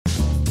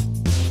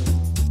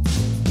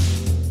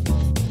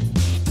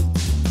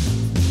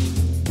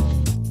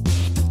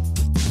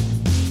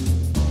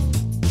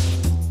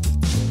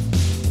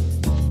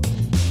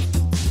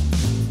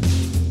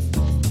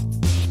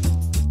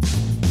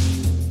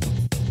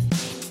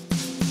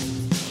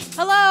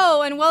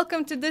Hello and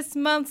welcome to this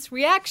month's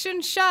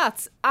Reaction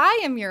Shots. I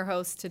am your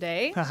host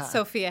today,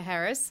 Sophia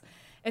Harris,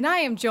 and I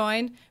am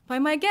joined by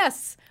my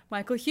guests,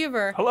 Michael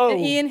Huber and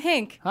Ian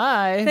Hink.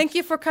 Hi. Thank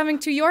you for coming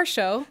to your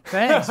show.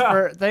 Thanks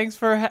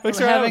for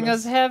having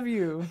us have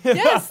you.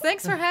 Yes,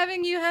 thanks for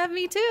having you have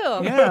me too.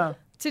 Yeah.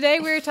 Today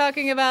we're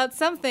talking about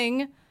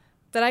something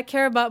that I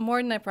care about more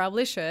than I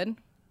probably should.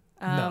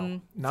 Not Feel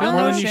more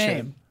no than you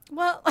shame.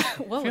 Well,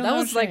 whoa, Feel that no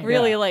was like shame.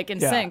 really Yeah. like in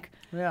Yeah. sync.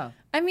 Yeah.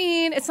 I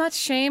mean, it's not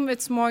shame.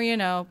 It's more,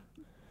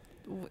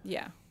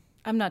 yeah,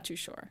 I'm not too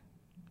sure.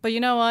 But you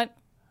know what?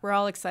 We're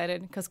all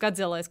excited because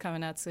Godzilla is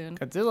coming out soon.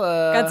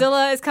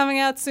 Godzilla is coming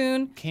out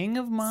soon. King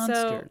of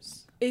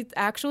monsters. So it's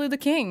actually the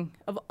king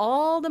of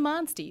all the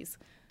monsties.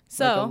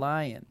 So like a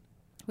lion.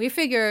 we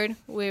figured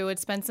we would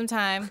spend some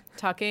time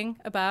talking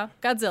about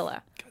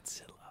Godzilla.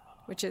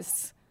 Which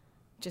is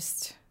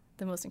just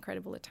the most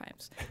incredible at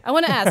times. I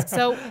want to ask,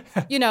 so,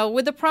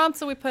 with the prompts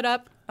that we put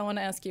up, I want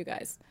to ask you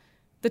guys,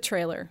 the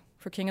trailer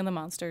for King of the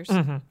Monsters,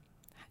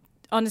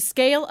 on a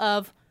scale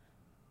of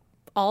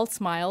all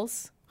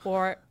smiles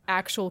or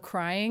actual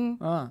crying,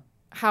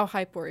 how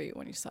hype were you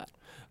when you saw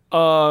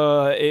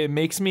it? It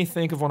makes me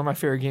think of one of my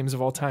favorite games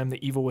of all time,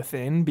 The Evil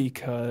Within,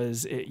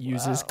 because it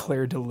uses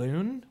Claire de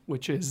Lune,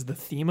 which is the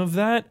theme of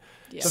that.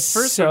 Yeah. The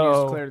first one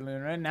used Claire de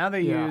Lune, right? Now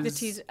they use The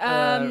teaser-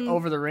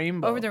 Over the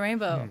Rainbow. Over the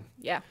Rainbow.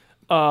 Yeah.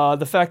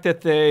 The fact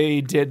that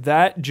they did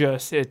that,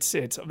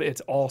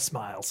 it's all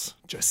smiles,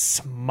 just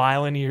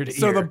smiling ear to ear.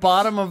 So the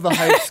bottom of the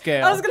hype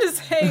scale. I was going to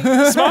say,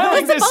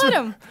 smiling what's the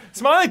bottom?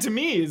 Smiling to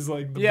me is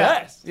like the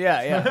best.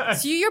 Yeah.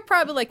 So you're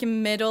probably like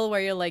in middle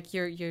where you're like,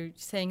 you're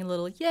saying a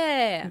little,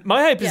 yeah.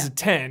 My hype is Yeah. a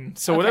 10,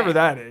 so Okay. whatever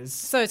that is.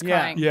 So it's Yeah.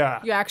 crying. Yeah.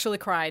 You actually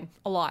cried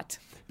a lot.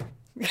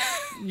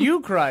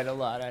 You cried a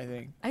lot, I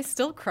think. I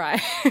still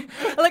cry.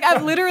 Like,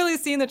 I've literally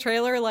seen the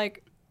trailer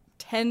like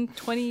 10,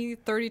 20,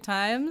 30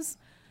 times.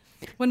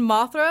 When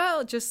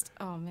Mothra just,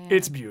 oh man.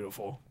 It's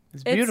beautiful.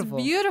 It's beautiful.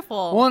 It's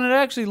beautiful. Well, and it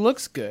actually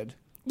looks good.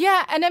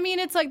 Yeah, and I mean,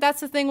 it's like,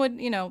 that's the thing with,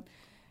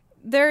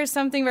 there is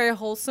something very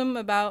wholesome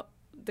about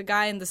the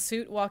guy in the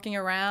suit walking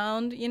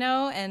around,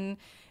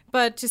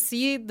 but to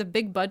see the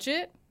big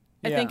budget,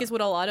 I think Yeah. is what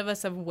a lot of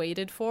us have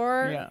waited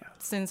for Yeah.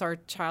 since our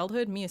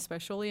childhood, me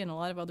especially, and a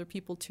lot of other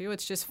people too.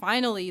 It's just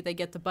finally they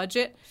get the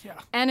budget, Yeah.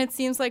 and it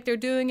seems like they're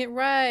doing it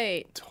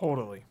right.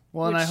 Totally.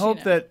 Well, and Which, I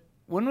hope that,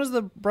 when was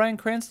the Bryan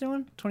Cranston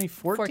one?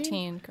 2014?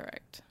 14,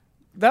 correct.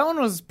 That one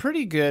was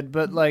pretty good,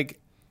 but like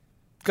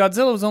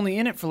Godzilla was only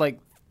in it for like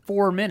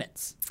 4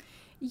 minutes.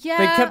 Yeah.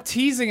 They kept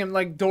teasing him,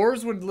 like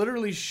doors would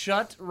literally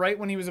shut right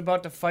when he was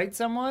about to fight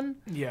someone.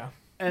 Yeah.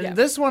 And Yeah.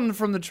 this one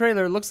from the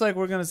trailer looks like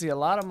we're going to see a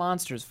lot of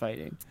monsters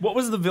fighting. What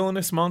was the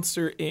villainous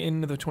monster in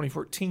the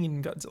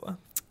 2014 Godzilla?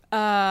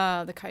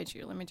 The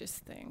kaiju. Let me just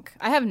think.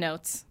 I have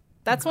notes.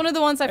 That's one of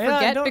the ones I Yeah,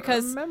 forget I don't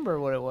because remember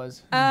what it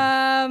was.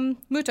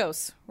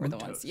 Mutos were the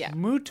ones. Yeah.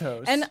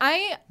 Mutos. And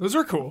Those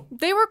are cool.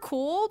 they were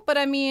cool, but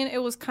I mean,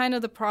 it was kind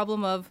of the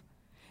problem of.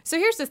 So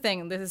here's the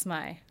thing. This is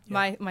my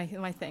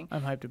thing.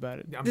 I'm hyped about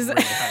it. I'm Does it-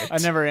 really hyped. I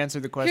never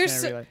answered the question.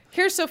 I realized.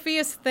 Here's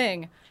Sophia's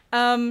thing.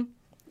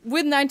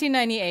 With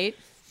 1998,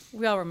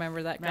 we all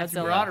remember that Matthew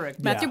Godzilla. Broderick.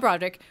 Matthew Yeah.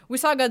 Broderick. We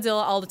saw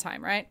Godzilla all the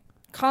time, right?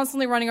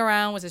 Constantly running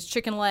around with his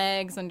chicken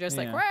legs and just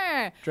like, Yeah.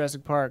 Rah!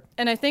 Jurassic Park.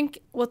 And I think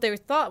what they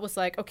thought was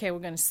like, okay, we're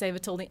going to save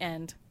it till the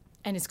end.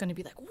 And it's going to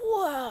be like,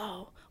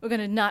 whoa. We're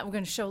going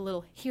to show a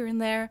little here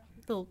and there,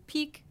 little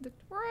peek,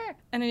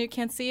 and then you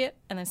can't see it.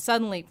 And then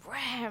suddenly,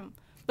 ram.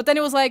 But then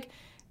it was like,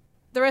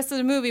 the rest of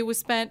the movie was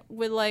spent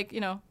with like,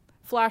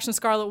 Flash and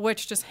Scarlet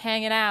Witch just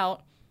hanging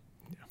out,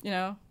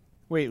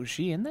 Wait, was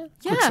she in that?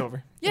 Yeah.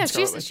 Quicksilver Yeah, and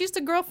Scarlet Witch. she's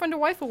the girlfriend or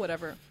wife or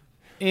whatever.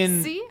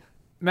 In See?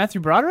 Matthew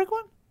Broderick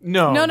one?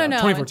 No, No,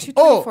 2014.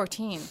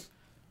 2014.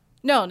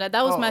 No, that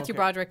was Oh, Matthew okay.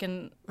 Broderick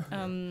and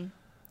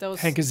that was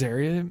Hank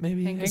Azaria,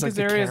 maybe? Hank He's Hank like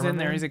the Azaria's in there.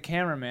 cameraman. He's a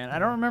cameraman. I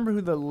don't remember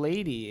who the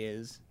lady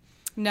is.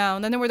 No,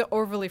 and then there were the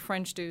overly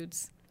French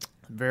dudes.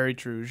 Very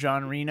true.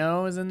 Jean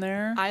Reno is in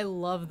there. I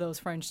love those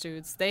French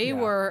dudes. They Yeah.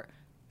 were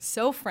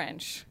so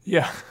French.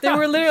 Yeah. They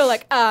were literally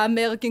like,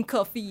 American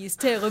coffee is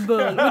terrible,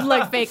 with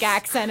like fake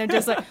accent and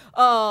just like,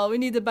 oh, we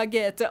need the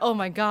baguette. Oh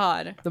my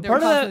God. The they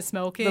part were of constantly that,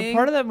 smoking. the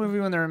part of that movie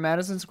when they're in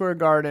Madison Square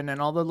Garden and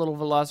all the little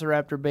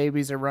Velociraptor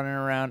babies are running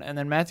around, and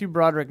then Matthew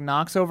Broderick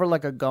knocks over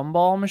like a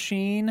gumball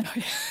machine,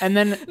 and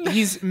then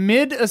he's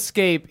mid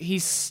escape. He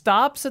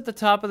stops at the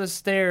top of the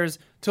stairs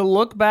to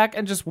look back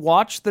and just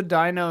watch the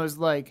dinos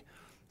like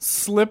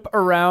slip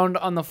around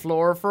on the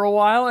floor for a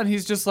while, and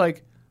he's just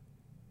like,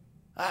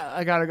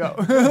 I gotta go.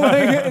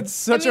 Like, it's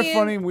such a mean,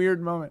 funny,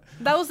 weird moment.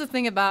 That was the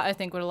thing about, I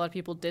think, what a lot of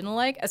people didn't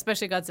like,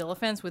 especially Godzilla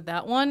fans with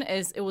that one,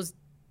 is it was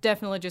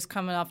definitely just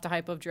coming off the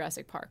hype of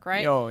Jurassic Park,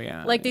 right? Oh,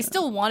 yeah. Like, they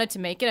still wanted to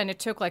make it, and it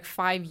took like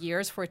 5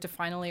 years for it to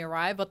finally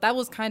arrive, but that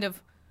was kind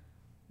of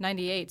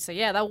 98. So,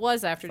 yeah, that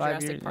was after 5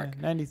 Jurassic years, Park.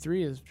 yeah.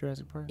 93 is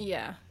Jurassic Park.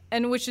 Yeah.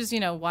 And which is,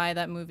 why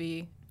that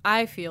movie,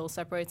 I feel,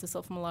 separates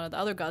itself from a lot of the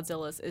other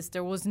Godzillas, is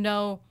there was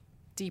no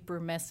deeper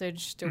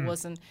message. There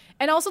wasn't.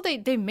 And also,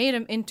 they made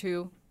him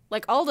into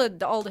Like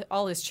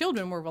all his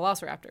children were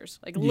velociraptors.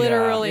 Like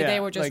literally, Yeah, they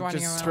were just like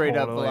running just around. straight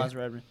up Totally.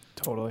 Velociraptor.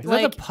 Totally. Is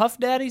Like- that the Puff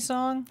Daddy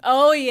song?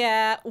 Oh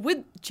yeah, with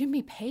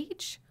Jimmy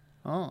Page.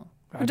 Oh,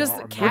 I Does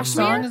don't the remember. which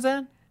song Kashmir? is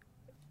that?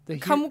 The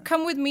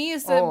Come with me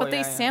is the, Oh, but they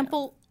yeah, yeah,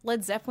 sample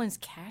Led Zeppelin's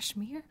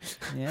Kashmir.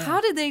 Yeah.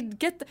 How did they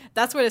get?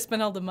 That's where they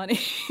spent all the money.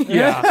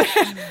 Yeah.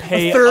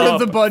 Pay A third of up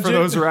the budget. for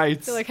those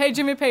rights. They're like, hey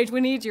Jimmy Page,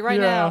 we need you right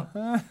Yeah.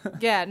 now.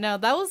 Yeah, no,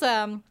 that was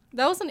a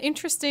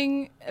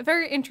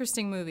very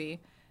interesting movie.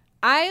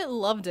 I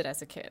loved it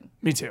as a kid.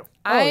 Me too.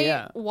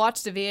 I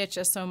watched the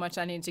VHS so much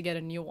I needed to get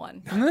a new one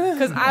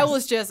because I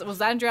was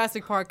that in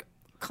Jurassic Park.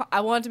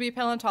 I wanted to be a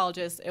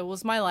paleontologist. It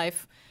was my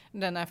life.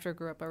 And then after I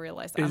grew up, I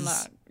realized I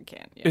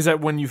can't. Yeah. Is that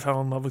when you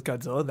fell in love with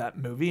Godzilla, that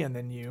movie, and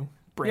then you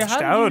branched how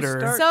did out? you Or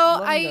start So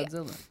loving I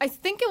Godzilla? I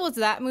think it was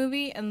that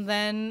movie, and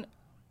then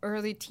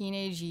early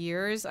teenage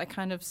years, I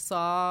kind of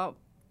saw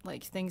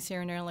like things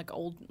here and there, like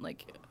old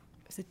like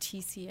is it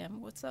TCM?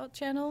 What's that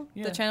channel?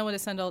 Yeah. The channel where they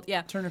send old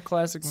Turner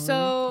Classic movie.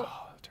 So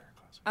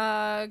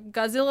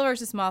Godzilla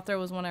vs. Mothra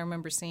was one I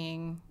remember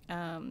seeing.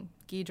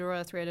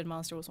 Ghidorah, Three-Headed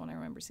Monster was one I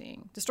remember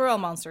seeing. Destroy All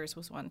Monsters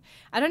was one.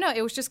 I don't know.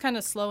 It was just kind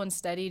of slow and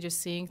steady, just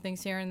seeing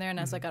things here and there. And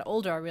as I got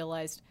older, I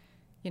realized,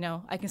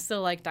 I can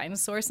still like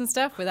dinosaurs and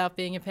stuff without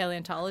being a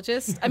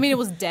paleontologist. I mean, it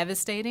was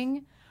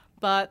devastating,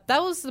 but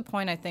that was the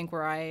point I think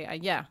where I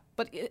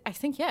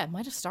think it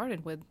might have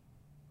started with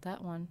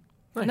that one.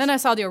 Nice. And then I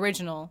saw the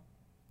original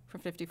from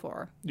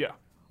 '54, yeah.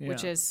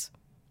 which is,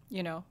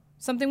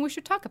 something we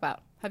should talk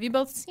about. Have you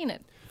both seen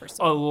it? First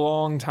of A all?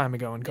 long time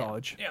ago in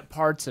college. yeah,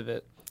 parts of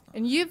it.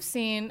 And you've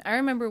seen, I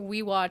remember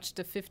we watched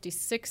the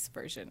 56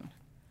 version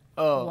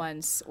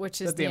once, which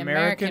is Is that the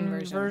American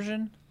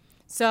version.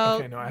 So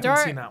Okay, no, I there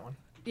haven't are, seen that one.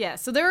 Yeah,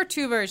 so there are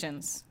two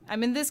versions. I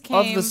mean, this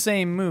came Of the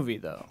same movie,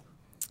 though.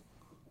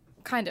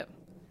 kind of.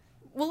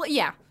 Well,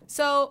 yeah.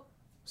 So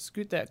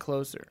Scoot that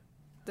closer.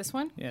 this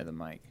one? Yeah, the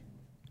mic.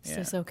 Is Yeah.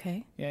 this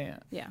okay? Yeah.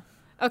 Yeah.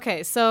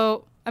 Okay,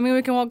 so I mean,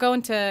 we can all go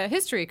into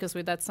history because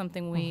that's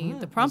something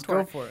the prompt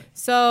Let's go were. for it.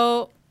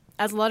 So,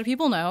 as a lot of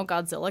people know,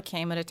 Godzilla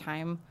came at a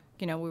time,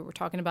 we were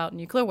talking about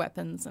nuclear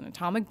weapons and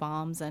atomic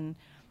bombs, and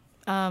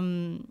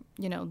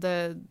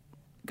the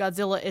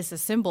Godzilla is a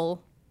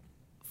symbol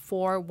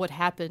for what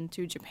happened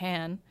to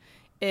Japan.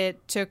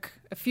 It took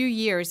a few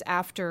years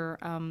after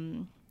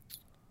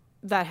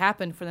that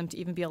happened for them to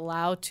even be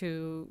allowed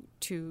to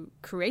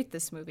create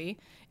this movie.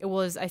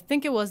 I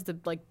think it was the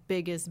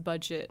biggest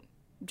budget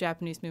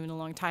Japanese movie in a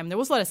long time. There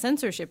was a lot of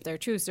censorship there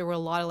too, so there were a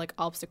lot of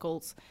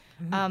obstacles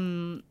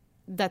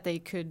that they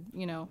could,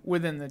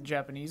 Within the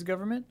Japanese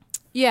government?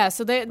 Yeah,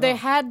 so they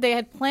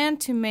had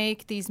planned to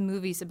make these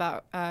movies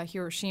about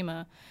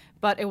Hiroshima,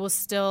 but it was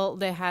still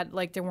they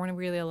weren't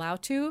really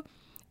allowed to.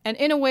 And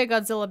in a way,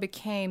 Godzilla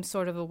became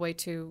sort of a way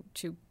to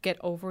get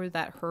over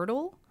that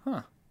hurdle.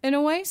 Huh. In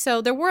a way,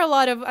 so there were a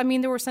lot of.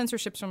 there were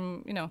censorships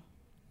from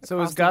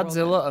So is across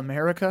the world. Godzilla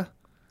America?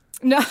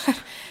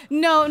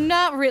 No,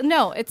 not real.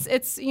 No, it's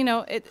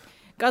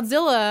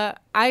Godzilla.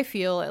 I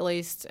feel at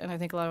least, and I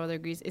think a lot of other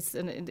agrees. It's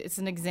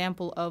an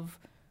example of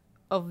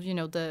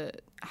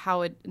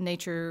how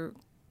nature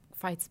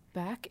fights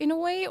back in a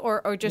way,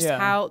 or just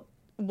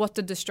what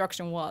the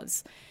destruction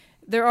was.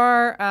 There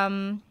are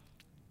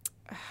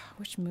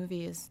which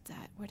movie is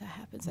that where that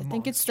happens? I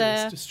think it's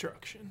Monstrous the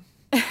destruction.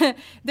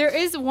 there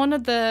is one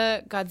of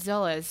the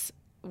Godzillas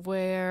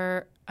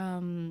where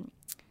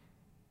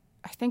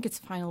I think it's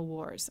Final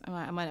Wars.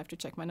 I might have to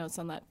check my notes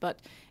on that, but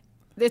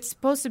it's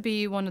supposed to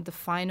be one of the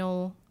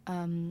final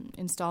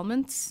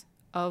installments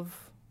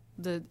of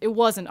the. It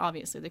wasn't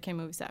obviously. There came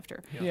movies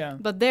after. Yeah.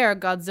 But there,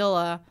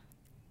 Godzilla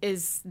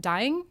is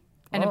dying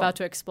and about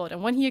to explode,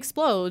 and when he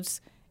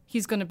explodes,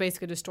 he's going to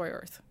basically destroy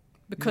Earth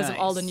because of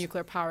all the Nice.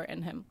 nuclear power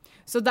in him.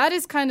 So that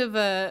is kind of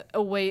a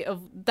way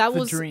of that The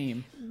was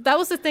dream. that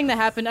was the thing that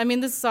happened. I mean,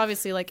 this is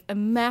obviously a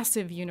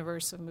massive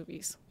universe of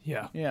movies.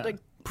 Yeah. Yeah.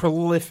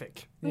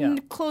 Prolific. Yeah.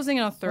 Closing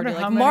in on 30. Wonder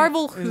Like how many-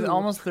 Marvel Is it Who.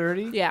 almost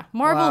 30? Yeah,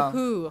 Marvel Wow.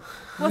 Who.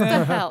 What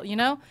the hell,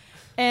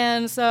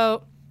 And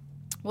so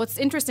what's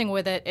interesting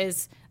with it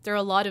is there are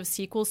a lot of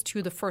sequels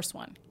to the first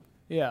one.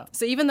 Yeah.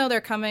 So even though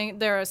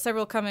there are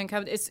several coming,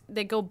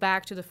 they go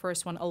back to the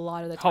first one a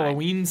lot of the time.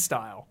 Halloween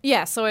style.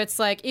 Yeah, so it's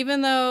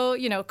even though,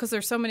 because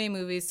there's so many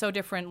movies, so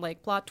different,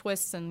 plot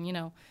twists, and,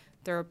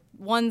 there are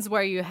ones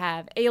where you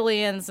have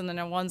aliens, and then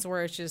there are ones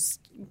where it's just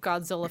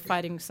Godzilla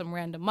fighting some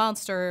random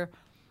monster,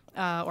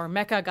 or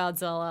Mecha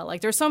Godzilla.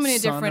 There's so many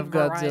Son different of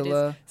varieties.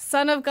 Godzilla.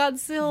 Son of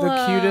Godzilla.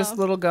 The cutest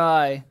little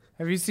guy.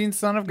 Have you seen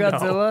Son of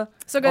Godzilla?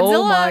 So Godzilla.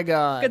 Oh my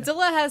god.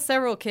 Godzilla has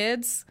several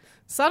kids.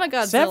 Son of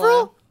Godzilla.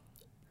 Several?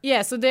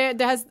 Yeah, so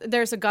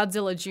there's a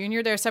Godzilla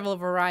Jr. There are several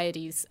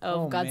varieties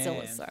of Oh,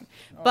 Godzilla's man. son.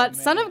 But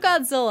Son of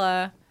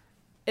Godzilla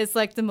is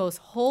the most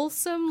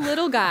wholesome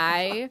little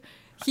guy.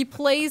 He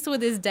plays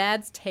with his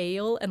dad's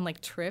tail and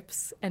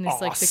trips, and it's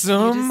the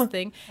Awesome. cutest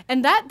thing.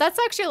 And that's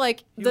actually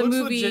He the looks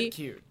movie. legit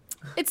cute.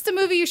 It's the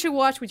movie you should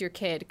watch with your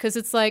kid because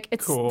it's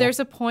Cool. there's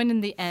a point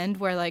in the end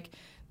where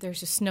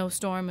there's a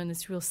snowstorm and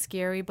it's real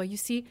scary, but you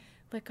see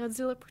like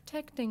Godzilla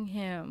protecting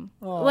him.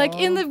 Like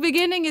in the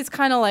beginning, it's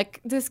kind of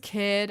like this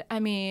kid. I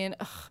mean,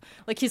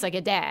 like he's like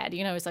a dad,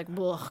 you know. He's like,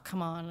 ugh,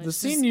 come on. The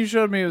scene you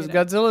showed me was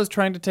Godzilla is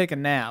trying to take a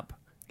nap,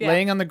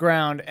 laying on the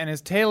ground, and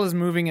his tail is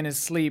moving in his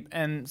sleep,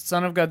 and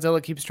Son of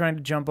Godzilla keeps trying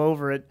to jump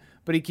over it,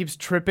 but he keeps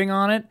tripping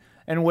on it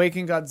and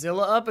waking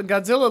Godzilla up, and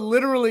Godzilla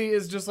literally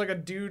is just like a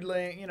dude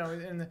laying, you know,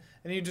 and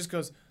he just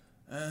goes,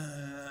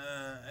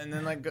 and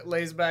then like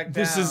lays back down.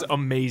 This is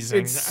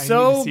amazing. It's I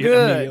so need to see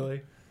good. It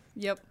immediately.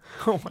 Yep.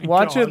 Oh my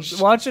Watch gosh.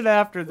 it. Watch it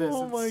after this.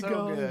 Oh it's my so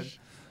gosh. good.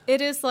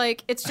 It is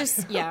like it's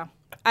just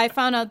I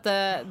found out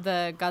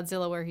the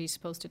Godzilla where he's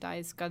supposed to die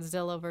is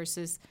Godzilla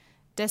versus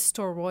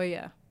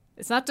Destoroyah.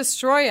 It's not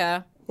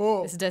Destroyer.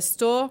 Oh. It's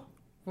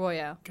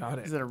Destoroyah. Got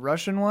Is it. it a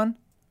Russian one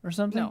or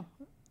something? No,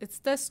 it's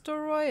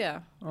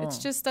Destoroyah. It's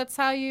Oh. just that's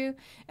how you.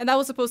 And that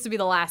was supposed to be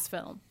the last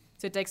film.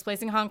 So it takes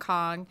place in Hong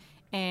Kong,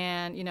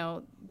 and you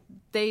know,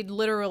 they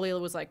literally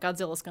was like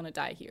Godzilla's gonna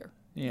die here.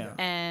 Yeah.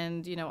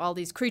 And you know all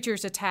these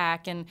creatures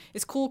attack, and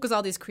it's cool because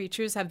all these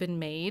creatures have been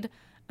made,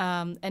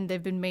 and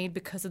they've been made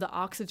because of the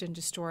oxygen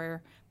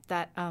destroyer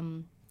that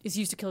is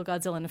used to kill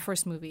Godzilla in the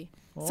first movie.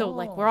 So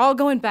like we're all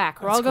going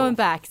back. We're all going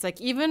back. It's like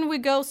even we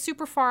go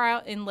super far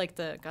out in like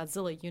the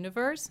Godzilla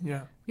universe,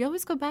 Yeah. we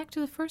always go back to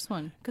the first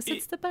one because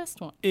it's the best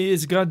one.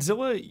 Is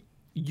Godzilla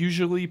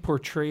usually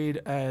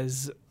portrayed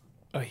as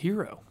a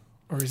hero?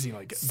 Or is he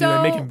like, do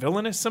they make him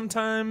villainous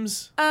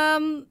sometimes?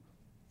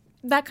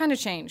 That kind of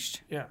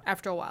changed Yeah.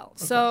 after a while.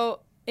 So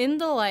in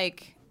the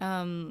like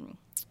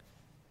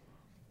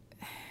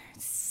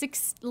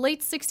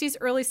late 60s,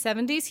 early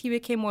 70s, he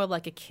became more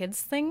like a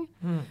kid's thing.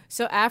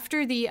 So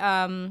after the,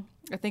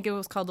 I think it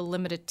was called the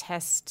limited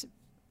test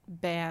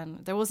ban.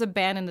 There was a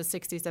ban in the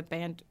 60s that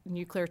banned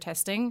nuclear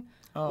testing,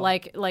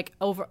 like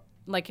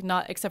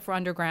not except for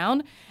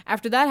underground.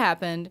 After that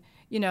happened,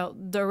 you know,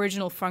 the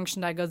original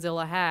function that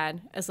Godzilla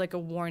had as like a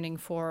warning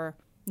for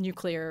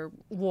nuclear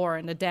war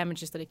and the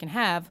damages that it can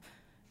have,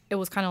 it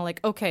was kind of like,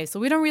 okay, so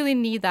we don't really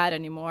need that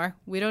anymore.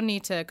 We don't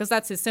need to, because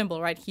that's his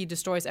symbol, right? He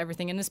destroys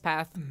everything in his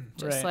path,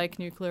 just Right. like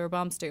nuclear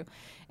bombs do.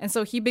 And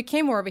so he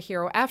became more of a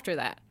hero after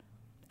that.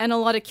 And a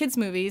lot of kids'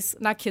 movies,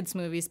 not kids'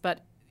 movies,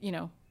 but, you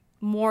know,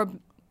 more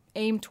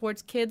aimed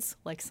towards kids,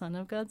 like Son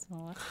of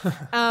Godzilla,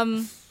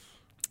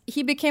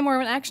 he became more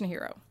of an action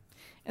hero.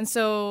 And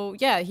so,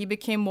 yeah, he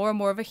became more and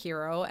more of a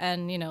hero,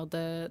 and, you know,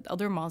 the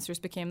other monsters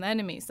became the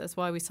enemies. That's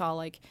why we saw,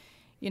 like,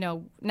 you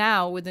know,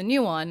 now with the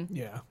new one,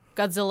 Yeah.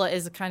 Godzilla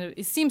is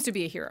it seems to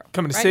be a hero.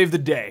 Coming to right? save the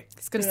day.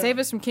 It's going to save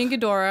us from King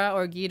Ghidorah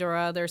or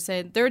Ghidorah. They're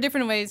saying there are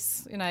different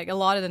ways. You know, like a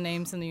lot of the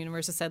names in the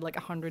universe are said like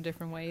 100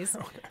 different ways.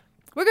 Okay.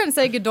 We're going to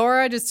say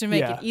Ghidorah just to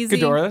make it easy.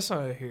 Ghidorah, that's what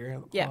I hear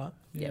a Yeah. lot.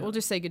 Yeah, we'll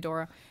just say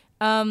Ghidorah.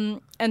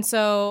 And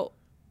so,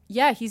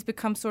 yeah, he's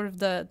become sort of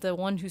the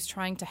one who's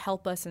trying to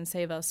help us and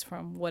save us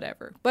from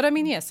whatever. But I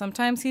mean, yeah,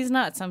 sometimes he's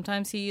not.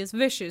 Sometimes he is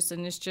vicious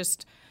and it's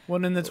just.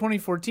 Well, in the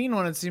 2014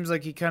 one, it seems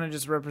like he kind of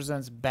just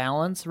represents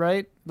balance,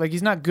 right? Like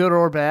he's not good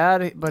or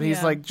bad, but he's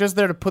Yeah. like just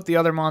there to put the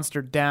other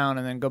monster down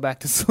and then go back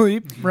to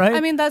sleep, right?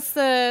 I mean, that's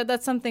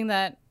something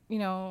that, you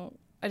know,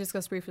 I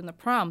discussed briefly in the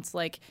prompts.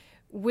 Like,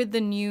 with the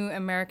new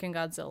American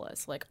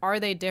Godzillas, like, are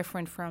they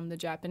different from the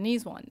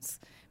Japanese ones?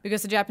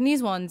 Because the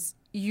Japanese ones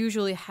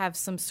usually have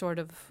some sort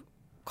of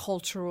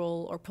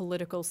cultural or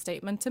political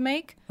statement to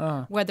make,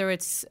 whether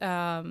it's,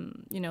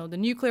 you know, the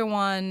nuclear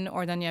one,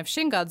 or then you have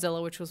Shin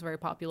Godzilla, which was very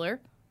popular,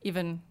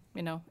 even,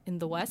 you know, in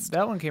the West.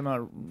 That one came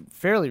out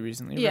fairly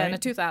recently, Yeah, right? in the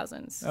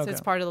 2000s. So Okay.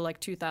 it's part of the like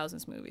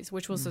 2000s movies,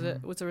 which was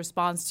a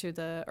response to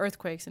the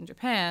earthquakes in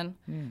Japan.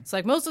 So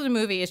like most of the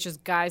movie, it's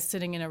just guys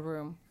sitting in a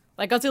room.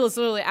 Like Godzilla's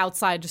literally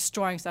outside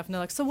destroying stuff, and they're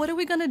like, "So what are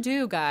we gonna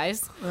do,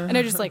 guys?" And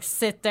they just like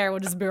sit there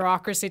with this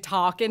bureaucracy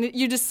talk, and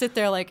you just sit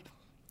there like,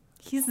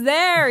 "He's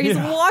there, he's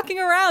walking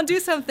around, do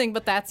something."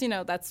 But that's, you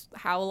know, that's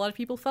how a lot of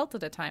people felt at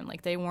the time.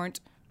 Like they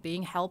weren't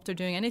being helped or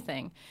doing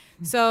anything.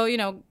 So, you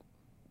know,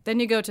 then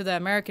you go to the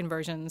American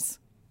versions.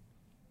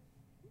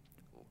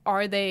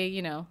 Are they,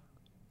 you know,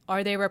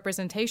 are they a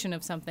representation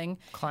of something?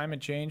 Climate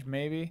change,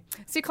 maybe.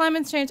 See,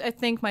 climate change, I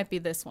think, might be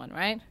this one,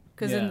 right?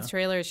 Because in Yeah. the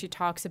trailer, she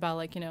talks about,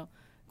 like, you know,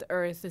 the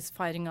Earth is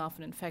fighting off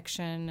an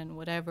infection and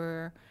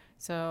whatever.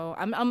 So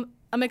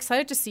I'm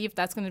excited to see if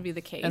that's going to be the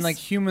case. And like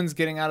humans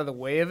getting out of the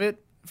way of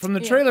it. From the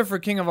Yeah. trailer for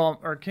King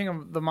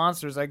of the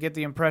Monsters, I get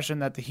the impression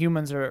that the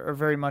humans are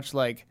very much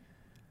like,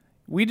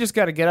 we just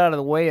got to get out of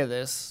the way of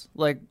this.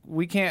 Like,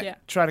 we can't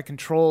try to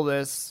control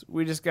this.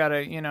 We just got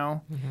to, you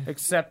know,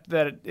 accept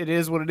that it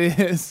is what it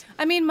is.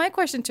 I mean, my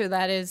question to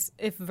that is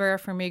if Vera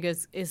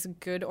Farmiga is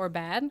good or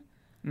bad,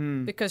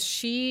 because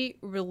she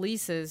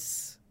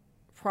releases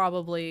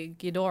probably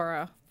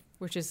Ghidorah,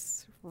 which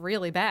is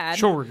really bad.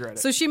 She'll regret it.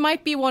 So she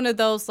might be one of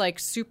those like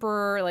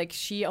super, like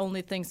she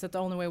only thinks that the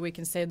only way we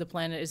can save the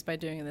planet is by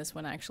doing this,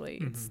 when actually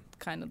it's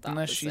kind of the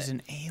Unless opposite. she's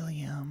an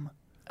alien.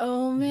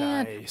 Oh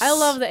man, Nice. I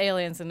love the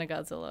aliens in the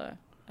Godzilla.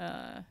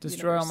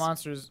 Destroy all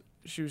monsters.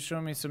 she was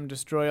showing me some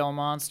Destroy All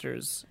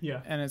Monsters.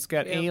 Yeah. And it's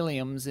got Yep.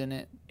 aliens in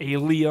it.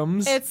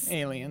 Aliens.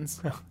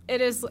 Aliens.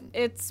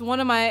 It's one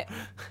of my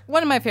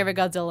favorite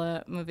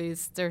Godzilla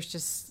movies.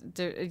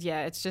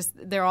 It's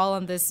just they're all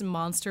on this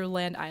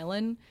Monsterland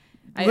island.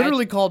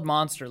 Literally called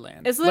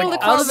Monsterland. It's literally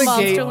Like, called out of the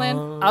gate-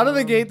 Monsterland. Out of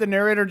the gate, the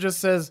narrator just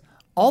says,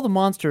 all the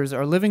monsters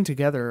are living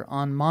together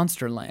on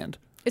Monsterland.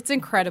 It's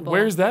incredible.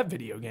 Where's that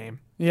video game?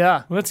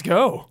 Yeah. Let's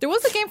go. There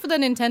was a game for the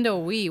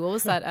Nintendo Wii. What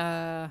was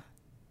that?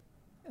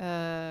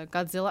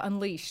 Godzilla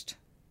Unleashed,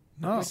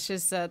 Oh. which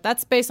is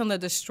that's based on the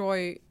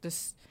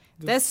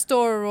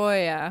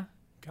Destoroyah.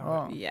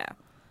 Oh. Yeah.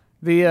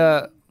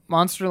 The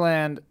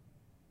Monsterland,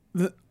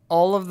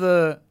 all of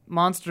the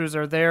monsters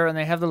are there, and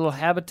they have the little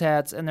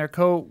habitats, and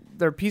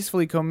they're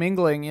peacefully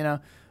commingling, you know,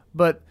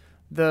 but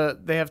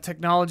they have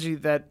technology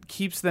that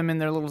keeps them in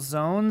their little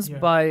zones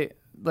by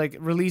like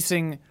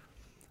releasing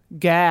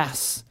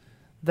gas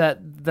that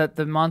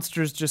the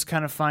monsters just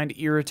kind of find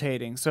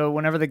irritating. So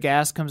whenever the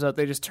gas comes out,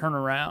 they just turn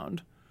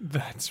around.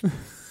 That's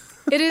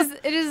It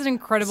is an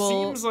incredible.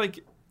 seems like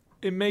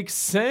it makes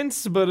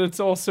sense, but it's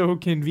also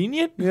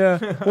convenient.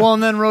 Yeah. Well,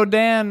 and then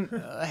Rodan,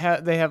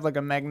 they have like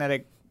a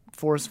magnetic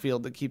force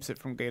field that keeps it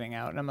from getting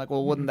out. And I'm like,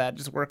 well, wouldn't that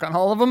just work on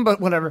all of them? But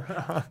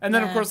whatever. And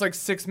then, of Yeah. course, like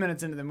 6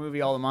 minutes into the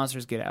movie, all the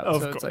monsters get out.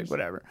 Of So it's course. like,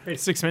 whatever. Hey,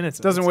 6 minutes.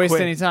 Doesn't That's waste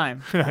quick. any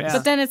time. Yeah.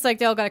 But then it's like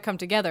they all got to come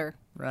together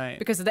Right.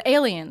 because of the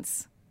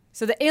aliens.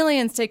 So the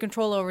aliens take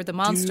control over the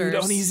monsters.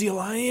 Dude, Uneasy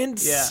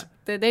Alliance.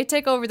 Yeah. They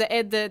take over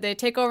they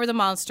take over the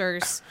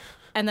monsters,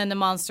 and then the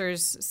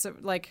monsters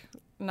like.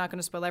 I'm not going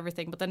to spoil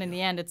everything, but then in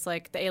the end, it's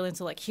like the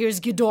aliens are like, "Here's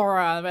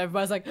Ghidorah," and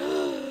everybody's like,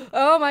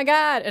 "Oh my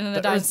god!" And then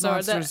the The Earth dinosaur,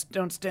 monsters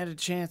don't stand a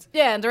chance.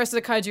 yeah, and the rest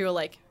of the kaiju are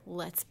like,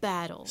 "Let's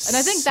battle." And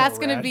I think So that's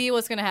going to rad. be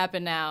what's going to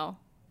happen now,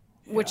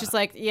 which is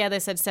like, yeah, they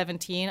said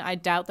 17. I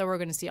doubt that we're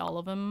going to see all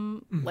of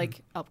them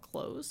like up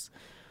close,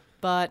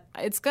 but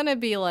it's going to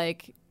be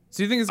like,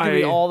 So you think it's going to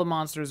be I- all the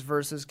monsters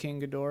versus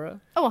King Ghidorah?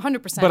 oh,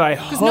 100%. But I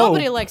because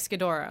nobody hope- likes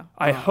Ghidorah.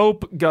 I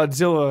hope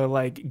Godzilla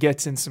like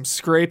gets in some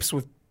scrapes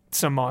with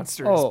some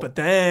monsters, Oh. but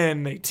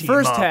then they team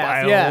First up.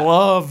 half, I yeah.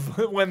 love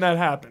when that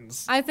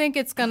happens. I think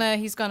he's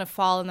gonna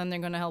fall, and then they're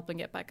gonna help him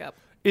get back up.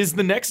 Is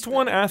the next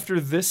one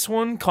after this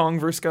one Kong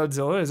vs.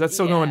 Godzilla? Is that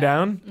still going Yeah.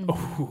 down?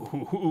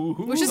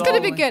 Which is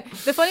going to be good.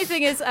 The funny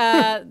thing is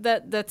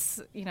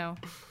that's, you know,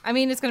 I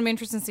mean, it's going to be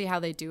interesting to see how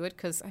they do it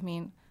because, I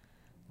mean,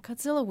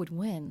 Godzilla would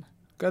win.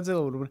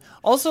 Godzilla would win.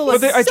 Also,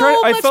 But like,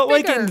 I much felt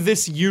like bigger. in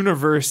this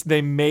universe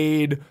they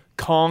made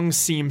Kong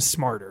seem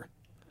smarter.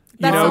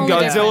 That's You the know, only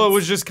Godzilla difference.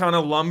 was just kind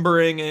of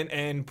lumbering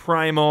and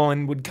primal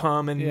and would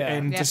come and Yeah.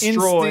 Yeah.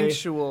 destroy.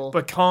 Instinctual.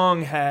 But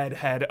Kong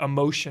had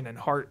emotion and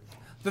heart.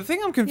 the thing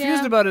I'm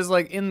confused Yeah. about is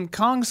like in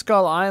Kong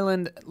Skull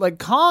Island, like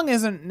Kong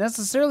isn't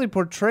necessarily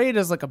portrayed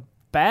as like a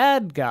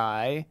bad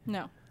guy,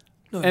 No.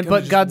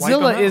 but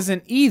Godzilla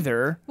isn't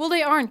either. Well,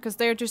 they aren't because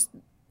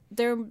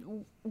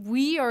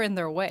we are in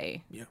their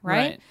way,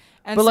 right?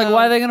 And But like, so-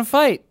 why are they gonna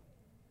fight?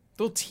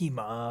 They'll team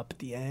up at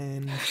the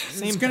end.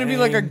 It's gonna be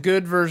like a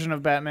good version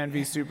of Batman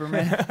v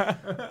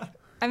Superman.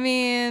 I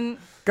mean,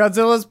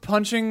 Godzilla's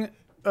punching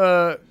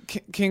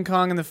King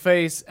Kong in the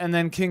face, and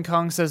then King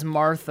Kong says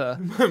Martha,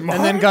 and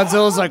then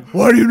Godzilla's like,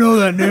 "Why do you know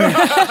that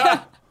name?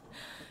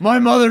 My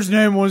mother's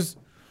name was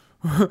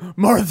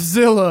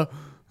Marthzilla."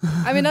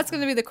 I mean, that's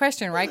going to be the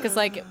question, right? Because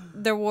like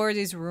there were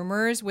these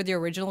rumors with the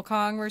original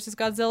Kong versus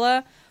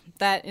Godzilla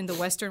that in the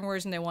Western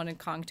version they wanted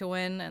Kong to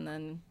win, and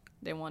then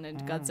they wanted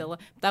Godzilla.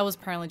 That was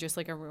apparently just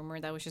like a rumor.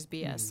 That was just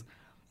BS.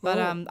 But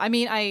I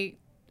mean,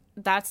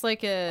 that's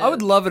like a. I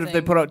would love it if they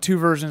thing. put out two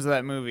versions of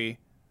that movie,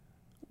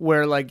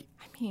 where like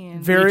I mean,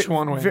 very Each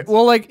one wins.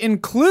 well, like in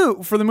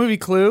Clue for the movie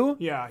Clue.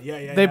 Yeah.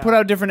 They put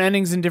out different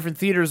endings in different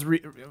theaters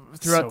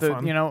throughout So the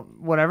fun. you know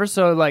whatever.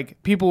 So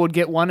like people would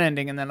get one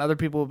ending, and then other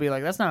people would be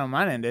like, "That's not how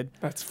mine ended."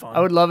 That's fun. I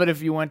would love it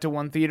if you went to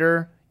one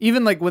theater,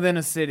 even like within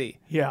a city.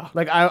 Yeah.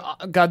 Like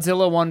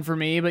Godzilla won for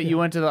me, but you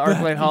went to the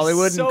ArcLight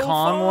Hollywood so and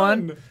Kong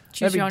fun. won. choose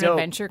That'd be your own dope.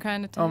 adventure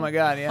kind of thing. Oh my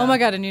god, yeah. Oh my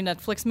god, a new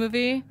Netflix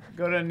movie.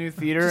 Go to a new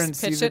theater and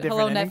Just see pitch the it. different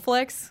Hello, ending.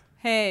 Netflix.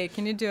 Hey,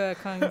 can you do a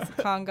Kong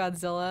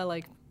Godzilla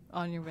like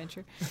on your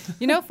venture?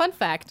 You know, fun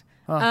fact.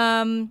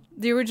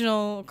 The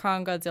original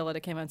Kong Godzilla that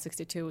came out in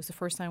 '62 was the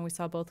first time we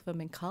saw both of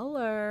them in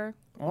color.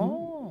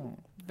 Oh,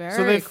 Very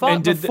so they cool. fought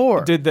And did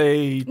before. did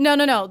they?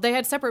 No. They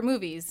had separate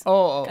movies.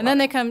 oh, And then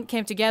they came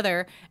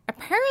together.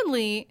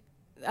 Apparently,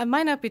 it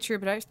might not be true,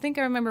 but I think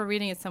I remember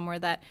reading it somewhere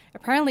that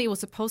apparently it was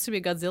supposed to be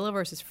Godzilla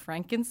versus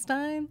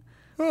Frankenstein,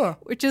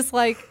 which is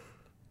like,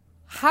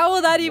 how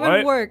will that even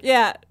What? work?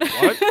 Yeah.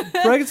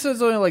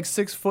 Frankenstein's only like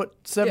 6 foot,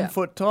 7 Yeah.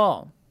 foot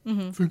tall.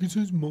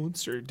 Frankenstein's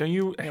monster. Don't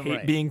you hate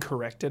right. being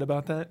corrected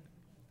about that?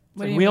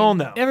 What do you We mean? all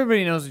know.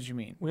 Everybody knows what you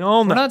mean. We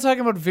all We're know. not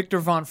talking about Victor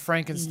von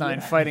Frankenstein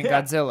fighting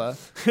Godzilla.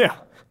 Yeah.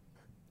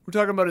 We're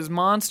talking about his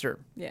monster.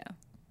 Yeah.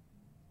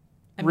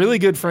 Really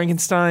good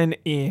Frankenstein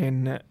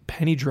in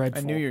Penny I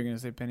Dreadful. knew you were going to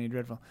say Penny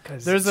Dreadful.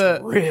 'Cause There's it's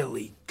a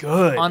really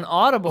good. on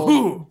Audible.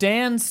 Ooh.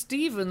 Dan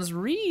Stevens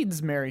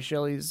reads Mary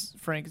Shelley's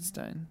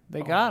Frankenstein.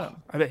 They got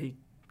him. I bet he.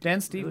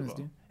 Dan Stevens,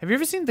 dude. Have you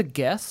ever seen The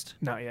Guest?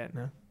 Not yet.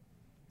 No.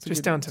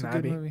 Just Downton it's a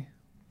good Abbey. movie.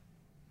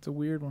 It's a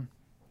weird one.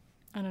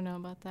 I don't know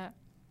about that.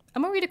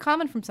 I'm gonna read a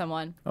comment from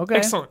someone. Okay.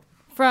 Excellent.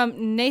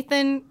 From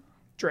Nathan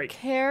Drake.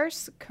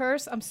 Curse.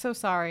 I'm so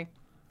sorry.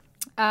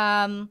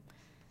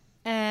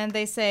 And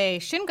they say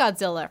Shin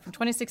Godzilla from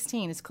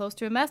 2016 is close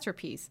to a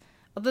masterpiece.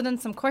 Other than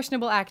some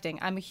questionable acting,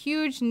 I'm a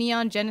huge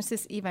Neon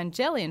Genesis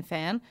Evangelion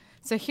fan,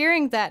 so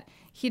hearing that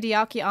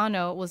Hideaki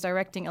Anno was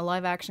directing a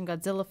live-action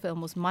Godzilla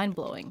film was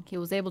mind-blowing. He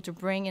was able to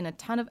bring in a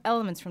ton of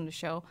elements from the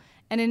show,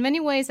 and in many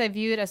ways I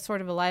view it as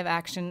sort of a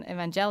live-action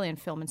Evangelion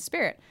film in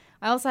spirit.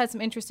 It also had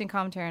some interesting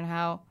commentary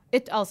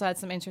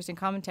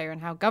on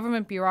how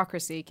government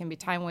bureaucracy can be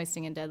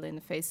time-wasting and deadly in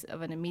the face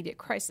of an immediate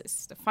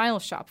crisis. The final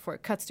shot before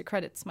it cuts to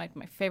credits might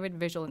be my favorite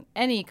visual in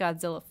any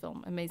Godzilla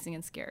film, amazing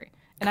and scary.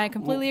 And I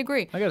completely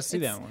agree. I gotta see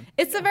that one.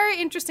 It's a very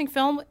interesting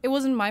film. It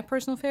wasn't my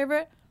personal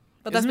favorite,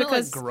 but that's Isn't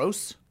because it, like,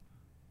 gross?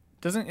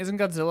 Isn't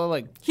Godzilla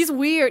like he's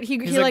weird. He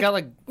like got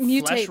like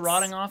mutates. flesh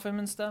rotting off him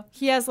and stuff?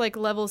 He has like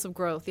levels of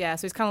growth. Yeah,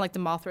 so he's kind of like the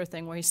Mothra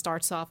thing where he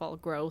starts off all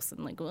gross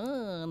and like,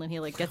 and then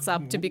he like gets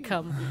up to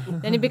become,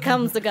 then he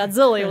becomes the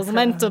Godzilla he was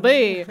meant to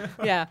be.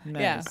 Yeah,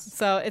 yeah. Nice.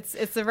 So it's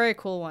a very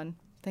cool one.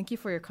 Thank you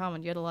for your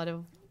comment. You had a lot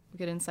of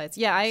good insights.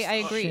 Yeah, I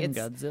agree. Shin It's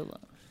Godzilla.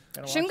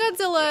 Shin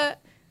Godzilla.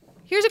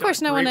 Here's a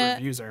question I Great want to.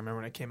 reviews. I remember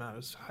when it came out. It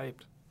was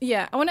hyped.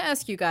 Yeah, I want to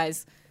ask you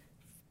guys.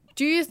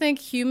 Do you think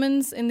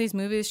humans in these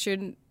movies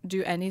shouldn't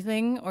do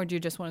anything, or do you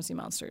just want to see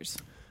monsters?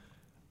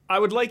 I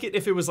would like it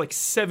if it was like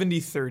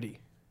 70-30.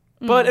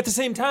 But at the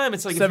same time,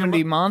 it's like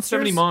 70 monsters?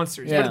 70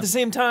 monsters. Yeah. But at the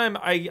same time,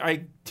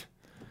 I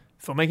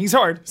filmmaking's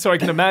hard, so I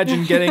can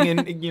imagine getting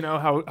in. You know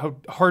how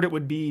hard it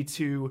would be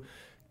to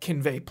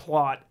convey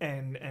plot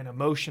and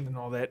emotion and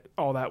all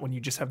that when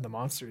you just have the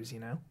monsters. You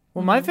know.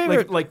 Well, my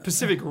favorite like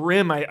Pacific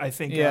Rim, I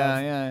think. Yeah,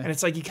 of. yeah. And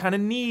it's like you kind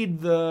of need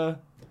the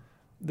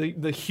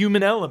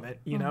human element,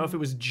 you know. If it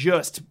was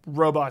just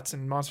robots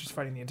and monsters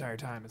fighting the entire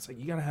time, it's like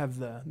you gotta have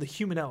the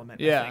human element.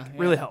 Yeah, I think.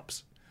 yeah. Really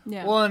helps.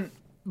 Yeah.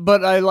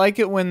 But I like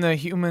it when the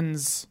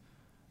humans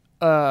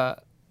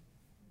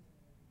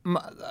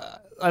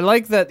I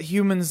like that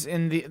humans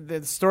in the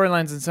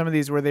storylines in some of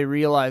these where they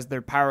realize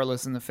they're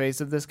powerless in the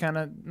face of this kind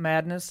of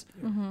madness.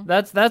 Mm-hmm.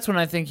 That's when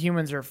I think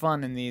humans are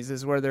fun in these,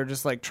 is where they're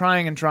just like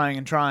trying and trying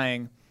and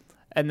trying,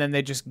 and then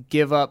they just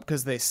give up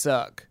because they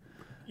suck.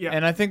 Yeah.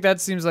 And I think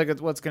that seems like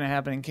it's what's going to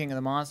happen in King of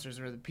the Monsters,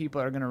 where the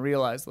people are going to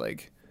realize,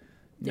 like,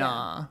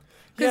 nah.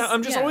 Yeah,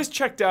 I'm just yeah. always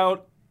checked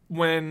out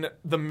when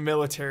the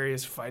military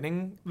is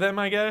fighting them,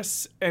 I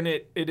guess, and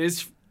it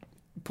is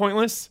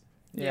pointless.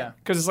 Yeah.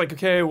 Because it's like,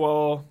 okay,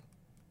 well,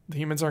 the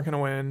humans aren't going to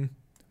win.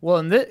 Well,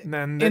 And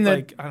then they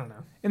like, I don't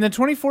know. in the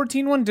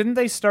 2014 one, didn't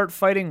they start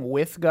fighting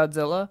with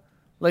Godzilla?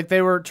 Like,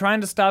 they were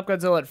trying to stop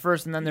Godzilla at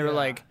first, and then they were Yeah.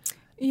 like,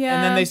 yeah.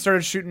 and then they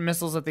started shooting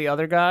missiles at the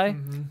other guy.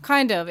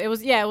 kind of. It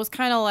was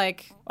kind of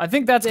like. I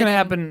think that's going to Didn't-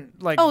 happen,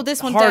 like, Oh,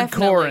 this one hardcore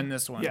definitely. in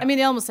this one. Yeah. I mean,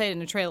 they almost say it in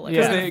the trailer. Like,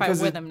 Yeah. they're gonna fight 'Cause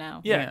with it- them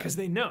now. Yeah, Yeah. because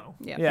they know.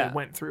 Yeah. Yeah. They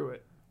went through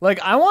it. Like,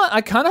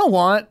 I kind of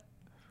want,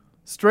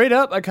 straight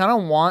up, I kind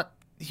of want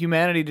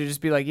humanity to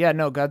just be like, yeah,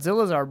 no,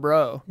 Godzilla's our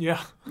bro.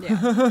 Yeah. Yeah.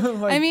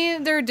 I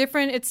mean, they're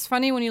different. It's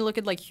funny when you look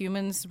at like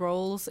humans'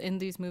 roles in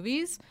these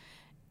movies.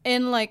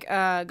 In like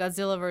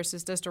Godzilla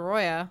versus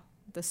Destoroyah,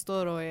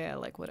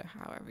 like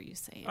however you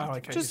say it. I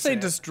like how Just you say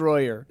it.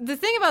 Destroyer. The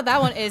thing about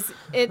that one is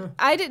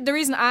the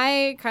reason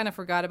I kind of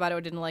forgot about it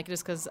or didn't like it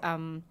is because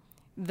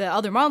the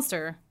other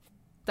monster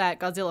that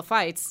Godzilla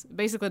fights,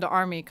 basically the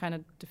army kind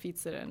of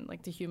defeats it and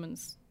like the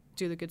humans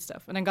do the good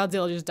stuff. And then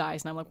Godzilla just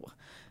dies and I'm like,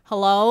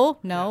 hello?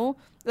 No?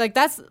 Like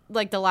that's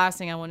like the last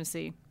thing I want to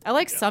see. I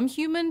like some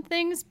human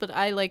things, but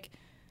I like,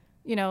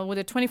 with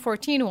the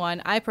 2014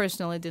 one, I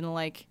personally didn't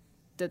like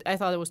that. I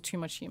thought it was too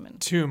much human.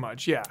 Too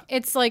much, yeah.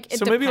 It's like, it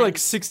So maybe like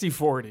depends.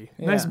 60-40.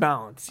 Nice Yeah.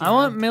 balance. you I know?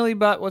 want Millie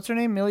what's her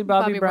name? Millie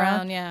Bobby, Bobby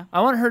Brown, yeah.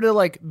 I want her to,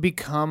 like,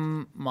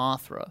 become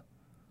Mothra.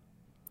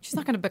 She's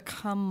not going to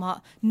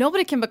become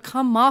nobody can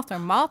become Mothra.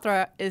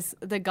 Mothra is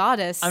the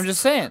goddess. I'm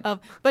just saying.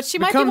 But she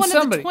might be Become one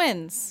somebody. of the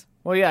twins.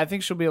 Well, yeah, I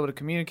think she'll be able to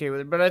communicate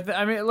with it. But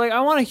I mean, like, I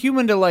want a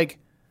human to, like,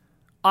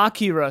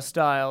 Akira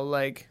style,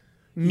 like,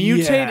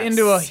 mutate Yes.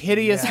 into a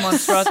hideous Yes.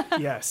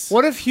 monstrosity. Yes.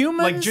 What if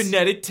humans... Like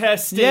genetic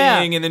testing, Yeah.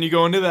 and then you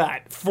go into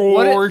that.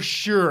 What For if-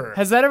 sure.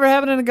 Has that ever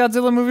happened in a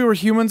Godzilla movie where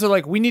humans are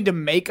like, we need to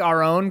make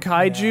our own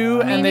kaiju,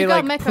 Yeah. I mean, and they you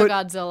got like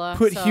Mechagodzilla.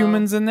 put so.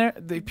 humans in there?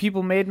 The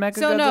people made Mechagodzilla?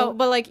 So no,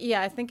 but like,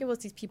 yeah, I think it was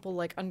these people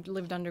like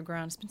lived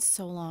underground. It's been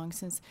so long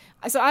since.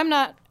 So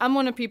I'm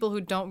one of people who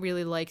don't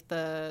really like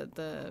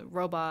the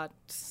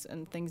robots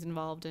and things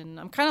involved in.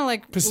 I'm kind of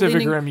like Pacific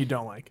leaning- Rim you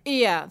don't like.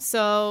 Yeah,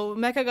 so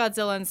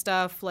Mechagodzilla and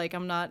stuff, like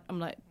I'm not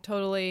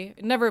totally,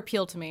 it never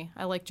appealed to me.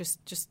 I like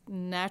just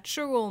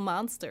natural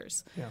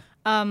monsters. Yeah.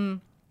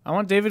 I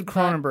want David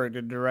Cronenberg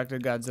to direct a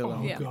Godzilla.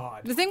 Oh, Yeah.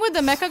 God. The thing with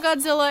the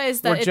Mechagodzilla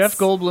is that Where it's Jeff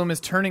Goldblum is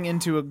turning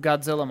into a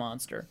Godzilla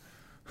monster.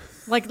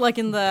 like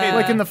in the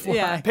Like in The Fly.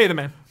 Yeah. Pay the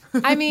man.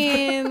 I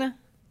mean,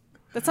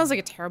 that sounds like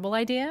a terrible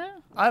idea.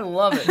 I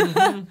love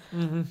it.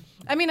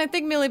 I mean, I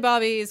think Millie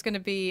Bobby is going to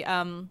be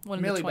one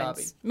of Millie the twins.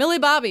 Bobby. Millie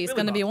Bobby is Millie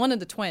going to be Bobby. one of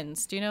the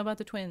twins. Do you know about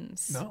the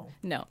twins? No.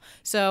 No.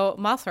 So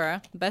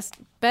Mothra, best.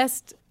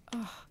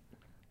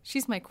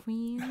 She's my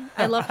queen.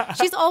 I love.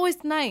 She's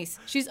always nice.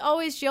 She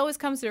always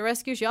comes to the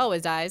rescue. She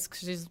always dies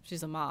because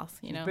she's a moth.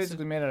 You know.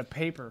 Basically made out of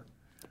paper.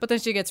 But then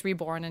she gets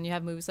reborn, and you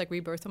have movies like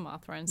Rebirth of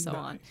Mothra and so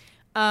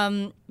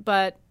on.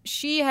 But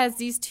she has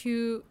these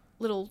two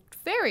little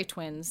fairy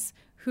twins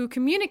who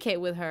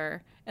communicate with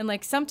her. And,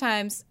 like,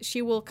 sometimes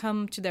she will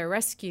come to their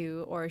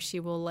rescue, or she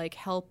will, like,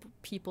 help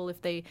people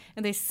if they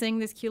sing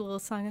this cute little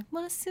song,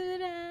 like,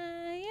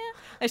 Masuraya.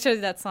 I showed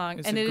you that song.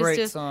 It's and a it great is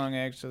just, song,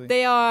 actually.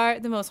 They are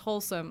the most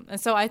wholesome. And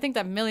so I think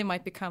that Millie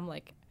might become,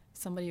 like,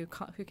 somebody who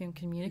can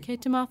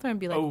communicate to Mothra and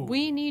be like,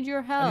 we need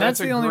your help. And that's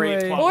the only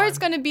way. plot Or line. it's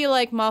going to be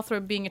like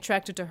Mothra being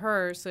attracted to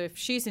her, so if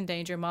she's in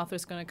danger,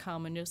 Mothra's going to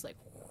come and just, like...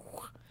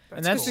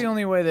 And that's the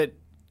only way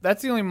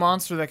that's the only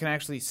monster that can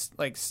actually,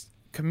 like,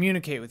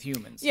 communicate with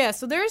humans. Yeah,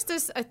 so there's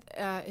this,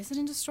 is it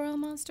in Destroy All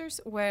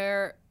Monsters?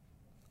 Where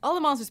all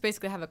the monsters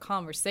basically have a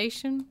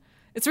conversation.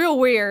 It's real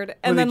weird.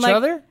 And With then each like,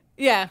 other?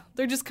 Yeah,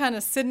 they're just kind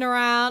of sitting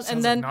around. Sounds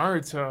and then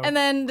like Naruto. and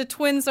then the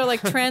twins are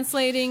like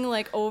translating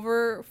like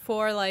over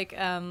for like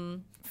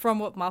from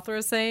what Mothra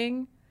is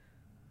saying.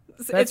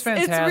 That's It's real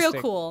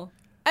fantastic. cool.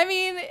 I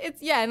mean,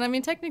 and I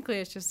mean technically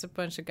it's just a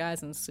bunch of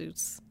guys in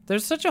suits.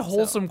 There's such a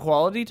wholesome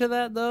quality to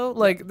that, though.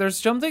 Like, there's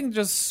something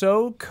just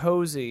so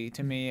cozy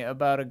to me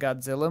about a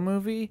Godzilla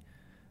movie.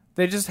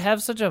 They just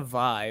have such a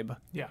vibe,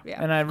 yeah.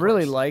 Yeah. and I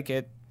really like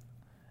it.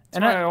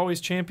 That's why I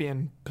always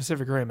champion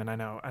Pacific Rim, and I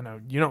know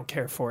you don't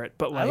care for it,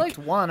 but like I liked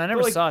one. I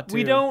never saw two.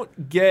 We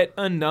don't get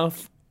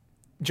enough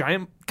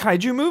giant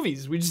kaiju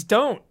movies. We just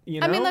don't.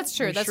 You know. I mean, that's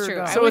true. We That's sure true.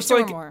 don't. I So wish it's there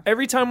were like more.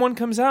 every time one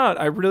comes out,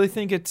 I really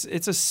think it's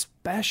a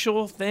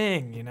special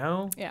thing. You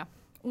know. Yeah.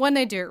 When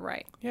they do it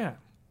right. Yeah.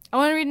 I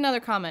want to read another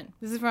comment.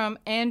 This is from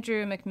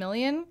Andrew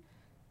McMillian.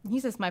 He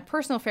says, my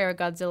personal favorite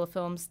Godzilla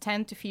films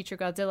tend to feature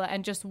Godzilla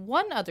and just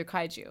one other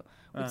kaiju,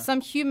 with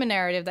some human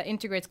narrative that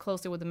integrates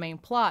closely with the main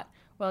plot.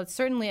 While it's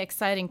certainly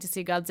exciting to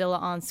see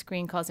Godzilla on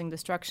screen causing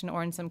destruction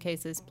or in some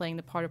cases playing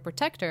the part of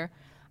protector,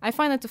 I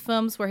find that the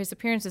films where his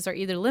appearances are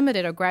either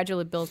limited or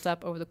gradually built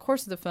up over the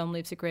course of the film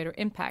leaves a greater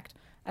impact,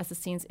 as the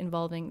scenes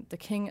involving the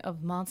King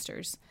of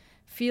Monsters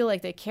feel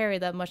like they carry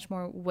that much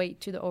more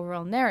weight to the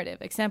overall narrative.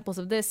 Examples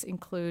of this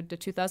include the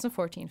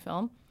 2014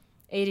 film,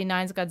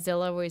 89's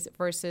Godzilla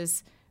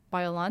versus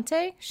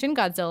Biollante, Shin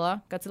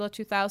Godzilla, Godzilla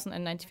 2000,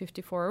 and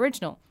 1954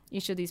 original.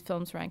 Each of these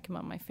films rank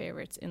among my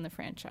favorites in the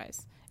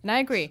franchise. And I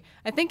agree.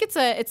 I think it's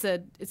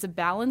a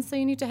balance that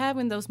you need to have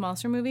in those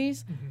monster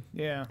movies.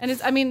 Yeah.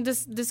 And I mean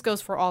this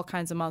goes for all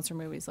kinds of monster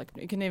movies. Like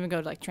you can even go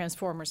to like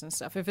Transformers and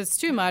stuff. If it's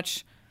too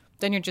much,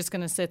 then you're just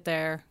gonna sit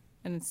there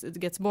and it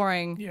gets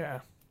boring.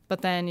 Yeah.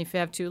 But then if you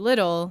have too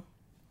little,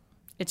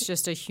 it's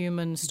just a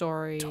human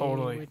story.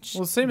 Totally. Which,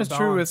 Well, same The is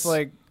true with balance.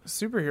 like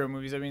superhero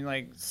movies. I mean,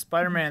 like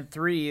Spider-Man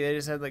 3, they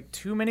just had like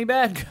too many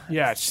bad guys.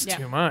 Yeah. It's just Yeah.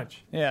 too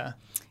much. Yeah.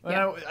 And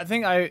Yeah. I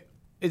think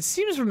it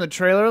seems from the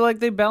trailer like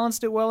they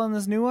balanced it well in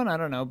this new one. I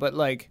don't know, but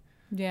like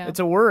yeah. it's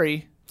a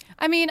worry.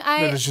 I mean,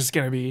 That it's just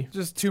gonna be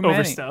Just too many.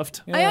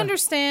 overstuffed. I Yeah.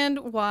 understand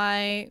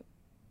why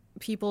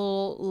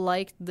people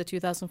liked the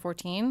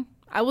 2014.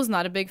 I was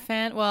not a big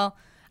fan. Well,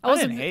 I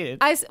didn't hate it.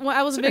 I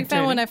was a big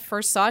fan when entertaining. I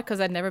first saw it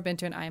because I'd never been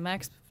to an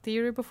IMAX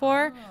theater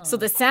before. So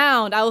the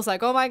sound, I was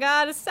like, oh my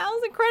God, it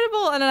sounds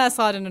incredible. And then I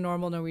saw it in a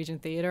normal Norwegian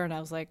theater and I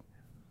was like,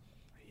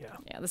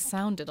 yeah, the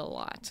sound did a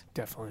lot.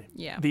 Definitely.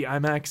 Yeah. The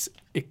IMAX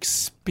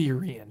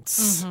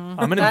experience.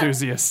 I'm an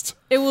enthusiast.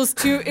 It was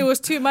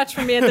too much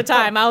for me at the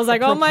time. I was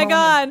like, oh my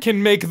God.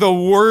 Can make the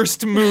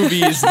worst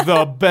movies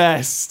the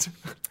best.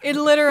 It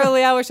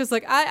literally, I was just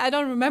like, I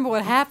don't remember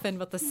what happened,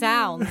 but the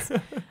sounds.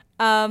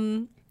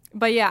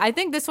 But yeah, I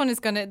think this one is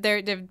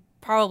they've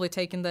probably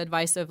taken the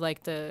advice of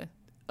like the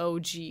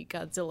OG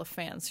Godzilla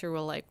fans who were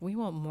like, we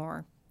want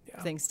more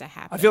things to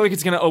happen. I feel like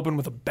it's gonna open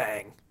with a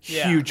bang.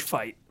 Yeah. Huge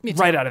fight Me too.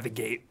 right out of the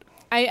gate.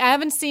 I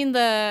haven't seen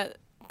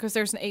because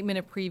there's an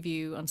 8-minute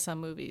preview on some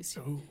movies.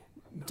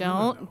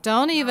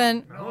 Don't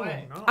even.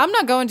 I'm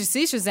not going to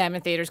see Shazam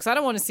in theaters because I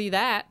don't want to see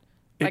that.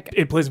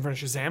 It plays in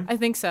front of Shazam. I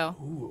think so.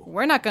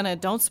 We're not gonna.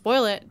 Don't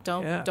spoil it.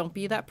 Yeah. Don't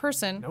be that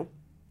person. Nope.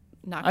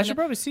 Not I gonna, should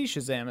probably see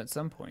Shazam at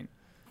some point.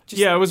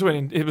 Yeah, I was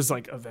waiting. It was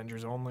like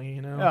Avengers only,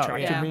 you know, Oh, tractor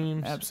yeah.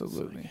 beams.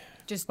 Absolutely.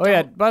 just. Oh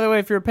yeah. don't. By the way,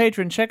 if you're a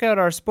patron, check out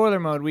our spoiler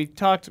mode. We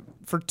talked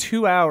for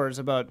 2 hours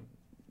about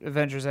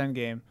Avengers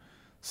Endgame,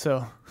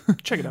 so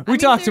Check it out. we I mean,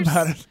 talked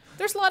about it.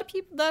 There's a lot of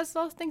people. There's a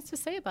lot of things to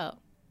say about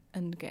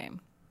Endgame,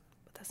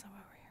 but that's not why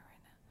we're here right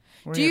now.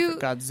 We're Do here you- for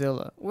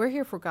Godzilla We're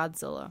here for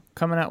Godzilla.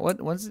 coming out.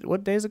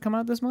 What day does it come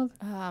out this month?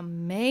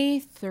 May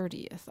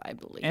 30th, I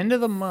believe. End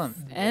of the month.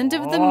 End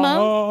of the month.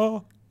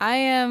 Oh, I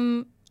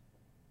am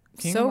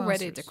King so of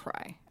ready Monsters. to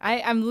cry.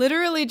 I'm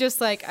literally just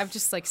like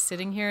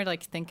sitting here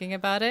like thinking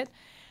about it.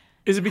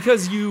 is it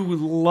because you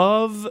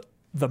love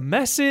the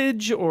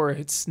message, or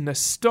it's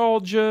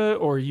nostalgia,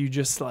 or you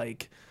just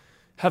like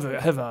have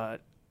a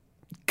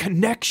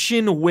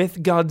connection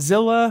with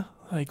Godzilla?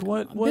 Like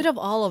what? A bit of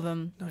all of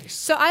them. Nice.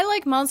 So I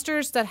like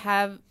monsters that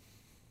have.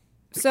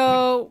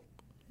 So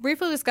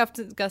briefly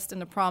discussed in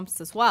the prompts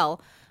as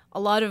well. A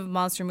lot of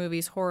monster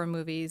movies, horror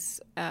movies,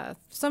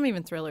 some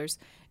even thrillers,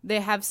 they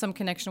have some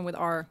connection with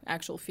our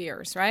actual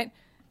fears, right?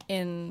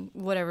 In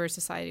whatever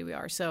society we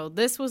are. So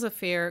this was a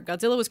fear.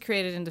 Godzilla was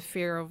created in the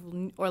fear of,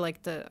 or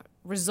like the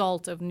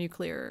result of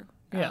nuclear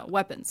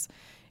weapons.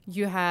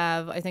 You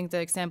have, I think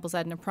the examples I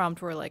had in a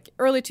prompt were like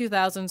early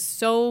 2000s,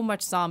 so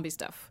much zombie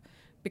stuff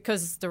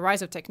because the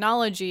rise of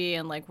technology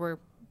and like we're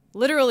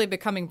literally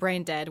becoming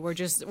brain dead. We're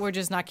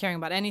just not caring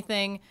about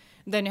anything.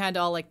 Then you had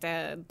all like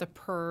the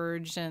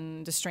purge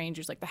and the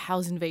strangers, like the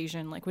house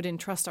invasion. Like we didn't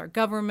trust our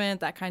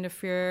government, that kind of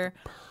fear.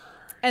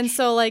 And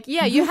so like,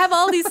 yeah, you have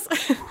all these.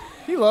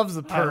 He loves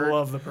the I Purge.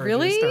 love the Purges.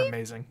 Really? They're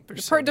amazing. They're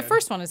so The good.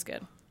 first one is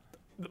good.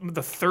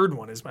 The third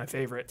one is my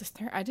favorite.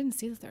 I didn't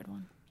see the third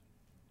one.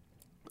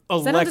 that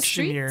on the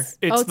Election year. streets?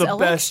 It's It's the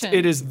best. election.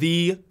 It is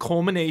the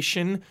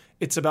culmination.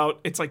 It's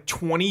like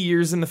 20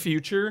 years in the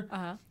future.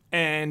 Uh-huh.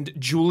 And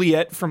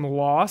Juliet from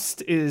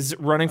Lost is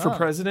running for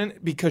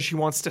president because she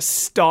wants to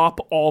stop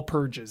all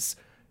purges.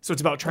 So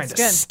it's about trying to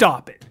That's good.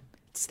 stop it.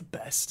 It's the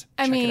best.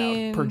 I Check it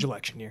mean- out. Purge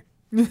election year.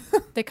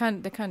 They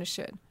kind of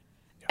should.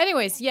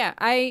 Anyways, yeah,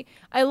 I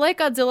like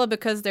Godzilla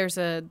because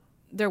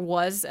there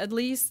was at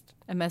least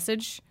a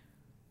message.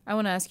 I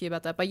want to ask you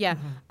about that, but yeah,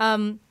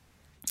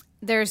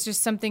 there's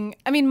just something.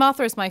 I mean,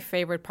 Mothra is my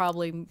favorite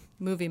probably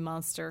movie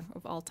monster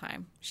of all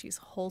time. She's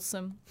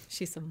wholesome.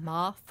 She's a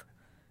moth.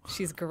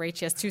 She's great.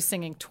 She has two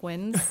singing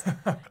twins.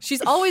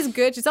 She's always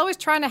good. She's always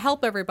trying to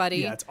help everybody.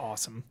 Yeah, it's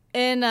awesome.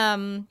 And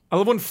I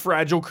love when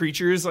fragile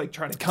creatures like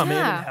try to come in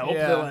Yeah. and help.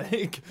 Yeah. They're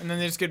like, And then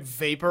they just get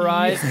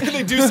vaporized.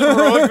 they do some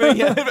heroic thing.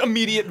 Yeah,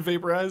 immediate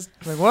vaporized.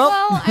 Like, well,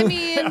 well, I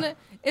mean, it's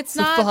it's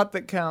the not. thought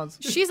that counts.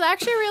 She's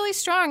actually really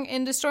strong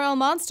in Destroy All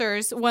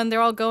Monsters when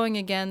they're all going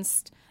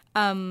against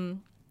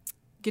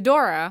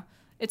Ghidorah.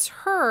 It's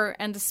her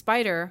and the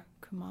spider.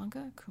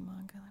 Kumanga?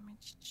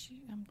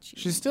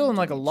 She's still in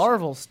like a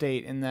larval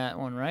state in that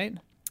one, right?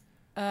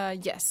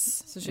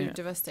 Yes. So she Yeah.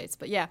 devastates.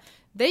 But yeah,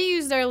 they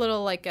use their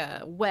little like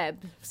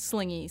web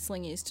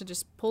slingies to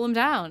just pull him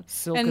down.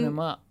 Silking And him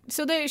up.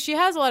 So she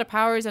has a lot of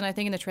powers, and I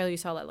think in the trailer you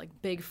saw that like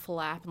big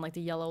flap and like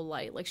the yellow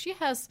light. Like she's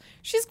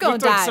gonna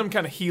Looked die. like some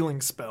kind of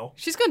healing spell.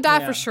 She's gonna die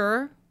Yeah. for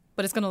sure,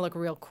 but it's gonna look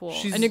real cool,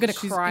 She's- and you're gonna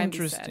she's cry and be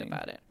sad interesting.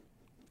 about it.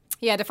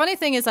 Yeah, the funny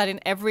thing is that in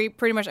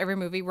pretty much every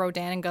movie,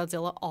 Rodan and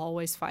Godzilla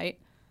always fight,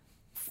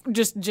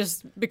 just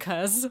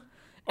because.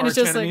 And Arch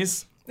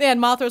enemies. like, yeah,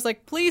 and Mothra's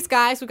like, "Please,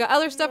 guys, we've got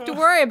other stuff to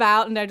worry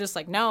about," and they're just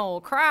like, "No,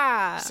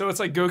 cry." So it's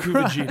like Goku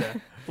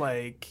Vegeta.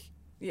 Like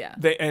Yeah,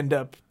 they end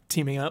up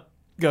teaming up.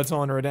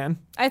 Godzilla and Rodan.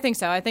 I think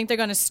so. I think they're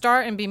gonna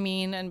start and be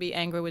mean and be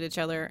angry with each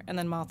other, and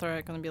then Mothra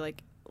are gonna be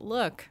like,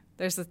 "Look,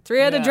 there's the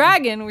three-headed Yeah.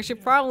 dragon. We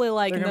should probably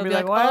like." They're And gonna they'll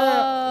be be like,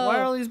 "Oh." why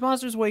are all these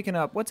monsters waking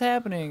up? What's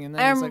happening? And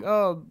then it's like,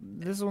 oh,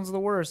 this one's the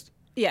worst.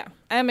 Yeah,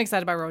 I'm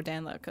excited about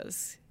Rodan though,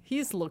 because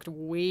he's looked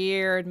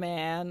weird,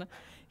 man.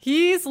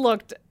 He's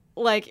looked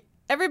like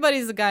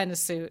everybody's a guy in a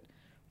suit,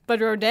 but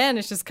Rodan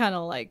is just kind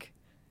of like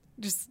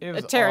just It a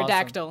was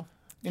pterodactyl.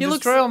 In He looks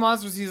Destroy All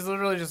Monsters, he's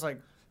literally just like,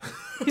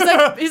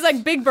 he's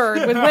like Big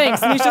Bird with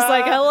wings, and he's just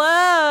like,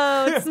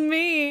 "Hello, it's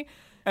me."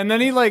 and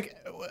then he like,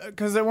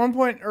 because at one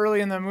point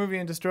early in the movie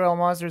in Destroy All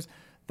Monsters,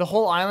 the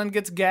whole island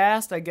gets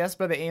gassed, I guess,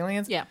 by the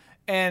aliens. Yeah.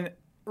 And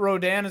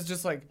Rodan is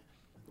just like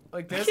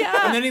this,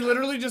 Yeah. and then he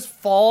literally just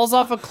falls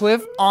off a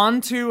cliff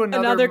onto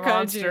another Kaiju.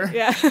 monster.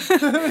 Yeah.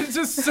 It's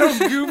just so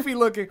goofy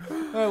looking.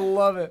 I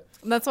love it.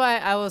 That's why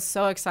I was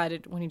so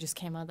excited when he just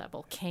came out of that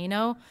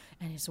volcano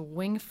and his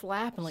wing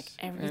flap and like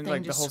everything And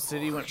like the just whole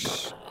city went.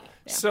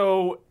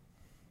 So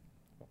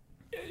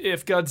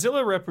if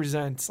Godzilla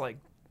represents like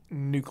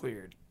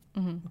nuclear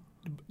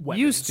weapons,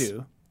 Used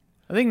to.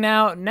 I think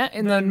now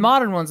in the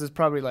modern ones, it's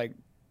probably like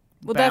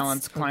Well,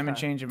 balance, climate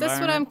change, That's what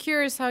I'm environment.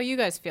 curious how you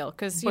guys feel,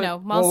 because you But- know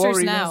well, what monsters were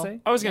you now. gonna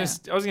say?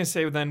 I was gonna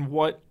say then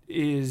what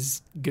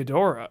is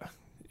Ghidorah?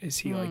 Is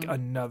he like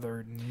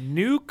another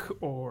nuke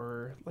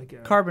or like a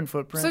Carbon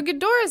footprint. So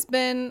Ghidorah's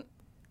been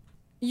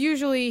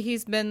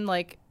he's been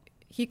like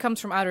he comes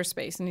from outer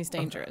space and he's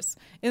dangerous.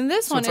 In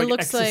this so one, it's it like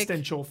looks like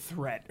existential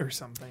threat or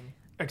something.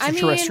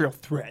 Extraterrestrial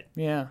threat.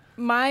 yeah.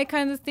 my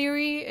kind of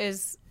theory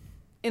is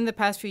in the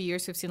past few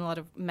years we've seen a lot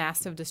of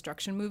massive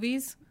destruction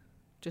movies,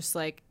 just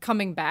like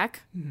coming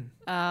back.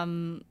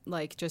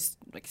 Like just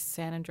like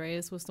San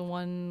Andreas was the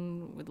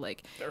one with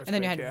like, and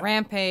then you had Earthquake, yeah.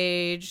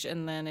 Rampage,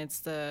 and then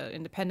it's the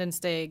Independence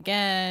Day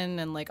again,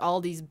 and like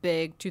all these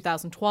big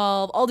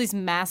 2012, all these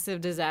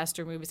massive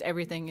disaster movies.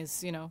 Everything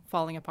is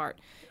falling apart,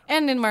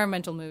 and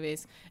environmental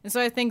movies. And so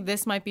I think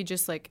this might be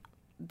just like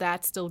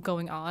that still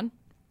going on.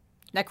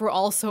 Like we're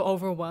all so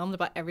overwhelmed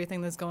about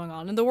everything that's going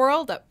on in the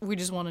world that we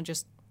just want to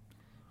just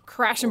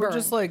crash and Or burn.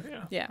 just like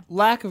yeah.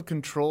 lack of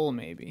control,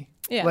 maybe.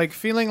 Yeah. Like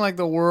feeling like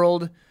the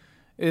world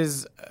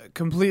is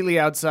completely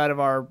outside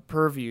of our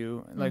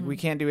purview. Like we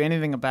can't do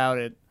anything about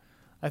it.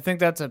 I think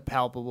that's a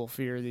palpable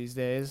fear these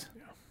days.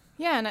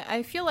 Yeah, and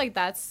I feel like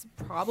that's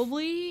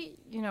probably,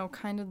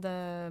 kind of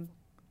the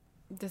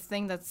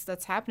thing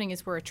that's happening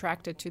is we're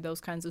attracted to those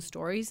kinds of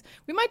stories.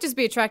 We might just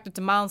be attracted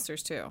to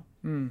monsters too.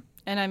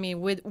 And I mean,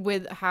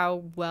 with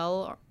how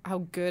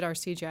good our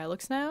CGI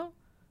looks now,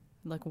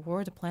 like War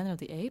of the Planet of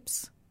the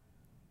Apes.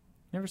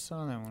 Never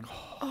saw that one.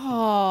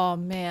 Oh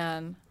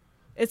man,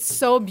 it's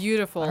so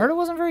beautiful. I heard it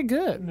wasn't very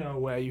good. No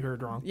way, you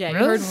heard wrong. Yeah, Really?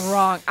 you heard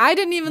wrong. I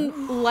didn't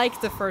even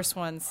like the first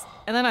ones,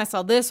 and then I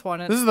saw this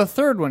one. And This is the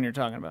third one you're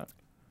talking about.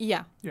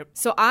 yeah. Yep.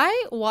 So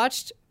I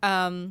watched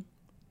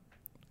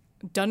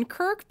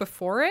Dunkirk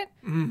before it.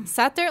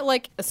 Sat there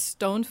like a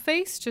stone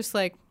face, just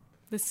like,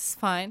 this is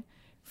fine.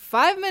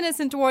 5 minutes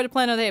into War of the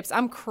Planet of the Apes,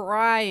 I'm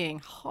crying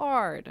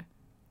hard.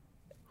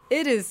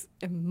 It is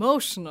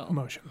emotional.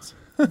 Emotions.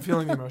 I'm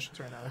feeling the emotions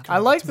right now. They're I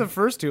coming liked to the me.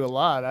 first two a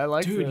lot. I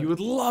liked Dude, the, you would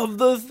love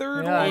the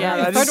third Yeah, one. Yeah, I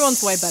the third just-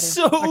 one's way better.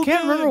 So I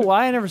can't remember good.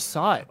 why I never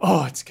saw it.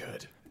 Oh, it's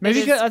good. Maybe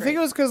is 'cause- I think great. it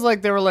was because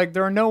like they were like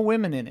there are no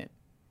women in it,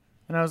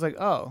 and I was like,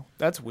 oh,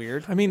 that's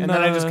weird. I mean, and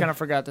then I just uh, kind of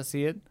forgot to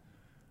see it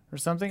or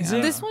something. Is I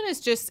don't This know. one is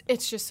just,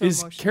 it's just so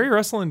Is emotional. Carrie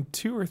Russell in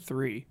 2 or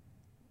 3?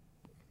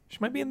 She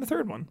might be in the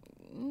third one.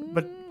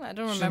 But I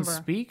don't she remember.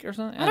 didn't speak or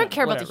something. I don't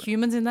care about the whatever.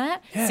 humans in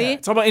that. Yeah, See?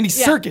 it's all about Andy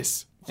Yeah.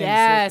 Serkis.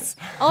 Yes.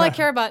 All I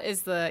care about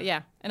is all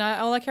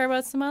I care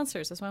about is the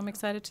monsters. That's why I'm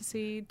excited to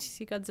see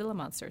Godzilla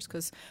monsters,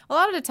 because a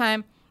lot of the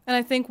time, and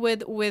I think with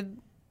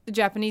the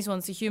Japanese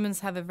ones, the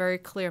humans have a very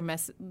clear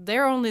message.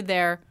 They're only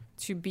there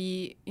to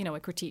be, a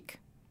critique.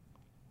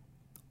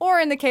 Or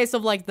in the case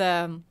of like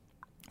the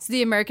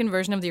American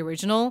version of the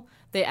original,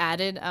 they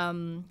added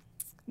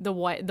the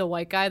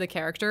white guy, the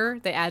character,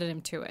 they added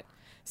him to it.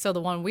 So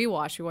the one we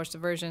watched the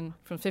version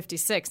from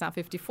 56, not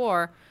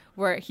 54,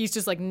 where he's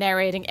just like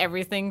narrating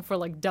everything for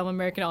like dumb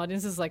American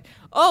audiences, like,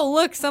 oh,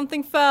 look,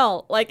 something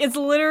fell. Like, it's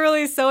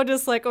literally so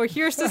just like, oh,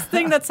 here's this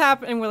thing that's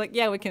happening. And we're like,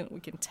 yeah, we can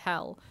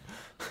tell.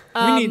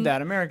 We need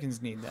that.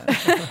 Americans need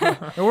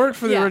that. It worked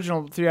for the Yeah.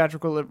 original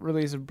theatrical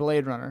release of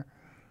Blade Runner.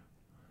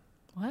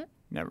 What?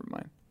 Never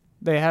mind.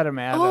 They had him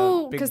add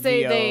Oh, a big because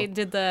VO. they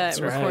did the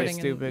right. recording.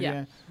 Stupid,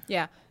 and,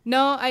 yeah.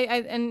 No, I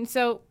and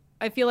so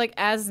I feel like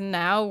as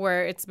now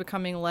where it's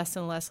becoming less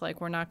and less like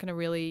we're not going to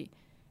really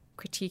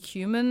critique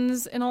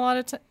humans in a lot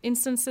of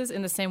instances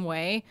in the same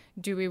way.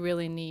 Do we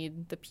really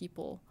need the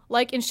people?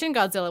 Like in Shin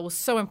Godzilla, it was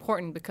so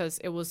important because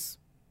it was,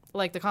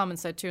 like the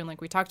comments said too, and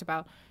like we talked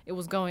about, it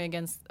was going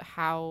against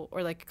how,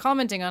 or like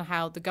commenting on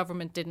how the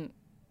government didn't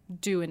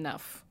do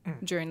enough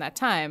during that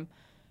time.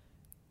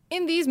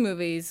 In these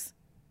movies,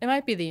 it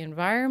might be the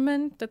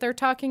environment that they're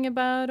talking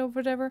about or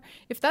whatever.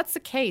 If that's the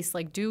case,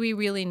 like, do we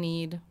really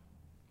need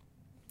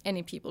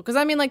any people? Because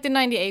I mean, like the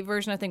 98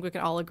 version, I think we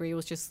can all agree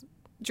was just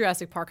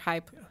Jurassic Park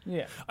hype.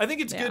 Yeah. I think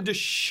it's Yeah. good to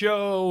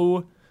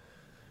show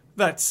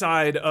that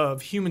side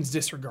of humans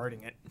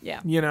disregarding it.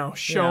 Yeah.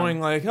 Showing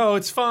like, oh,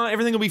 it's fine,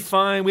 everything will be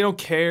fine. We don't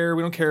care.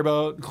 We don't care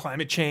about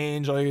climate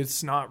change. Like,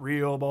 it's not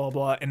real, blah,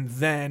 blah, blah. And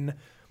then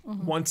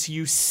once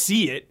you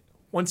see it,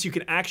 once you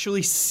can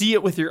actually see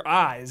it with your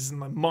eyes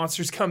and the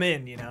monsters come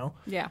in,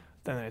 Yeah.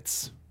 then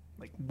it's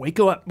like, wake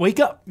up,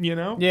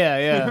 Yeah,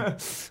 yeah.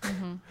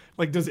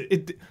 Like, does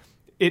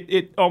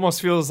it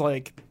almost feels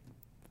like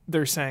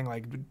they're saying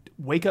like,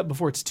 wake up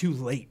before it's too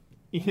late,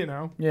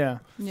 yeah.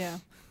 Yeah.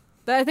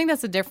 I think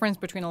that's the difference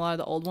between a lot of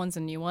the old ones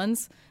and new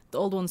ones. The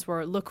old ones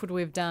were, look what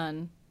we've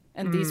done.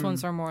 And these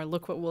ones are more,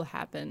 look what will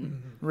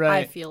happen.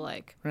 Right. I feel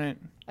like. Right.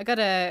 I got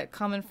a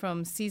comment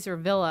from Caesar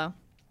Villa.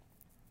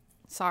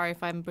 Sorry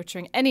if I'm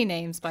butchering any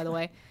names, by the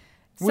way.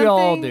 We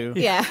all do.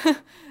 Yeah.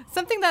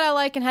 Something that I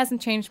like and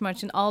hasn't changed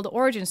much in all the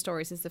origin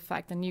stories is the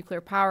fact that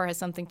nuclear power has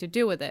something to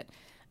do with it.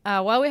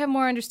 While we have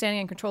more understanding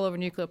and control over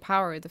nuclear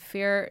power, the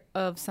fear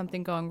of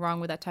something going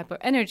wrong with that type of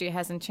energy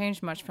hasn't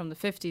changed much from the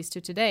 50s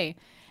to today.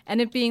 And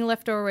it being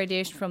leftover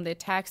radiation from the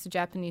attacks the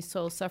Japanese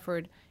soil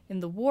suffered in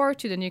the war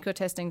to the nuclear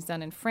testings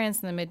done in France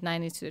in the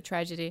mid-90s to the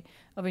tragedy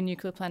of a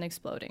nuclear plant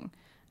exploding.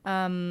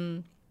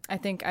 I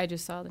think I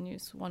just saw the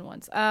news one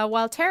once.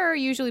 While terror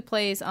usually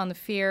plays on the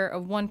fear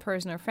of one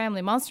person or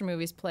family, monster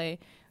movies play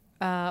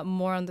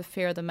more on the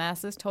fear of the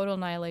masses, total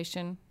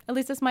annihilation. At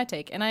least that's my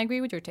take, and I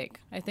agree with your take.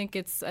 I think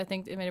it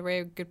made a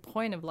very good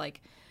point of like,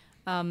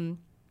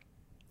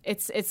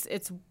 it's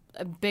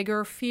a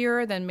bigger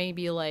fear than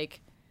maybe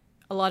like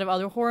a lot of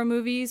other horror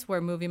movies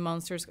where movie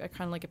monsters are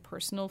kind of like a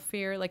personal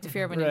fear, like the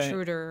fear of an Right.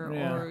 intruder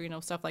Yeah.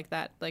 or stuff like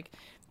that. Like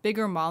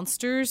bigger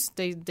monsters,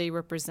 they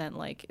represent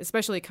like,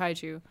 especially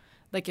kaiju,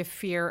 like a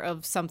fear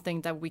of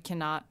something that we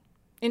cannot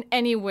in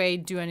any way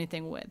do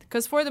anything with.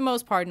 Because for the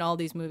most part in all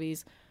these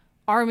movies,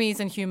 armies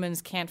and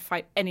humans can't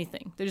fight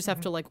anything. They just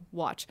have to like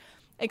watch.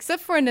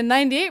 Except for in the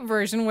 98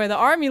 version where the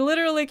army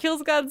literally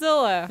kills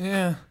Godzilla.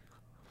 Yeah.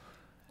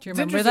 Do you It's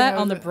remember interesting that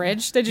how on the the-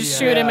 bridge? They just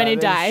Yeah, shoot him and he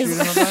They dies.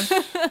 shoot him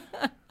a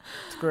bunch.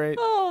 It's great.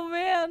 Oh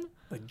man.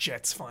 like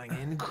jets flying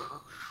in.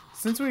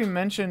 Since we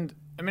mentioned,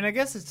 I mean, I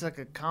guess it's like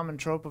a common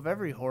trope of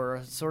every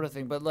horror sort of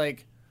thing, but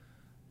like,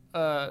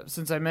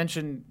 since I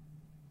mentioned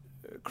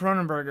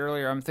Cronenberg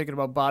earlier, I'm thinking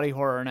about body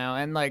horror now,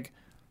 and like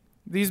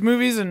these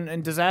movies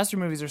and disaster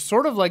movies are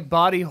sort of like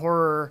body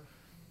horror,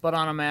 but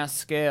on a mass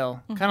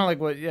scale. Kind of like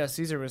what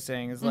Caesar was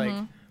saying is like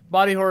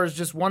body horror is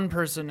just one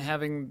person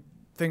having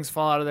things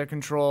fall out of their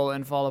control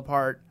and fall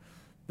apart.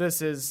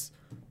 This is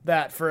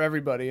that for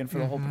everybody and for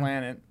the whole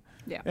planet.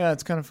 Yeah,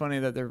 it's kind of funny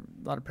that there are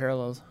a lot of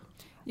parallels.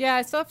 Yeah,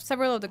 I saw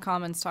several of the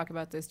comments talk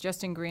about this.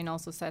 Justin Green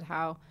also said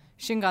how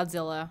Shin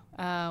Godzilla,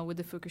 with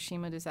the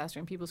Fukushima disaster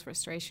and people's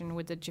frustration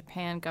with the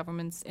Japan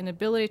government's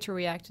inability to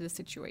react to the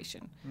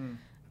situation.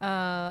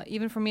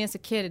 Even for me as a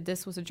kid,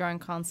 this was a jarring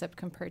concept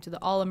compared to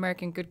the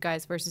all-American good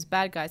guys versus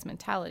bad guys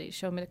mentality.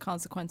 Showed me the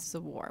consequences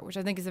of war, which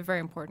I think is a very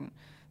important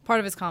part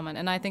of his comment.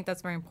 And I think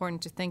that's very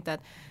important to think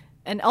that.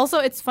 And also,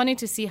 it's funny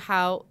to see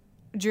how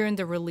during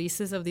the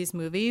releases of these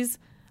movies,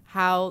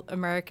 how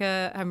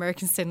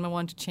American cinema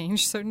want to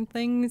change certain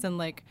things and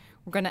like,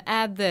 we're going to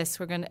add this,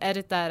 we're going to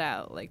edit that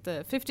out. Like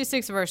the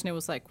 56 version, it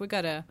was like, we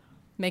got to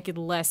make it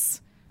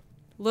less,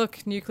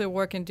 look, nuclear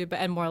war can do,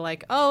 and more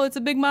like, oh, it's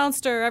a big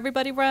monster,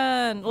 everybody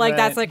run. Like,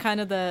 that's like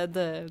kind of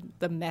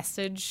the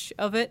message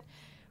of it.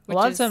 A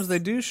lot of times they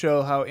do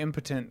show how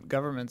impotent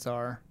governments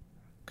are.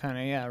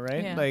 Kind of,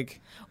 right? Yeah. Like,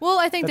 well,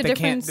 I think the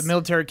difference... The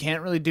military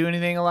can't really do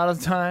anything a lot of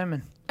the time.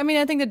 And I mean,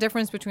 I think the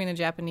difference between the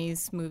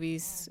Japanese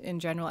movies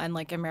in general and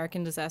like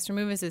American disaster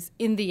movies is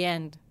in the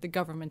end the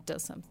government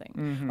does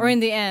something, or in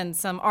the end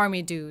some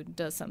army dude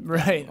does something,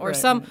 right? Or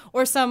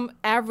some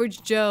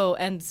average Joe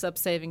ends up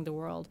saving the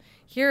world.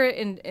 Here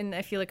in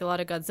I feel like a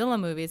lot of Godzilla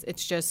movies,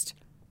 it's just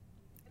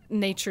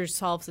nature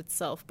solves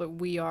itself, but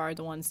we are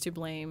the ones to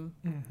blame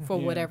for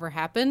whatever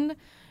happened.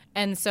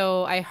 And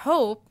so I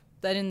hope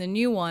that in the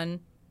new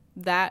one,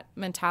 that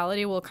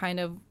mentality will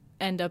kind of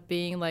end up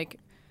being like,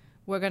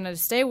 we're gonna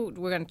stick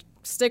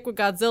with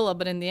Godzilla,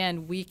 but in the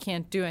end, we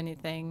can't do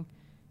anything.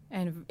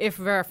 And if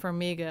Vera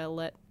Farmiga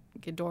let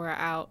Ghidorah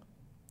out,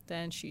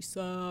 then she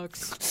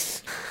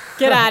sucks.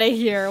 Get out of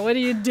here! What are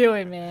you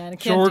doing, man?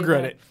 She'll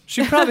regret it.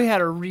 She probably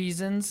had her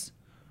reasons.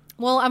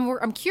 Well,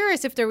 I'm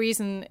curious if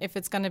if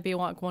it's gonna be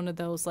one of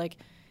those like,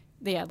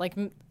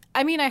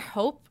 I mean, I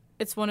hope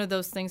it's one of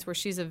those things where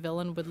she's a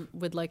villain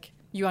with like,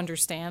 you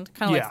understand,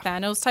 kind of like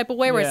Thanos type of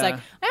way, where it's like,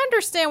 I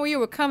understand where you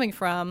were coming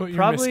from, but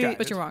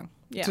you're wrong.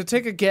 Yeah. To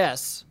take a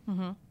guess,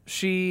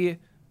 she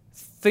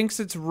thinks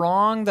it's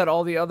wrong that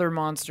all the other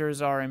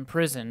monsters are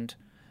imprisoned,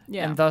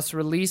 and thus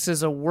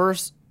releases the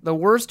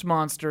worst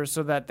monster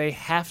so that they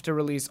have to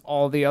release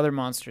all the other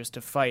monsters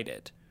to fight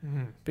it,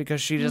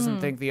 because she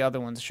doesn't think the other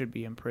ones should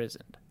be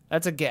imprisoned.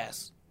 That's a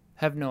guess.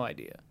 Have no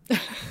idea.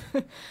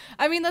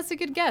 I mean, that's a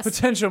good guess.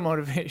 Potential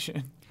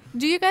motivation.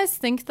 Do you guys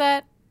think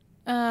that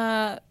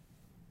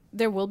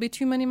there will be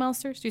too many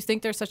monsters? Do you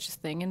think there's such a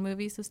thing in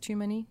movies as too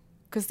many?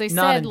 Because they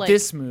not said in like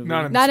this movie.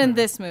 Not in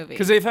this movie.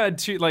 Because they've had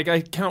two. Like I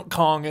count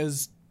Kong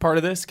as part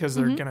of this because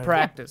they're gonna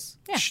practice.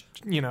 They're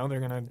gonna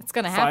gonna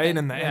fight, happen.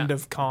 and the end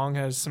of Kong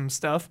has some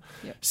stuff.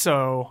 Yep.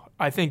 So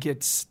I think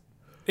it's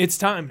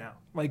time now.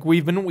 Like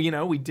we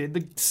did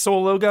the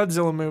solo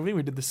Godzilla movie,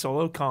 we did the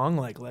solo Kong.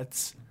 Like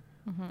let's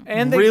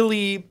and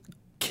really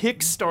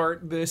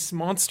kickstart this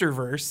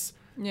MonsterVerse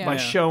by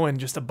showing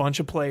just a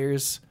bunch of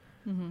players.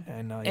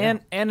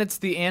 And it's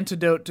the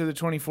antidote to the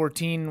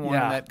 2014 one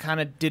that kind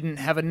of didn't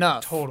have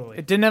enough. Totally.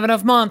 It didn't have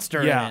enough monster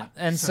in it.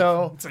 And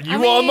so you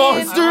want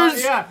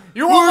monsters?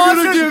 You want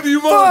monsters? We're gonna give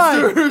you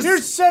monsters.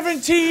 Here's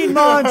 17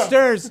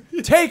 monsters.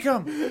 Take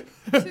them.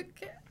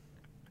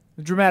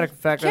 The dramatic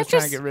effect, I was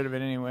trying to get rid of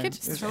it anyway. Can't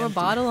just throw a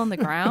bottle on the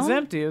ground? It's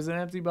empty. It was an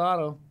empty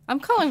bottle.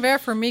 I'm calling Vera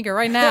Farmiga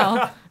right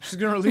now. She's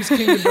going to release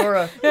King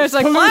Ghidorah. It's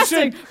like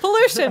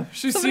pollution.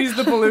 She sees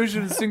the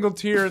pollution, a single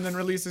tear, and then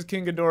releases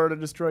King Ghidorah to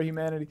destroy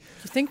humanity. Do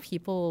you think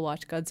people will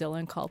watch Godzilla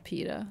and call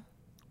PETA?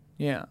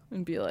 Yeah.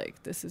 And be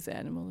like, this is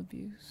animal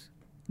abuse.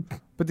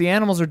 But the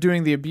animals are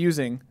doing the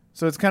abusing,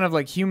 so it's kind of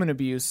like human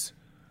abuse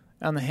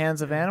on the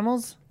hands of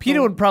animals.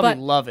 PETA would probably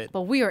love it.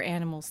 But we are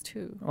animals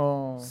too.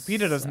 Oh,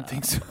 PETA doesn't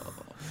think so.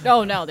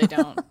 Oh, no, they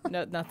don't.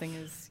 No, nothing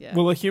is,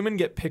 Will a human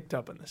get picked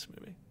up in this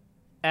movie?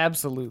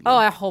 Absolutely. Oh,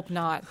 I hope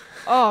not.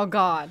 Oh,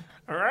 God.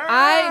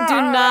 I do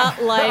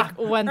not like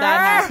when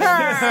that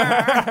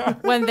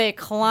happens. When they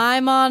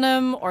climb on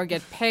him or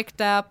get picked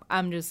up,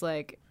 I'm just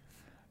like...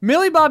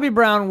 Millie Bobby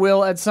Brown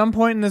will, at some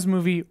point in this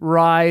movie,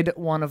 ride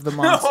one of the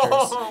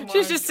monsters.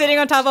 She's just sitting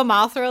on top of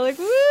Mothra like,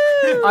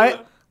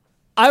 woo!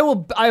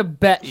 I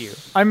bet you.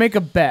 I make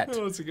a bet.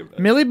 Oh, that's a good bet.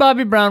 Millie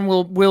Bobby Brown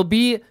will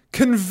be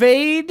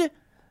conveyed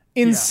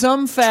in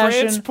some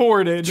fashion.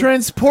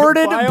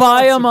 Transported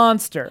by a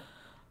monster.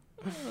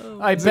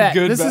 I bet.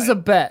 This is a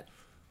bet.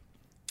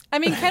 I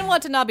mean, Ken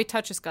Watanabe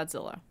touches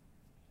Godzilla.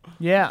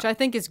 Yeah. Which I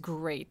think is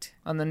great.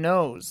 On the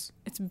nose.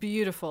 It's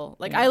beautiful.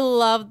 Like, I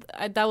loved...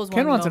 that was one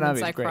of the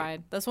moments I great.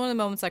 cried. That's one of the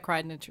moments I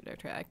cried in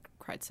Introductory. I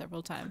cried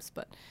several times,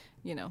 but,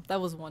 that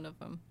was one of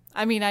them.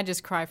 I mean, I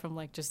just cry from,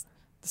 like, just...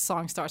 The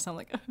song starts, I'm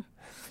like...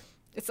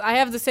 I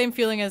have the same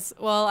feeling as...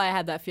 Well, I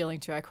had that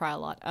feeling, too. I cry a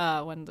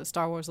lot when the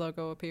Star Wars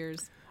logo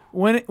appears.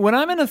 When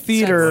I'm in a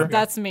theater...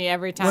 That's me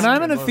every time. When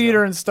I'm in a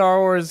theater and Star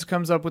Wars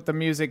comes up with the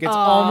music, it's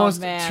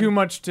almost too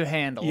much to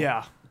handle.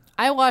 Yeah.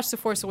 I watched The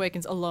Force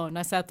Awakens alone.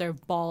 I sat there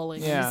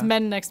bawling. Yeah. These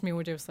men next to me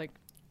were just like,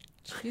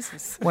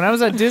 Jesus. When I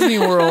was at Disney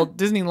World,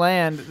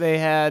 Disneyland, they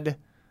had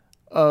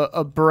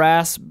a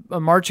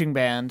marching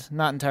band,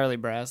 not entirely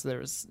brass. There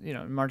was,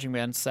 marching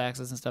band,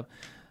 saxes and stuff.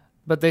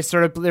 But they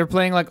were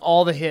playing like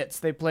all the hits.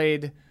 They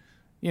played,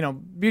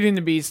 Beauty and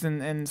the Beast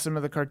and some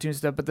of the cartoon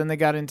stuff. But then they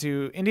got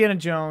into Indiana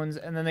Jones,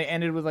 and then they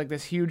ended with like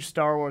this huge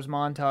Star Wars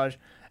montage.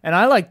 And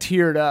I like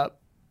teared up.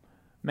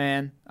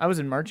 Man, I was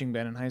in marching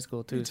band in high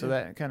school too, so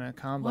that kind of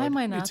combo. Why am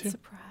I not too.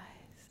 surprised?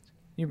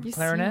 You You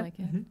clarinet?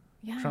 seem like it.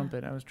 Yeah.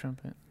 Trumpet. I was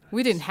trumpet.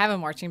 We didn't have a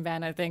marching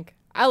band, I think.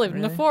 I lived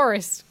in the Really?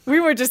 forest. We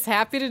were just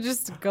happy to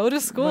just go to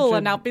school Bunch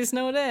and of- not be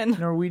snowed in.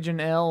 Norwegian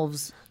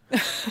elves.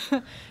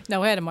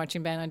 No, we had a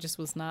marching band. I just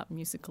was not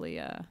musically.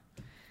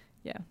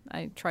 Yeah,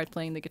 I tried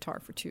playing the guitar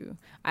for 2.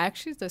 I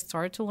actually just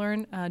started to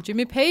learn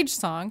Jimmy Page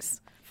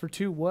songs. For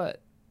 2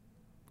 what?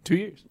 2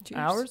 years. 2 years.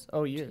 Hours?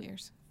 Oh, 2 years.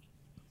 years.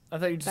 I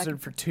thought you just Back said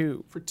and for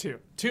 2. For 2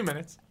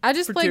 minutes. I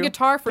just For played 2.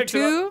 guitar for Picked it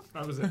 2. up.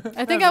 That was it.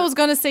 I think I was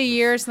gonna say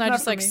years, and I Not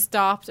just for like me.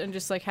 stopped and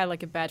just like had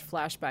like a bad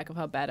flashback of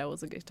how bad I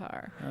was at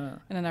guitar, and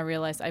then I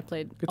realized I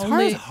played Guitar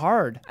only is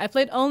hard. I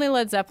played only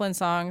Led Zeppelin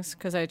songs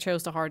because I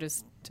chose the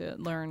hardest to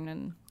learn,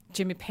 and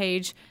Jimmy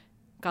Page,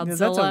 Godzilla,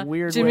 that's a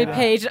weird Jimmy way to-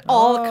 Page, it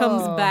all Oh.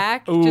 comes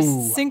back. Ooh.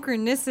 Just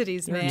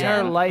synchronicities, Your man.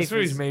 entire life That's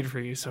what he's is- made for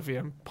you, Sophia.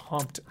 I'm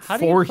pumped How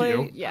do for you play?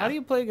 you. Yeah. How do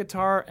you play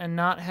guitar and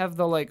not have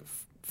the like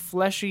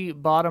fleshy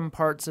bottom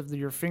parts of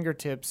your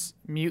fingertips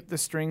mute the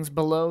strings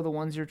below the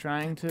ones you're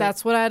trying to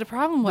That's what I had a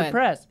problem with.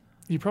 press?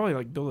 You probably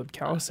like build up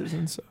calluses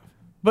and stuff.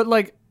 But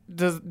like,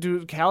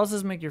 do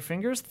calluses make your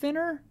fingers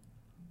thinner?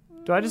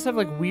 Do I just have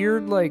like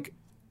weird like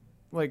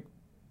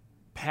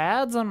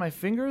pads on my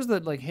fingers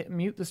that like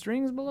mute the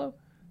strings below?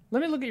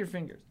 Let me look at your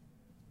fingers.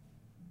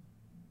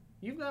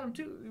 You've got them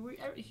too.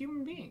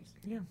 Human beings.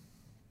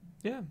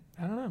 Yeah,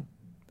 I don't know.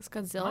 Does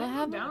Godzilla Mine go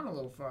have them? down a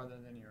little farther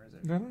than yours.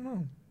 I don't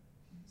know.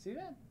 See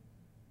that?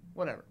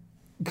 Whatever.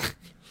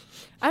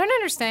 I don't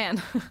understand.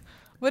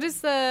 What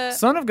is the?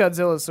 Son of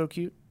Godzilla is so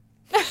cute.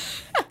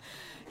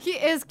 He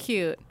is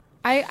cute.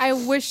 I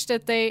wish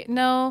that they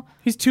no.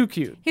 He's too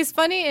cute. He's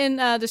funny in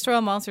Destroy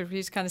All Monsters. Where he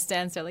just kind of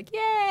stands there like,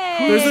 yay!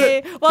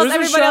 There's While a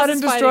everybody shot else in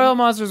is Destroy All fighting.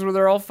 Monsters where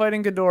they're all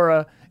fighting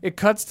Ghidorah. It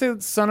cuts to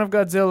Son of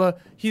Godzilla.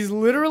 He's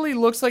literally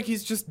looks like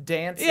he's just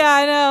dancing. Yeah,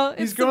 I know.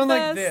 He's It's the going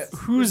like best. this.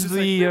 Who's It's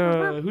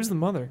just who's the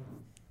mother?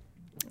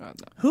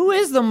 Who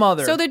is the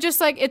mother? So they're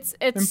just like it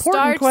Important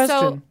starts. So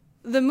question.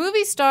 the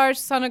movie starts.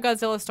 Son of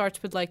Godzilla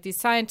starts with like these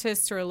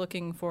scientists who are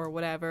looking for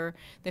whatever.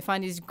 They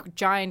find these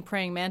giant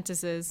praying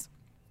mantises,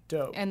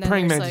 dope. and then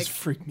Praying there's mantis like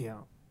freak me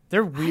out.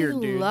 They're weird, I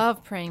dude.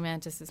 love praying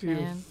mantises, Dude,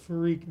 man.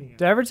 freak me out.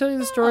 Did I ever tell you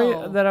the story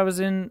No. that I was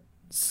in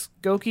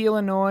Skokie,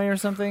 Illinois or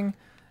something,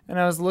 and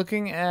I was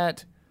looking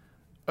at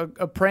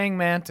a praying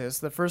mantis,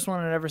 the first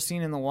one I'd ever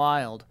seen in the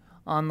wild,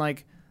 on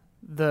like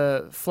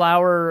the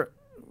flower,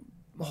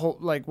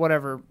 like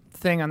whatever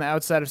thing on the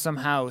outside of some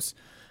house,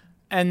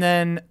 and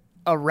then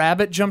a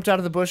rabbit jumped out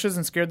of the bushes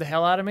and scared the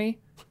hell out of me,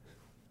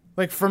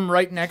 like from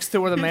right next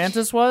to where the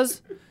mantis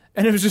was.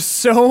 And it was just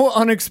so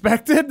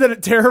unexpected that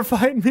it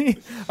terrified me.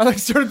 I like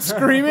started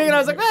screaming and I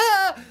was like,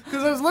 ah!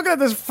 Because I was looking at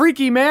this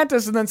freaky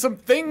mantis and then some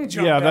thing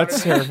jumped Yeah, out.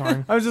 that's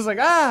terrifying. I was just like,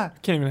 ah!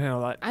 Can't even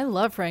handle that. I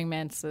love praying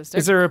mantises. They're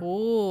Is there a-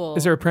 cool.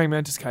 Is there a praying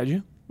mantis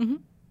kaiju?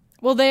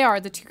 Well, they are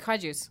the two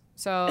kaijus.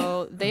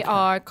 So they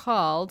are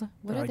called.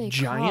 What They're are like they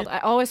giant? called? I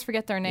always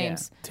forget their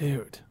names.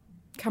 Dude,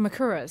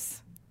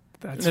 Kamakuras.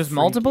 that's There's freaky.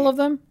 multiple of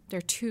them? There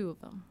are 2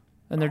 of them.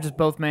 And they're just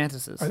both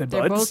mantises. Are they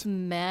They're buds? both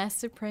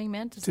massive praying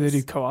mantises. Do they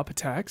do co-op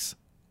attacks?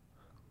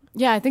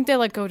 Yeah, I think they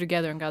like go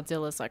together, and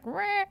Godzilla's like,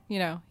 "Rah," you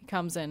know, he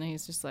comes in and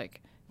he's just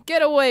like,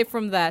 get away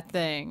from that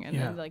thing. And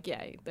then Yeah. like,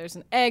 yeah, there's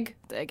an egg.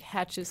 The egg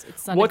hatches.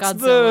 It's son What's of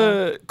Godzilla.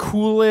 the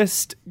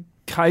coolest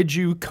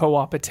kaiju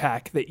co-op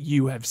attack that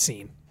you have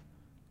seen?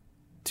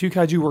 2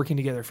 kaiju working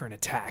together for an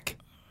attack.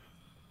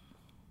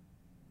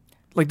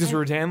 Like, does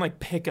Rodan like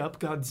pick up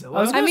Godzilla?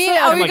 I was I gonna mean, say,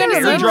 are we like, going to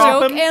do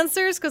airdrop joke him?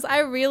 answers? Because I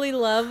really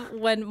love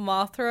when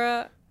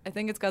Mothra, I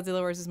think it's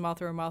Godzilla versus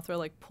Mothra, Mothra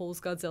like pulls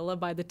Godzilla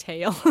by the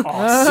tail.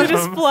 Awesome. She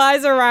just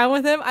flies around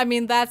with him. I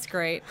mean, that's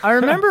great. I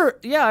remember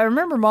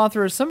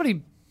Mothra as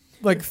somebody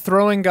like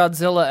throwing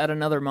Godzilla at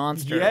another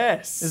monster.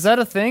 Yes. Is that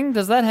a thing?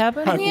 Does that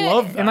happen? I mean,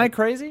 love that. Am I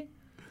crazy?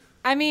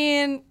 I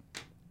mean,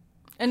 'Cause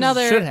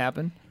another it should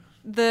happen.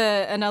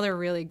 another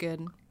really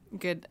good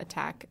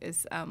attack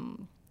is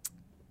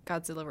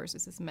Godzilla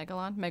versus this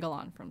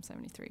Megalon from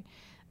 '73.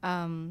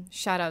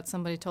 Shout out,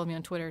 somebody told me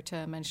on Twitter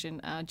to mention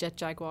Jet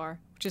Jaguar,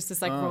 which is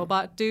this like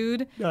robot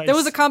dude. Nice. There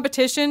was a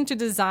competition to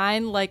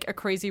design like a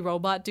crazy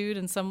robot dude,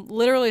 and some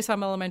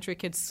elementary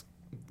kids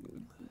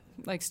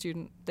like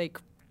student they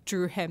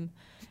drew him,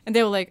 and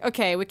they were like,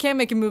 okay, we can't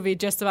make a movie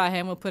just about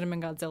him, we'll put him in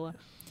Godzilla.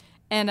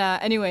 And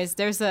anyways,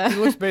 there's He a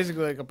looks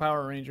basically like a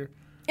Power Ranger.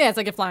 yeah, it's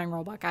like a flying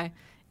robot guy.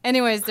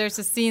 Anyways, there's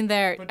a scene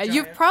there. But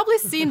You've giant. probably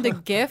seen the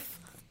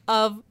GIF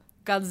of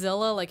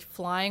Godzilla like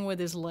flying with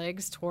his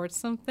legs towards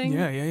something.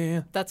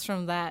 Yeah. That's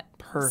from that.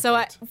 Perfect.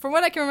 So from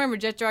what I can remember,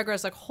 Jet Jaguar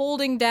is like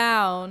holding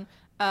down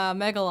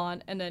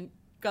Megalon, and then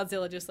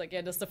Godzilla just like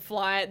does the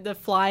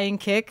flying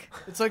kick.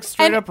 It's like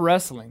straight And- up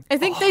wrestling. I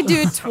think they do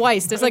it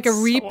twice. There's like a That's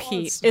so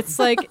repeat. awesome. It's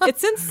like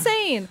it's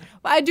insane.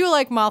 But I do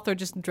like Mothra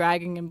just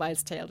dragging him by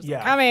his tail. Just like,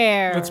 Yeah. come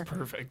here. That's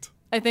perfect.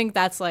 I think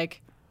that's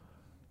like.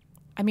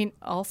 I mean,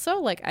 also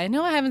like I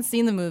know I haven't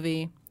seen the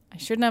movie. I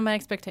shouldn't have my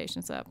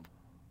expectations up,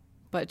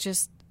 but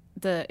just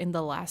in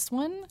the last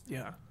one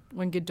Yeah.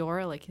 when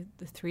Ghidorah like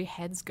the 3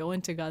 heads go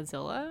into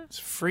Godzilla. It's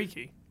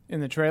freaky. In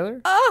the trailer?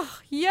 Oh,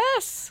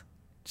 yes.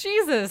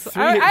 Jesus.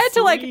 I had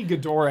to like three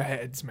Ghidorah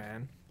heads,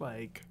 man.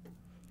 Like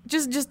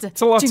just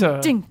it's a lot ding, to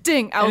ding,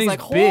 ding. I And was he's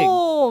like, big.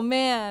 oh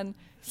man.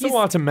 it's a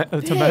lot to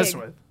mess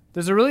with.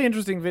 There's a really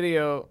interesting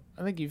video.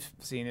 I think you've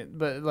seen it,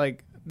 but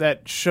like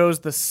that shows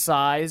the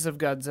size of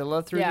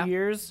Godzilla through Yeah. the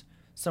years.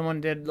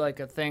 Someone did like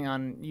a thing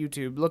on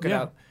YouTube. Look it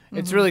Yeah. up.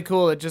 It's really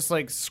cool. It just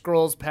like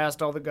scrolls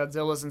past all the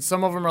Godzillas, and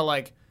some of them are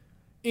like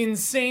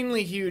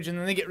insanely huge, and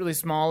then they get really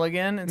small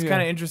again. It's Yeah.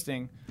 kind of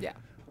interesting. Yeah.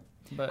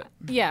 But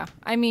Yeah.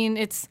 I mean,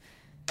 it's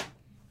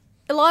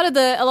a lot of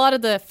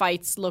the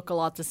fights look a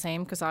lot the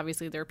same because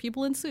obviously there are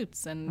people in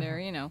suits and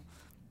they're,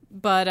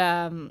 but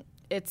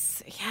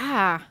it's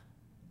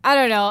I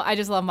don't know. I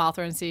just love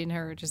Mothra, and seeing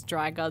her just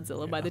drag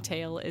Godzilla by the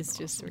tail is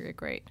just really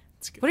great.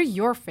 good. What are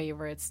your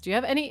favorites? Do you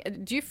have any?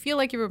 Do you feel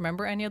like you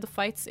remember any of the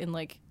fights in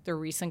like the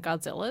recent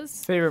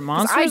Godzillas? favorite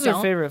monsters or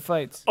don't. favorite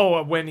fights?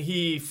 Oh, when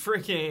he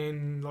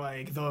freaking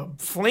like the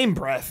flame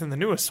breath in the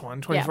newest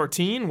one,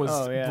 2014, was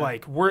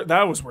like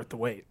that was worth the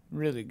wait.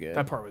 Really good.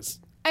 That part was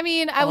I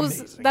mean,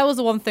 Amazing. that was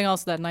the one thing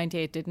also that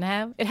 98 didn't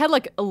have. It had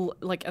like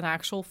an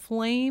actual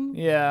flame,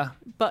 Yeah.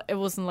 but it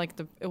wasn't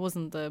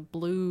the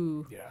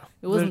blue. yeah.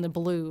 It wasn't the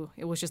blue.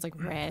 It was just like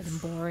red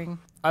and boring.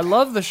 I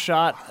love the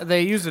shot.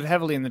 They used it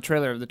heavily in the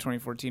trailer of the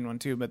 2014 one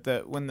too.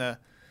 But when the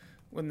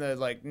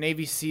like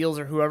Navy SEALs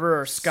or whoever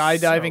are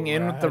skydiving So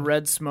in with the rad.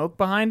 red smoke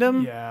behind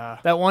them, Yeah.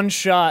 that one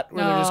shot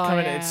where they're just Oh,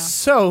 coming, yeah. it's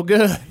so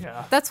good.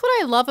 Yeah. That's what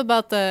I love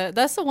about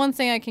that's the one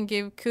thing I can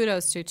give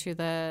kudos to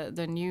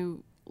the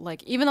new,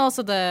 like, even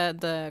also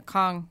the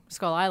Kong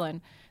Skull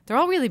Island. They're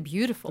all really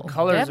beautiful.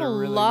 colors they have are a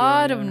really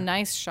lot good, of yeah.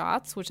 nice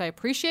shots, which I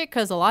appreciate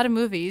because a lot of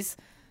movies,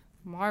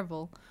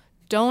 Marvel,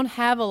 don't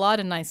have a lot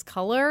of nice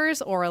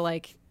colors or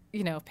like,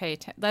 pay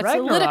attention. That's a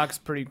little. Ragnarok's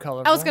pretty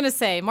colorful. I was gonna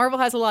say Marvel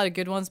has a lot of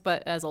good ones,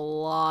 but has a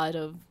lot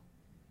of,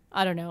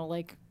 I don't know,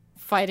 like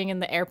fighting in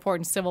the airport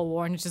in Civil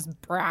War and it's just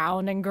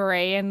brown and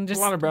gray and just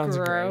A lot of browns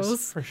and gross.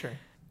 grays for sure.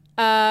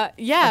 Yeah,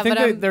 I think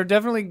but they're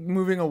definitely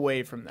moving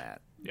away from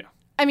that. Yeah.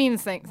 I mean,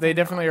 thanks. They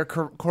definitely are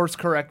course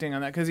correcting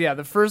on that because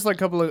the first like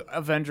couple of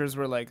Avengers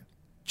were like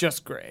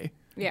just gray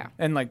Yeah,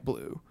 and like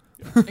blue.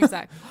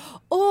 exactly.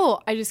 Oh,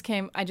 I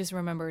just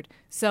remembered.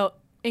 So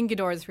in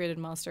Ghidorah, the Three-Headed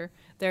Monster,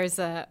 there's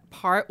a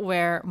part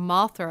where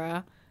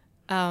Mothra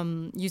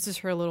uses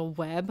her little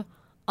web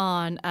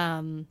on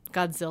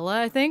Godzilla,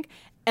 I think,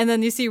 and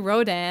then you see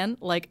Rodan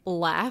like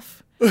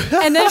laugh.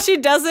 And then she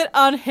does it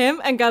on him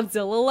and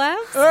Godzilla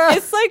laughs.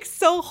 It's like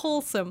so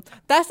wholesome.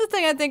 That's the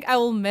thing I think I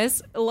will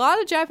miss. A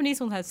lot of Japanese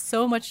ones have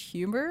so much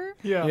humor.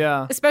 Yeah.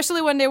 Yeah. Especially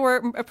when they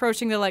were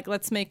approaching the like,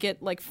 let's make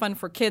it like fun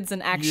for kids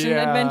and action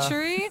Yeah.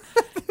 adventure-y.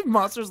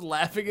 Monsters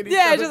laughing at each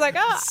Yeah, other. just like,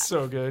 ah.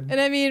 So good. And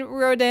I mean,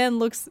 Rodan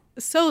looks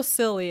so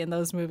silly in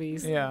those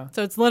movies. Yeah.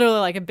 So it's literally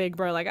like a big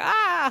bird, like,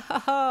 ah, ha,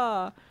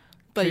 ha.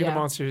 But King of yeah. the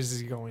Monsters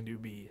is going to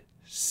be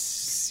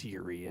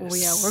serious. Oh,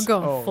 yeah, we're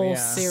going full yeah.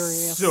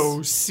 serious.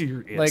 so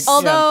serious. Like,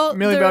 Although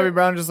Millie there- Bobby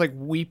Brown just like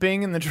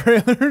weeping in the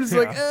trailers,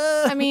 like,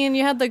 I mean,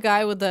 you had the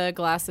guy with the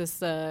glasses,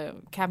 the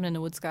Cabin in the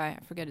Woods guy.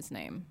 I forget his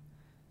name.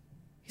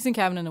 He's in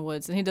Cabin in the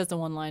Woods, and he does the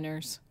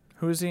one-liners.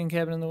 who is he in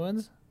Cabin in the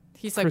Woods?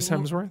 He's like, Chris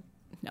Hemsworth.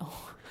 no.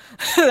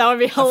 That would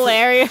be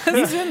hilarious.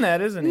 He's in that,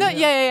 isn't he? No,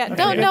 yeah. Okay,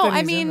 No, I no. thought I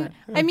he's in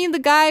mean, that. the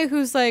guy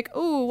who's like,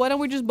 "Ooh, why don't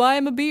we just buy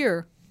him a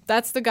beer?"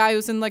 That's the guy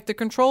who's in like the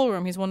control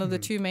room. He's one of the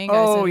two main guys.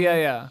 Oh in-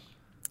 yeah.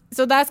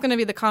 So that's gonna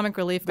be the comic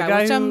relief guy,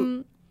 guy which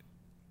who-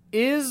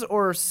 Is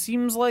or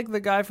seems like the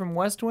guy from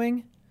West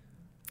Wing?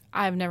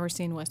 I've never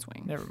seen West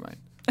Wing, Never mind.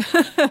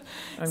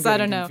 I'm so I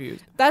don't getting know.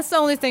 confused. That's the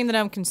only thing that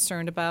I'm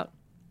concerned about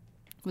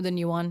with the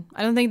new one.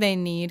 I don't think they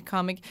need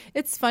comic.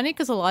 It's funny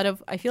because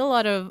I feel a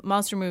lot of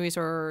monster movies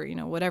or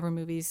whatever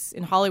movies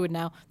in Hollywood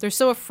now, they're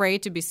so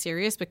afraid to be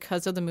serious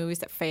because of the movies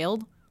that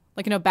failed.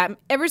 Like, Batman,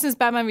 ever since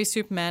Batman v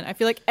Superman, I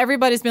feel like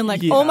everybody's been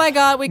like, Yeah. "Oh my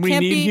God, we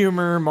can't need be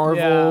humor, Marvel.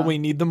 Yeah. We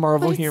need the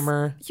Marvel But it's-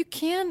 humor.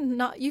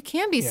 You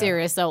can be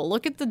serious though.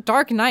 Look at the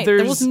Dark Knight. There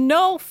There's- was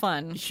no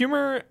fun.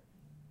 Humor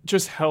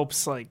just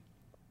helps like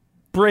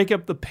break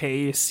up the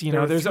pace.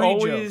 There were There's 3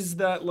 always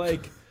that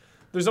like.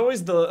 There's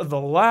always the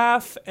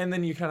laugh, and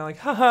then you kind of like,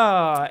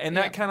 haha, and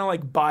Yeah. that kind of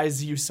like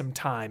buys you some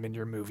time in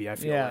your movie. I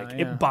feel Yeah, like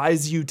yeah. it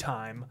buys you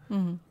time.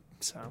 Mm-hmm.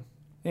 So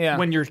Yeah.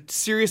 when you're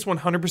serious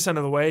 100%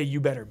 of the way, you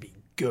better be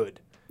good.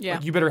 Yeah.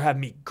 Like, you better have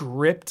me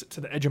gripped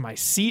to the edge of my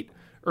seat,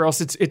 or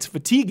else it's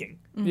fatiguing.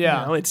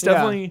 yeah. It's Yeah.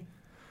 definitely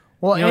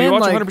Well, you and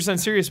watch like, a 100%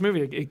 serious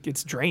movie,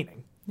 it's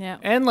draining. Yeah.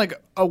 and like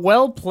a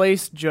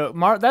well-placed joke.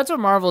 That's what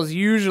Marvel's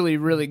usually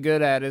really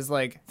good at, is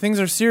like things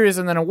are serious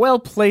and then a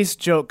well-placed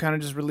joke kind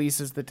of just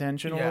releases the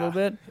tension a Yeah. little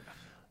bit.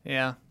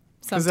 Yeah.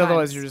 Because Sometimes.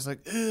 otherwise you're just like,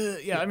 ugh.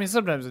 Yeah, I mean,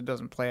 sometimes it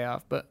doesn't play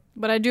off, but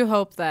But I do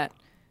hope that.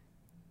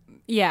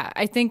 Yeah,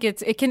 I think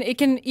it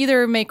can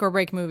either make or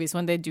break movies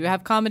when they do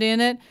have comedy in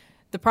it.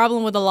 The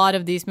problem with a lot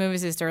of these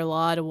movies is there are a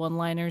lot of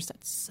one-liners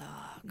that suck.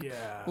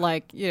 Yeah.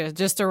 Like,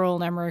 just a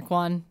Roland Emmerich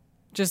one.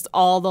 Just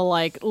all the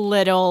like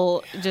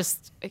little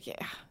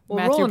well,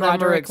 Matthew Roland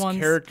Broderick Emmerich's ones.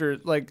 character,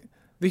 like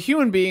the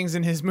human beings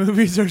in his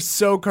movies are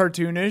so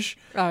cartoonish,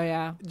 Oh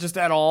yeah. just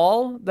at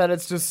all, that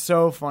it's just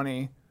so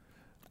funny.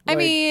 I Like,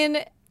 mean,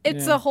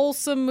 it's yeah. a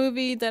wholesome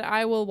movie that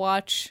I will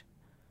watch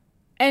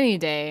any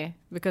day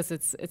because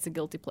it's a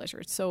guilty pleasure.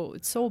 It's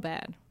so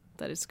bad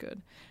that it's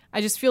good.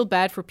 I just feel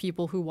bad for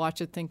people who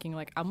watch it thinking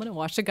like, I'm gonna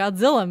watch a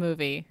Godzilla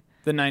movie.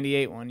 The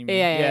 98 one, you mean?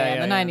 Yeah,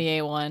 the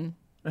 98 one.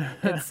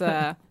 It's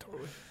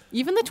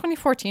even the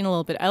 2014 a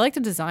little bit. I like the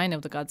design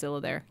of the Godzilla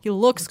there. He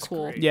looks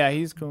cool. great. Yeah,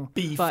 he's cool.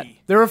 Beefy. But-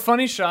 There were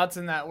funny shots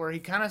in that where he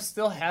kind of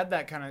still had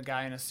that kind of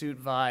guy in a suit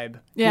vibe.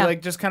 Yeah. He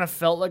like just kind of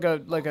felt like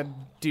a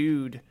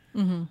dude.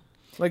 Mm-hmm.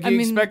 Like I you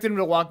mean- expected him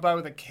to walk by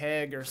with a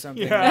keg or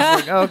something. Yeah.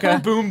 It's like, oh, okay.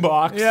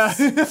 Boombox. Yeah.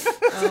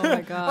 Oh my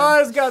Oh,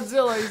 god. it's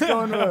Godzilla. He's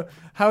going to a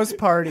house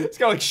party. It's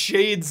got like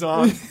shades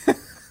on.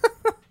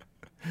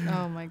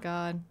 Oh my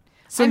god.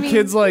 Some I mean-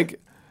 kid's like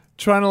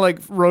trying to like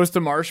roast a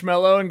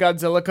marshmallow, and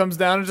Godzilla comes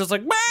down and just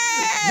like,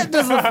 "Bah!"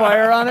 does the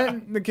fire on it.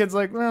 And the kid's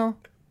like, well,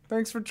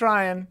 thanks for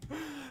trying.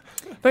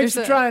 Thanks There's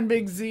for a- trying,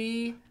 Big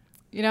Z.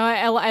 You know,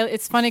 I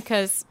it's funny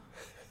because,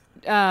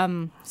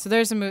 so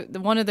there's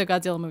one of the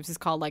Godzilla movies is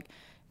called like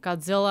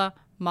Godzilla,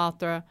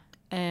 Mothra,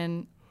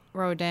 and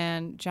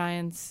Rodan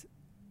Giants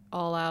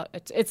All Out.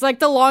 It's like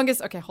the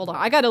longest. Okay, hold on,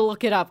 I gotta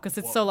look it up because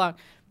it's so long.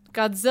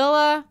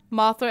 Godzilla,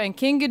 Mothra, and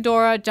King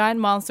Ghidorah, Giant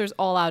Monsters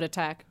All Out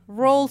Attack.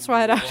 Rolls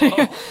right out here.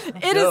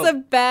 It is a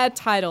bad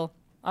title.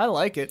 I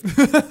like it.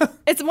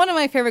 It's one of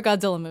my favorite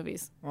Godzilla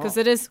movies because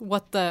it is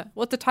what the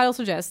title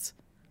suggests.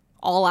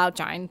 All out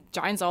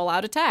giants all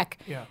out attack.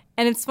 Yeah.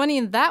 And it's funny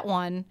in that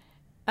one,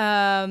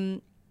 I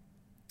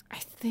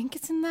think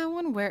it's in that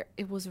one where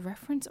it was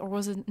referenced, or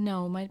was it?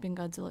 No, it might have been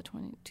Godzilla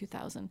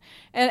 2000.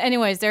 And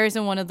anyways, there is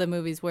in one of the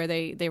movies where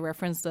they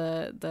reference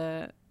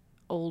the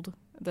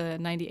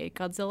 98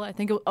 Godzilla. I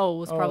think it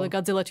was probably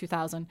Godzilla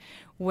 2000,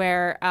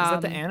 where Is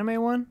that the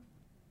anime one?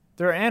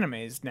 There are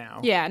animes now.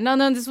 yeah, no,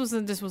 this was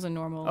a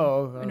normal.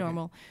 Oh, okay.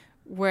 Normal,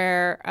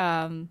 where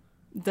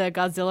the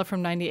Godzilla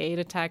from '98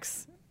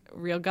 attacks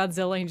real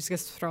Godzilla and he just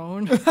gets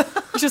thrown.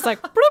 It's just like,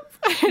 bloop.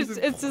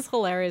 It's just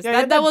hilarious. Yeah,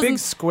 that big wasn't.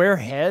 square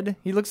head.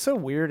 He looks so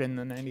weird in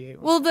the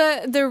 98 one.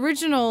 Well, the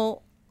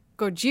original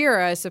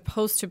Gojira is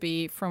supposed to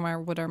be, from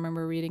what I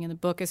remember reading in the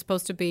book, is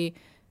supposed to be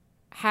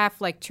half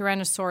like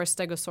Tyrannosaurus,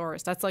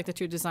 Stegosaurus. That's like the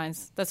two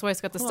designs. That's why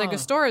it's got the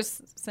Stegosaurus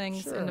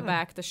things in the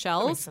back, the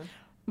shells. sense.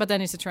 But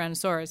then it's a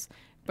Tyrannosaurus.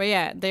 But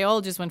yeah, they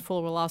all just went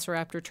full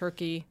Velociraptor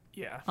turkey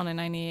Yeah. on a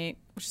 98,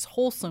 which is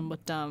wholesome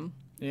but dumb.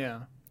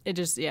 Yeah. It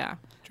just, yeah.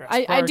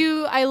 Jurassic I Park.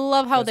 I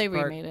love how they Jurassic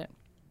Park. remade it.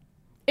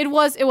 It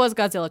was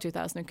Godzilla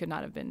 2000. It could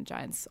not have been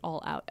Giants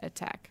All Out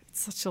Attack. It's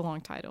such a long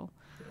title.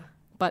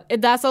 But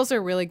that's also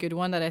a really good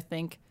one that I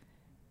think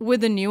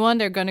with the new one,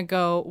 they're going to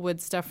go with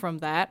stuff from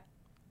that,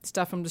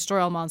 stuff from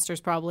Destroy All Monsters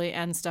probably,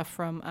 and stuff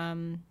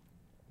from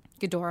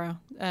Ghidorah,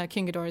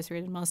 King Ghidorah's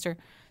Rated Monster.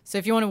 So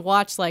if you want to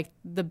watch like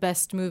the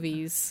best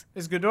movies,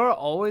 Is Ghidorah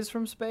always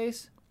from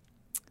space?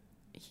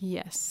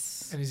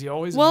 yes. And is he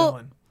always Well, a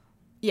villain?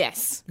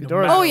 Yes. No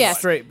Ghidorah's matter Oh, yes.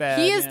 straight bad.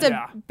 He is yeah. the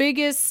Yeah.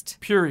 biggest.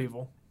 Pure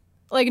evil.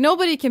 Like,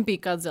 nobody can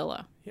beat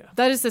Godzilla. Yeah.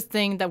 That is the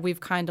thing that we've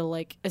kind of,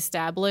 like,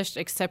 established,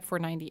 except for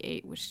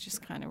 98, which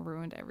just kind of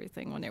ruined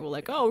everything when they were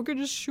like, oh, we could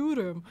just shoot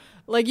him.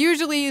 Like,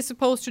 usually it's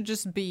supposed to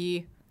just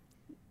be,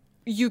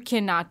 you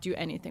cannot do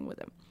anything with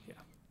him.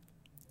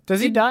 Does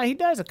he die? He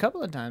dies a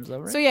couple of times, though,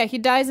 right? So, yeah, he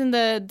dies in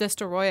the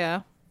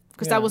Destoroyah,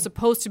 because Yeah. that was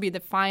supposed to be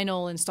the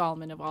final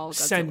installment of all Godzilla's.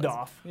 Send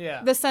off.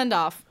 yeah. The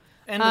send-off.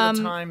 End of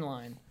the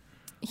timeline.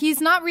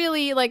 He's not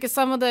really, like,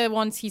 some of the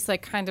ones he's,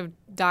 like, kind of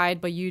died,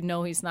 but you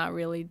know he's not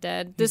really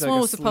dead. This like, one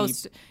was asleep.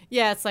 supposed to,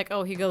 yeah, it's like,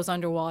 oh, he goes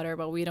underwater,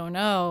 but we don't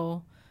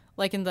know.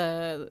 Like in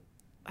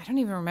I don't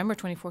even remember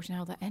 2014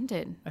 how that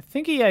ended. I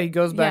think he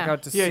goes back Yeah.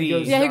 out to Yeah, sea. he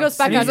goes- Yeah, he goes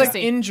back And out he's to like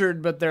sea.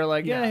 injured, but they're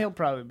like, yeah, Yeah. he'll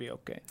probably be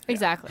okay.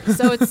 Exactly.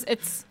 So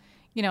it's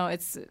you know,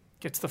 it's,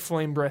 Gets the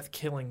flame breath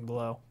killing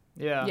blow.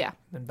 Yeah. yeah.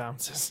 Then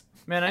bounces.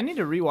 Man, I need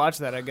to rewatch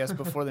that, I guess,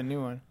 before the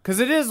new one. Because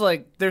it is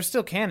like, they're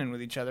still canon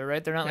with each other,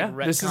 right? They're not Yeah. like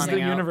retconning This is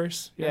the out.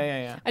 universe.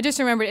 Yeah. I just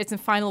remembered it's in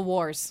Final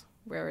Wars,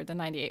 where the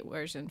 98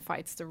 version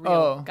fights the real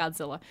Oh.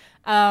 Godzilla.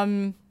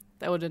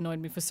 That would have annoyed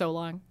me for so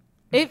long.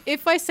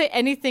 If I say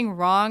anything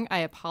wrong, I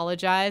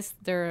apologize.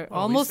 There are Oh, we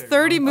almost say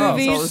 30 wrong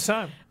things movies. all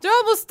the time. There are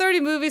almost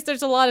 30 movies.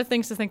 There's a lot of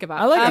things to think about.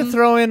 I like to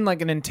throw in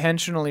like an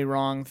intentionally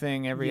wrong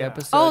thing every Yeah.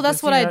 episode. Oh, that's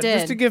just, what you I know, did.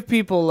 Just to give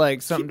people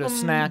like something Keep to 'em-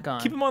 snack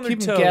on. keep 'em on their 'em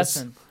toes.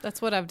 guessing.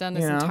 That's what I've done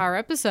this You know? entire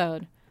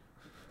episode.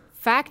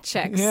 Fact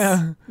checks.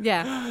 Yeah.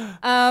 Yeah.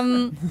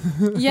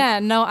 Yeah.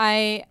 No,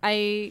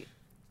 I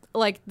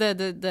like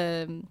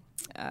the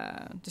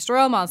Destroy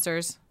All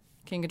Monsters,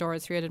 King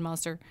Ghidorah's Three-Headed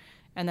Monster,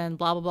 and then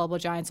blah blah blah blah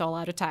Giants All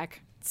Out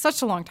Attack.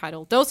 Such a long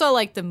title. Those are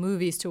like the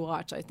movies to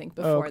watch, I think,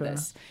 before Okay.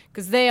 this,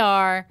 because they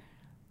are.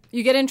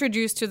 You get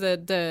introduced to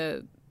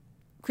the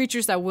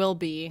creatures that will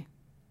be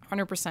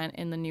 100%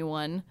 in the new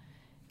one.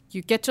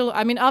 You get to.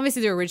 I mean,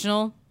 obviously the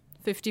original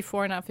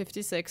 54, not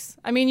 56.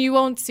 I mean, you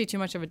won't see too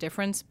much of a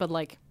difference, but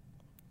like.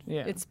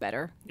 Yeah. It's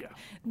better. Yeah.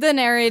 The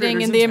narrating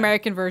Critters in the intact.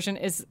 American version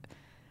is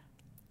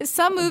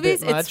some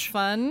movies it's much.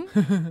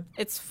 fun.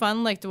 It's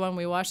fun, like the one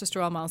we watched,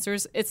 Destroy All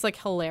Monsters. It's like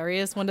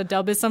hilarious when the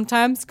dub is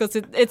sometimes because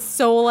it's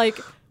so like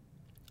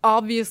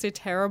obviously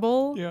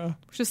terrible. Yeah.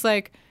 It's just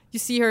like you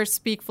see her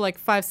speak for like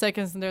 5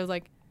 seconds, and they're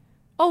like,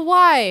 "Oh,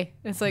 why?"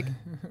 And it's like,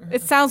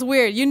 it sounds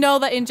weird. You know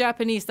that in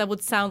Japanese that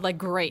would sound like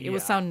great. It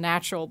would sound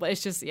natural, but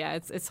it's just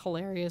it's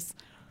hilarious.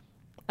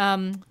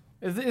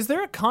 Is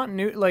there a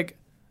continuity? Like,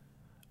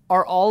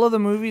 are all of the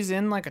movies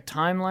in like a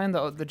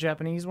timeline, the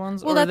Japanese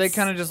ones, Well, or do they that's-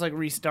 kind of just like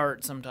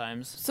restart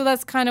sometimes? So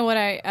that's kind of what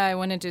I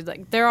went into.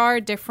 Like, there are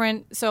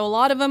different. So a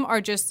lot of them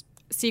are just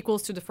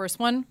sequels to the first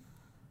one,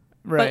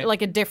 Right. but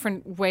like a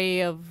different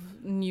way of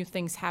new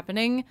things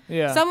happening.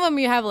 Yeah. Some of them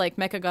you have like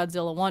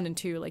Mechagodzilla 1 and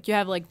 2. Like, you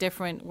have like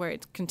different where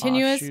it's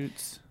continuous.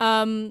 Offshoots.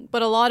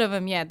 But a lot of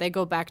them, they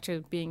go back to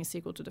being a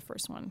sequel to the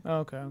first one. Oh,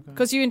 okay.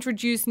 Because you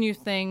introduce new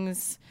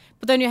things.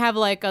 But then you have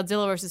like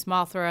Godzilla versus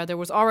Mothra. There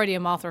was already a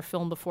Mothra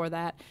film before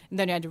that. And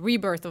then you had the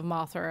rebirth of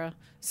Mothra.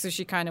 So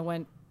she kind of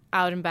went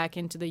out and back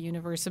into the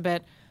universe a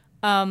bit.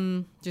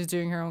 Just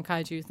doing her own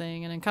kaiju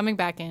thing. And then coming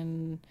back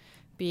in,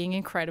 being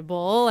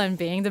incredible and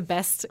being the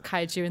best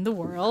kaiju in the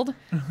world.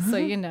 So,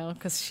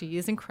 because she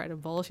is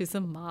incredible. She's a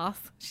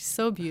moth. She's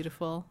so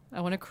beautiful.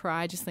 I want to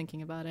cry just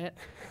thinking about it.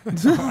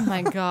 Oh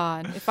my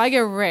God. If I get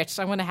rich,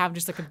 I'm going to have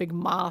just like a big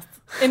moth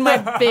in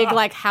my big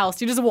like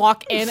house. You just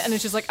walk in and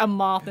it's just like a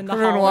moth in the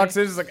Everyone hallway. walks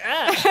in, it's like,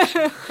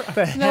 ah,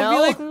 the And I'll hell? be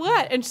like,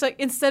 what? And she's like,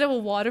 instead of a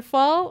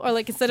waterfall or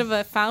like instead of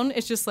a fountain,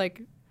 it's just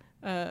like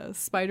a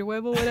spider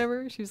web or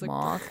whatever. She's like,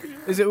 Moth.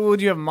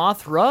 Would you have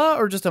Mothra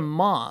or just a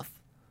moth?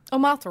 oh,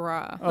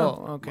 Mothra.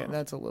 Oh, okay,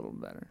 that's a little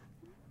better.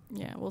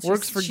 Yeah. Well,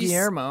 Works she's- for she's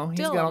Guillermo. He's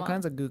still got a all moth.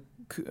 kinds of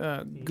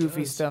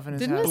goofy does. stuff in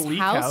his Didn't house. his Bleak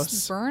house,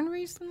 House. burn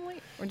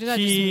recently? Or did I just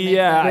He- make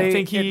yeah, that? I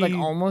think it, he like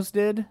almost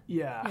did.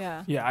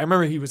 Yeah. Yeah. I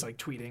remember he was like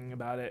tweeting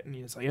about it, and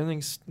he was like,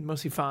 "Everything's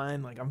mostly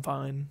fine. Like, I'm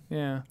fine."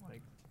 Yeah.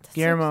 Like, That's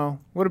Guillermo,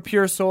 what a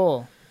pure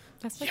soul.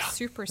 That's like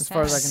super sad. As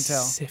far as I can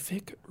tell.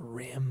 Pacific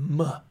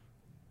Rim.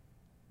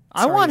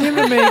 I want him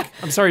to make.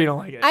 I'm sorry you don't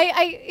like it.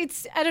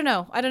 I don't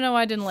know. I don't know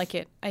why I didn't like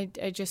it. I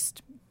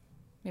just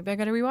maybe I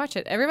gotta rewatch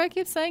it. Everybody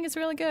keeps saying it's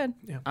really good.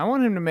 I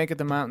want him to make it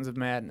the Mountains of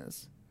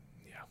Madness.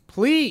 Yeah.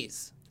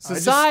 Please,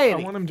 society.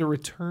 I want him to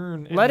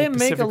return. and Let him make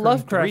Pacific a Rim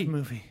Lovecraft 3.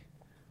 movie.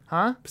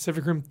 Huh?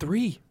 Pacific Rim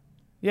 3.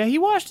 Yeah, he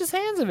washed his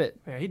hands of it.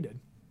 Yeah, he did.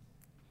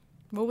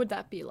 What would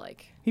that be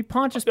like? He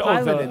Pontius Oh,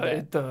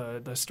 Pilated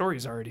that. the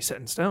story's already set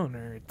in stone.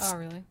 Or it's, Oh,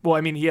 really? well,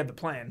 I mean, he had the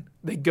plan.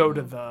 They go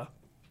to the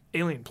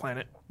alien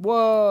planet.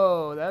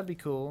 Whoa, that'd be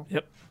cool.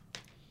 Yep.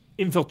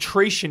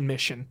 Infiltration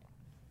mission.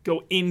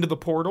 Go into the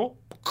portal.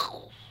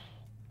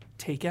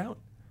 Take out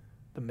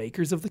the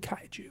makers of the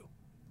kaiju.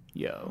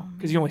 Yo.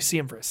 Because you only see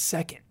them for a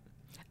second.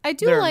 I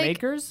do They're like.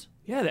 makers?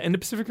 Yeah, the end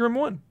of Pacific Rim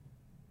 1.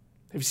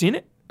 Have you seen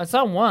it? I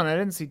saw one. I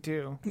didn't see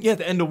two. Yeah,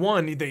 the end of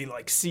 1, they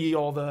like see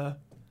all the...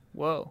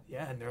 Whoa.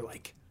 Yeah, and they're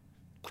like...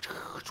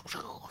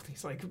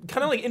 These like,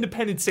 kind of like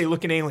Independence Day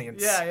looking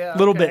aliens. Yeah,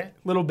 Little okay.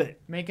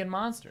 bit. Making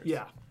monsters.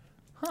 Yeah.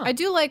 I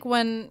do like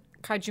when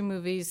kaiju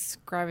movies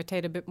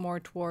gravitate a bit more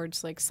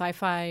towards like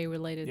sci-fi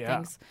related Yeah.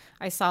 things.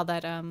 I saw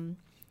that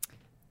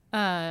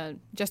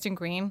Justin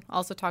Green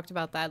also talked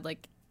about that,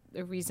 like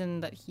the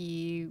reason that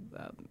he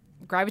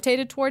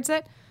gravitated towards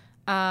it.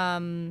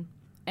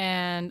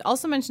 And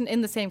also mentioned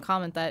in the same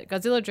comment that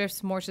Godzilla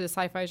drifts more to the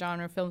sci-fi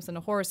genre films than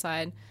the horror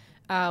side,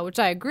 which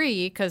I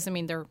agree because I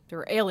mean there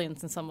are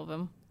aliens in some of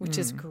them, which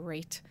is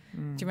great. Do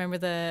you remember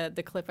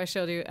the clip I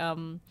showed you?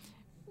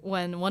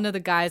 When one of the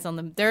guys on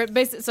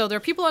the so there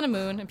are people on the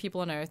moon and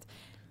people on Earth,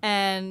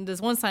 and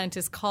this one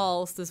scientist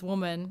calls this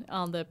woman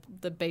on the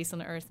base on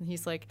the Earth, and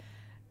he's like,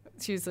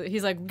 he's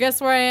like, guess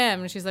where I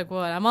am? And she's like,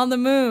 what? I'm on the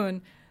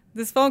moon.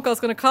 This phone call's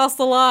gonna cost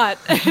a lot.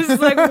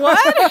 It's like,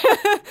 what?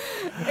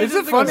 It's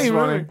a funny That's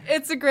movie.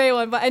 It's a great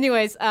one. But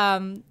anyways,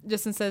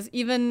 Justin says,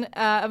 even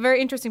a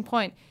very interesting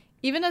point.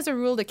 Even as a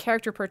rule, the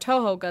character per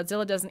Toho,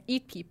 Godzilla doesn't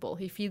eat people.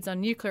 He feeds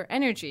on nuclear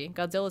energy.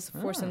 Godzilla is a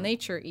force in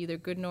nature,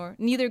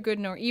 neither good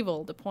nor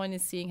evil. The point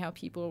is seeing how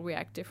people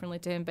react differently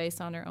to him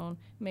based on their own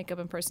makeup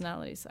and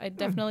personalities. I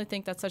definitely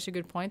think that's such a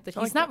good point, that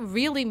he's not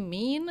really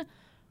mean.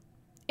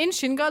 In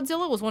Shin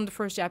Godzilla was one of the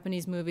first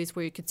Japanese movies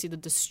where you could see the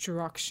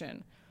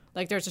destruction.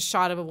 Like there's a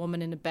shot of a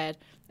woman in a bed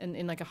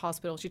in like a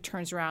hospital. She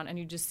turns around and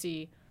you just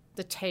see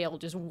the tail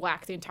just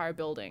whack the entire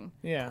building.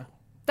 Yeah.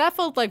 That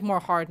felt like more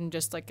hard than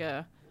just like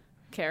a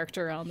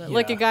character on the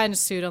like a guy in a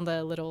suit on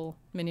the little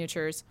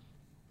miniatures.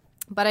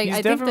 But He's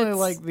I think definitely that's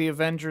like the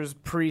Avengers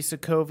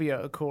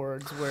pre-Sokovia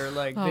Accords, where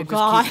like Oh, they just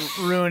God. keep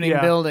ruining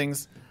Yeah.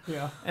 buildings,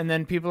 Yeah. and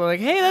then people are like,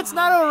 "Hey, that's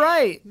not all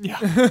right."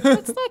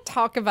 let's not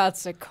talk about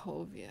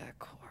Sokovia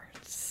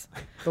Accords.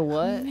 The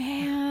what?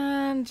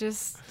 Man,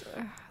 just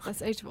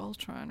that's Age of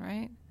Ultron,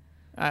 right?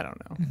 I don't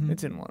know.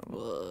 It's in one of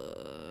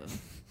them.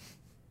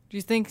 Do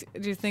you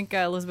think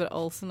Elizabeth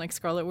Olsen, like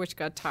Scarlet Witch,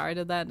 got tired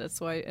of that?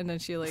 That's why, and then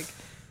she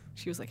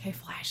was like, "Hey,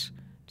 Flash,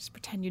 just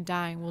pretend you're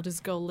dying. We'll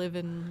just go live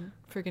in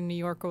freaking New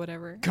York or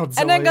whatever." Godzilla,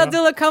 and then yeah.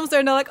 Godzilla comes there,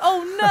 and they're like,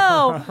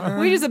 "Oh no,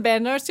 we just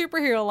abandoned our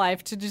superhero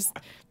life to just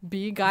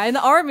be a guy in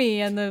the army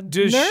and the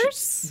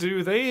nurse."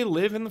 Do they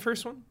live in the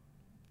first one?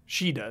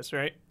 She does,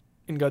 right?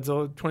 In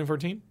Godzilla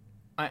 2014?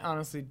 I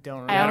honestly don't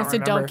I remember. honestly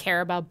don't remember.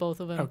 care about both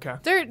of them. Okay.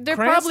 They're Cranston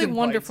probably bites it,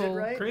 wonderful.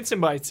 right? Cranston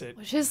bites it.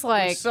 Which is Which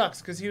like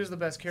sucks because he was the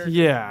best character.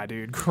 Yeah,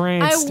 dude. I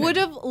Cranston. would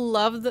have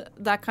loved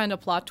that kind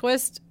of plot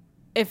twist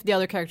if the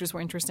other characters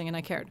were interesting and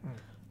I cared.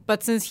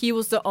 But since he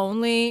was the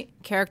only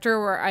character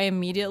where I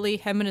immediately,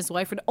 him and his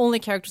wife were the only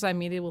characters I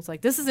immediately was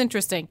like, this is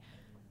interesting.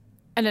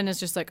 And then it's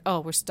just like, oh,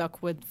 we're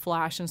stuck with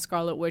Flash and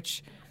Scarlet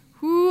Witch,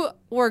 who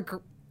were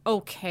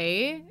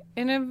okay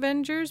in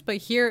Avengers. But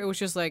here it was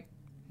just like,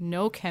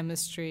 no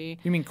chemistry.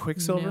 You mean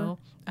Quicksilver? No.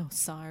 Oh,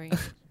 sorry. Did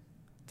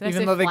I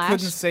Even say though they Flash?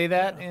 couldn't say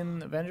that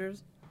in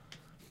Avengers?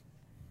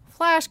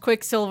 Flash,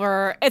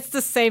 Quicksilver, it's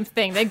the same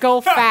thing. They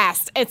go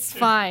fast. It's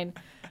fine.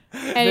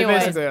 They Anyway,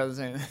 basically are the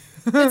same.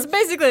 it's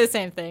basically the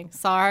same thing.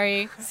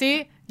 Sorry.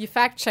 See, you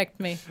fact checked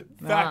me.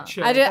 Fact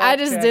check. I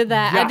just did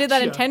that. I did that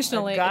Gotcha.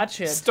 intentionally.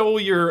 Gotcha. Stole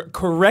your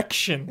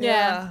correction.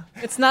 Yeah.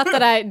 It's not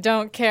that I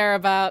don't care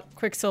about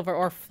Quicksilver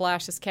or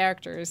Flash's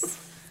characters.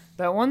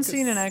 That one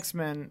scene in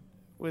X-Men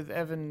with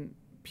Evan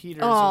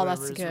Peters Oh, or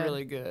that's whatever is good.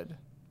 really good.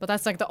 But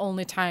that's like the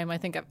only time I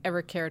think I've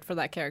ever cared for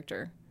that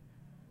character.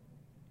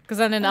 Because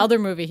then in the other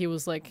movie, he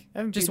was like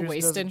Evan just Peters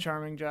does a wasted.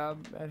 charming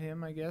job at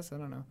him, I guess. I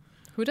don't know.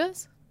 Who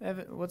does?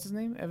 Evan, what's his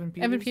name? Evan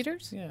Peters? Evan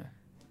Peters? Yeah.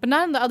 But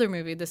not in the other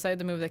movie,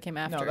 the movie that came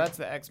after. No, that's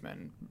the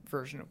X-Men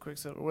version of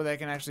Quicksilver, where they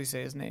can actually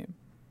say his name.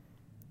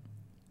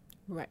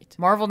 right.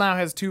 Marvel now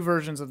has two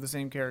versions of the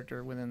same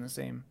character within the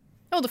same.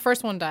 Oh, the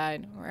first one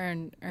died.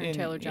 Aaron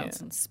Taylor yeah.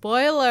 Johnson.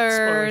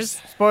 Spoilers.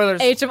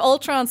 Spoilers. Age of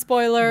Ultron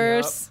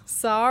spoilers.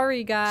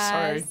 Sorry,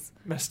 guys. Sorry.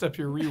 Messed up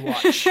your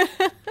rewatch.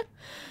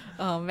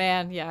 Oh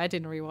man, yeah, I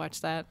didn't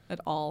rewatch that at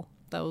all.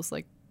 That was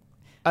like,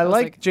 I was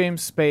like like-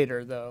 James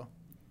Spader, though.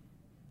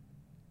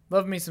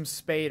 Love me some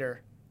Spader.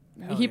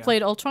 he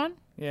played Ultron.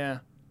 Yeah.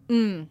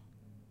 Mm.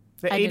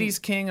 The I 80s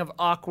didn't- king of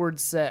awkward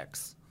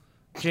sex.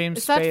 James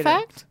Is Spader. that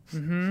fact?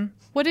 Mm-hmm.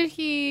 What did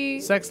he?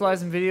 Sex,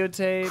 Lies, and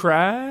Videotape.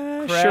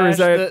 Crash? Crash, Or is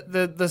that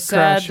the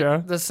sad Crash, yeah?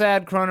 the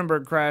sad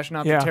Cronenberg crash,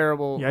 not Yeah. the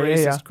terrible Yeah,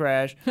 racist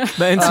crash. the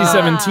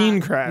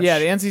NC-17 crash? Yeah,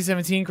 the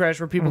NC-17 crash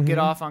where people get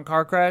Mhm. off on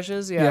car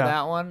crashes. Yeah, Yeah.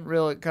 that one.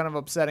 Real kind of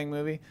upsetting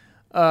movie.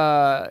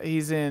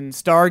 He's in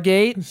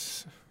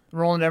Stargate.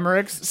 Roland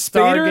Emmerich's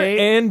Spader Stargate.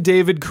 and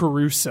David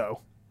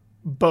Caruso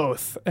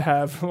both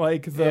have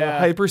like the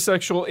Yeah.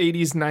 hypersexual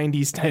 80s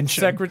 90s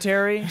tension.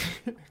 Secretary.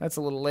 That's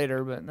a little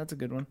later, but that's a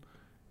good one.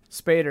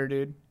 Spader,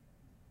 dude.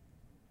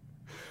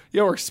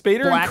 Yo, are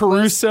Spader and Blacklist?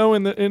 Caruso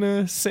in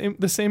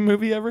the same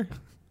movie ever?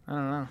 I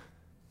don't know.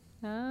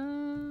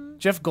 Uh,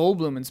 Jeff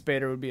Goldblum and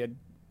Spader would be a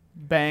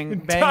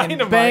banging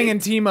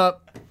Dynamite. team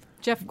up.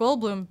 Jeff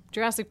Goldblum,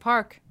 Jurassic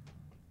Park,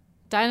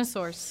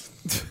 dinosaurs.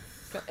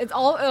 It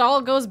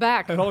all goes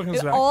back. It all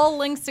goes back. all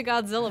links to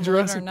Godzilla. believe it or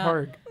Jurassic not.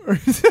 Park.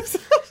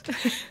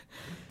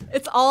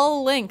 It's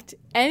all linked.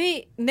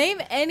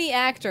 Name any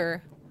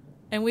actor,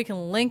 and we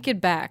can link it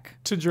back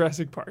To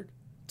Jurassic Park.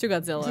 to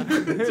Godzilla,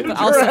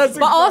 Jurassic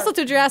but also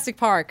to Jurassic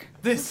Park.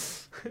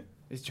 This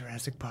is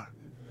Jurassic Park.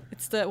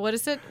 It's what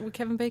is it with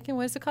Kevin Bacon?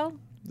 What is it called?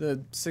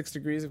 The 6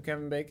 Degrees of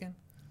Kevin Bacon.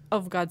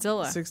 Of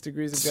Godzilla. 6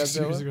 Degrees of Series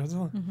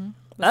Godzilla. of Godzilla. That's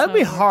That'd how be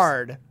it works.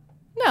 hard.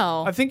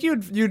 No. I think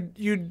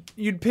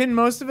you'd pin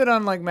most of it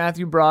on like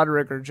Matthew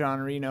Broderick or John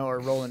Reno or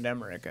Roland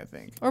Emmerich. I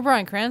think Or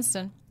Bryan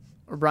Cranston.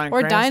 or Brian.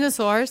 Or Cranston.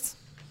 dinosaurs.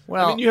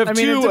 Well, I mean, you have it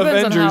two depends on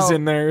Avengers how-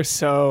 in there,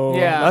 so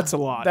Yeah, that's a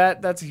lot.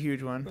 That's a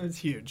huge one. That's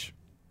huge.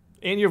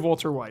 And you have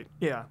Walter White.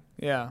 Yeah.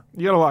 Yeah.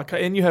 You got a lot.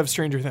 And you have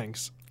Stranger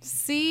Things.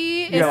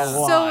 See, You got it's a so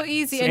lot.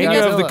 easy. And And And you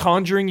you got, have the Godzilla.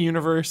 Conjuring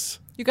universe.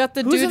 you got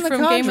the Who's dude in the from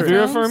Game of Conjuring?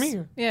 Thrones. Vera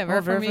Farmiga. Yeah, Vera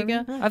Oh, Vera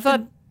Farmiga. Farmiga? I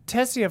thought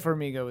Tessia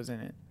Farmiga was in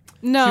it.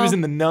 No. She was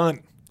in The Nun.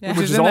 Yeah.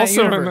 Which She's is in that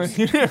also in universe.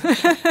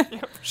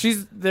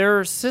 the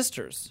They're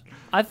sisters.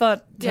 I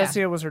thought Yeah.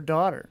 Tessia was her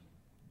daughter,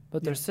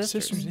 but they're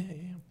sisters. Yeah.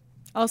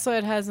 Also,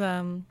 it has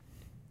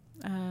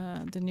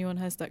the new one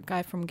has that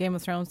guy from Game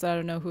of Thrones that I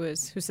don't know who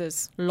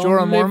says "Long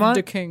Jorah live Mormont?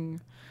 the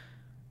king."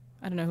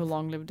 I don't know who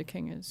Long Live the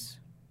King is.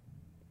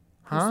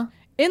 Huh?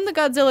 In the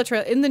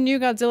new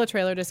Godzilla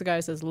trailer, there's a guy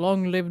who says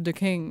 "Long live the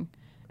king."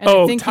 And I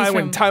Oh, think he's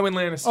from, Tywin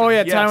Lannister. Oh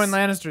yeah, Yes. Tywin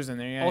Lannister's in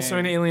there. Yeah, Also yeah,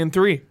 in yeah. Alien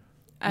 3.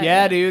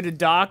 I- Dude, a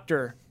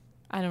doctor.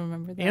 I don't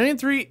remember that. Alien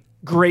 3.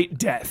 Great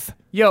death.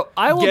 Yo,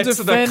 I will Gets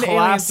the defend Alien 3.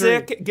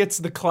 classic. Gets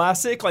the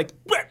classic like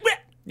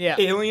Yeah.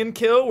 alien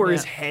kill where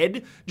his Yeah.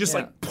 head just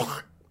Yeah.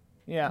 like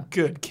Yeah.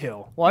 good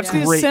kill. Watch Yeah.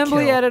 the Great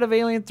assembly kill. edit of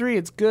Alien 3.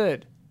 It's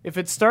good. If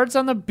it starts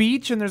on the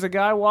beach and there's a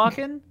guy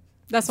walking,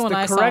 That's the it's one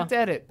I the correct saw.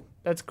 edit.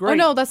 That's great. Oh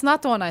no, that's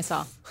not the one I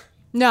saw.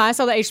 No, I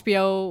saw the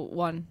HBO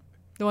one.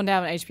 The one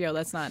down on HBO.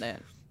 That's not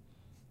it.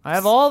 I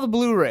have all the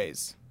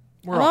Blu-rays.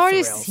 We're I've off the already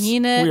rails.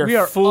 seen it. We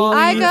are fully.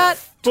 I got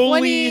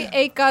fully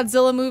 28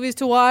 Godzilla movies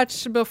to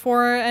watch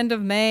before end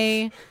of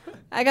May.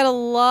 I got a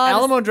lot.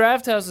 Alamo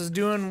Drafthouse is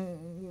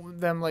doing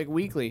them like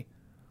weekly.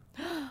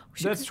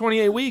 That's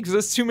 28 weeks.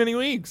 That's too many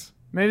weeks.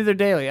 Maybe they're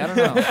daily. I don't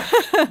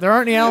know. There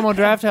aren't any Alamo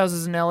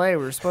Drafthouses in LA. We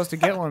were supposed to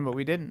get one, but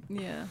we didn't.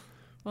 Yeah.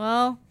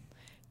 Well,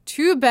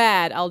 too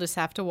bad. I'll just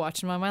have to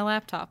watch them on my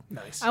laptop.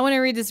 Nice. I want to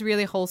read this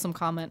really wholesome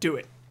comment. Do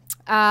it.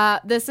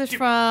 This is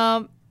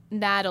from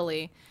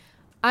Natalie.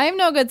 I am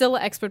no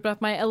Godzilla expert, but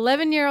my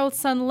 11-year-old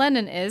son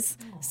Lennon is.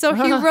 So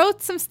he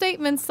wrote some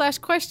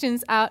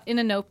statements/questions out in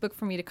a notebook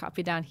for me to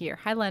copy down here.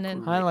 Hi,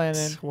 Lennon. Hi,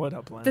 Lennon. What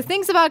up, Lennon? The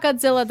things about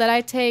Godzilla that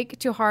I take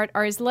to heart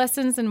are his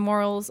lessons and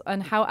morals on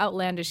how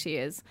outlandish he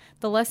is.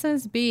 The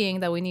lessons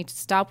being that we need to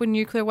stop with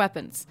nuclear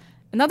weapons.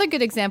 Another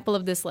good example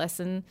of this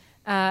lesson,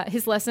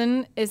 his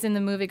lesson is in the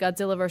movie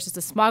Godzilla vs.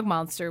 the Smog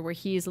Monster, where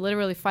he is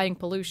literally fighting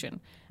pollution.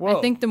 Whoa.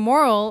 I think the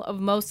moral of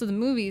most of the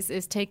movies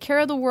is take care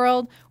of the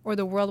world or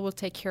the world will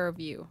take care of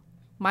you.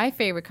 My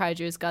favorite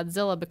kaiju is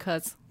Godzilla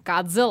because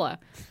Godzilla.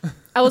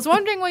 I was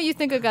wondering what you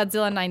think of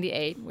Godzilla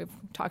 98. We've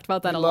talked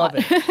about that a Love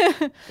lot.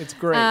 it. It's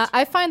great.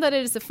 I find that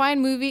it is a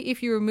fine movie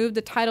if you remove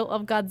the title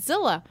of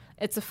Godzilla.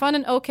 It's a fun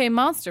and okay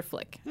monster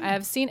flick. I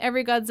have seen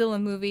every Godzilla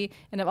movie,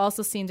 and I've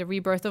also seen the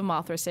Rebirth of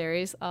Mothra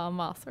series.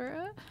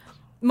 Mothra.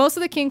 Most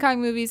of the King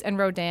Kong movies and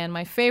Rodan.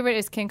 My favorite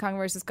is King Kong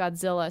vs.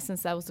 Godzilla,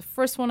 since that was the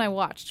first one I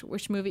watched.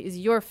 Which movie is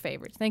your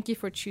favorite? Thank you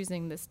for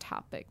choosing this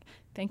topic.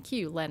 Thank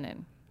you,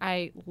 Lennon.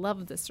 I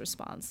love this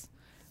response.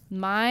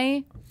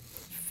 My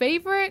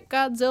favorite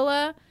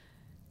Godzilla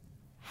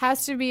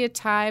has to be a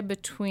tie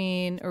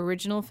between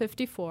original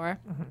 54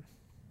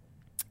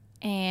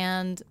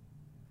 and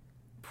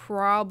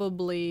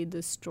probably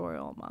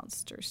Destroy All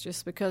Monsters,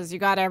 just because you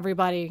got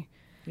everybody.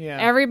 yeah.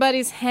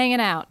 Everybody's hanging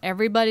out.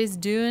 Everybody's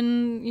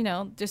doing,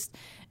 just.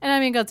 And I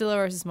mean, Godzilla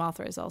versus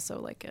Mothra is also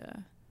like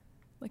a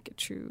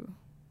true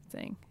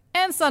thing.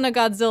 And Son of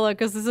Godzilla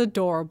because it's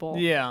adorable.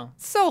 yeah.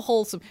 So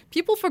wholesome.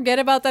 People forget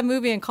about that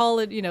movie and call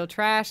it,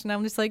 trash. And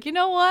I'm just like, you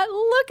know what?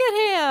 Look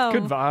at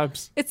him. Good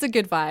vibes. It's a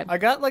good vibe. I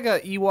got like a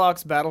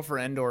Ewoks Battle for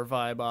Endor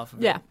vibe off of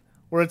it. Yeah.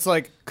 Where it's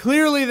like,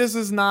 clearly this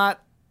is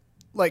not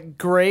like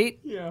great,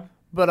 Yeah.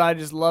 but I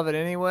just love it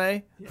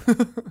anyway.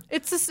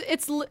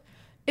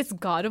 It's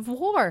God of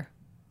War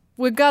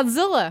with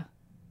Godzilla.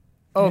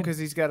 Oh, because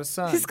he's got a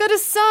son. He's got a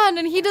son,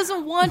 and he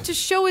doesn't want to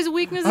show his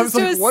weaknesses I was to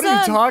like, his what son.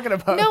 are you talking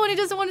about? No, and he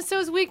doesn't want to show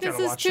his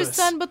weaknesses watch to his this.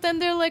 son, but then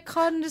they're like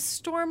caught in a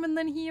storm, and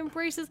then he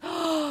embraces.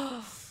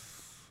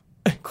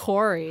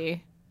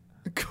 Corey.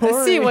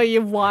 I see what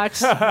you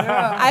watched.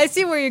 I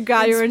see where you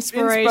got your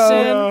inspiration.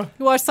 inspo.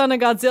 You watched Son of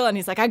Godzilla, and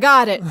he's like, I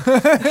got it.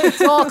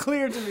 It's all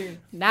clear to me.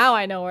 Now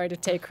I know where to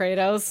take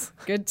Kratos.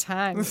 Good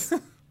times. Do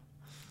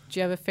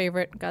you have a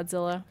favorite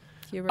Godzilla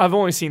hero? I've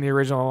only seen the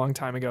original a long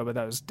time ago, but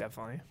that was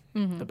definitely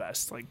the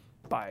best. Like,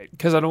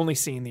 because I'd only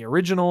seen the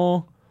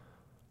original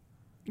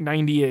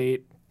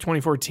 98,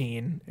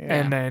 2014, Yeah.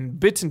 and then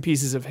bits and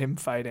pieces of him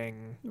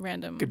fighting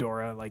Random.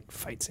 Ghidorah, like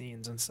fight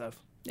scenes and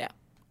stuff. Yeah.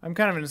 I'm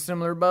kind of in a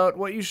similar boat.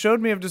 What you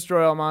showed me of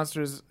Destroy All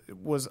Monsters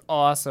was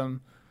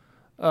awesome.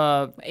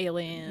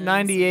 Aliens.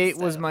 98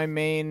 and was stuff. my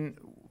main,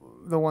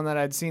 the one that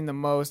I'd seen the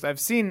most. I've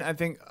seen, I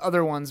think,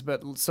 other ones,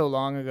 but so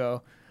long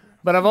ago.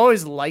 But I've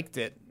always liked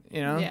it,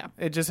 Yeah.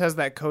 It just has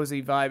that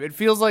cozy vibe. It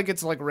feels like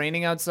it's like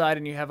raining outside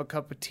and you have a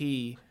cup of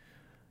tea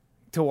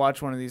to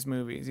watch one of these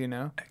movies,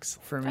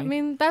 Excellent. For me. I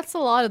mean, that's a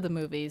lot of the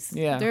movies.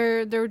 Yeah.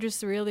 They're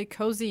just really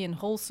cozy and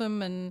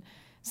wholesome, and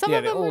some Yeah,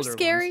 of the them are older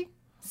scary.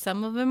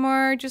 Some of them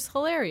are just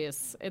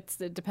hilarious. It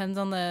depends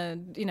on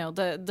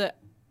the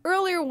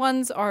earlier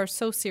ones are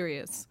so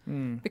serious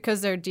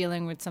because they're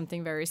dealing with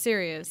something very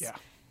serious. Yeah.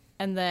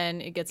 And then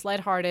it gets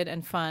lighthearted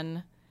and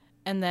fun.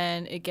 And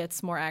then it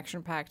gets more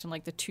action-packed. In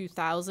like the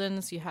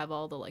 2000s, you have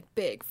all the like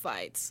big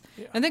fights.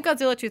 Yeah. I think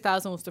Godzilla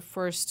 2000 was the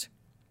first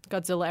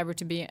Godzilla ever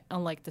to be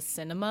on like the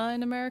cinema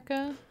in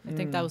America. I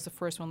think that was the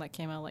first one that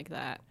came out like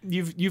that.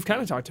 You've kind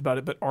of talked about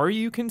it, but are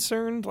you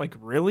concerned? Like,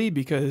 really?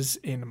 Because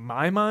in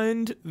my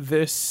mind,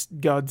 this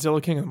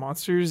Godzilla King of the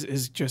Monsters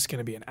is just going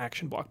to be an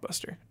action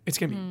blockbuster. It's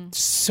going to be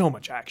so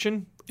much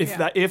action. If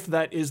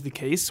that is the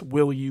case,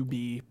 will you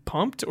be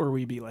pumped or will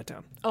you be let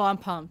down? Oh, I'm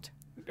pumped.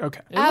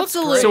 Okay.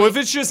 Absolutely. So if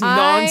it's just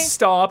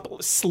nonstop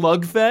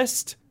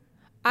slugfest,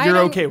 you're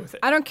okay with it.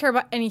 I don't care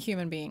about any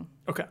human being,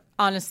 Okay.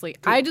 honestly.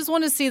 I just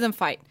want to see them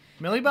fight.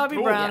 Millie Bobby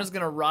Brown yeah. is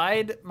going to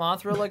ride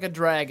Mothra like a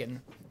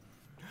dragon.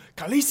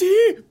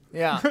 Khaleesi!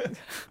 Yeah.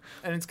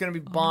 And it's going to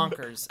be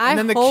bonkers. I And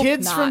then the hope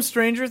kids not. from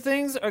Stranger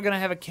Things are going to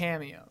have a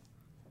cameo.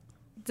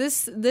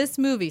 This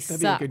movie That'd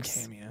sucks. be a good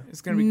cameo.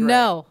 It's going to be great.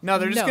 No. No,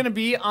 they're just No. going to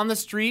be on the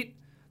street.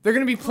 They're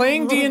going to be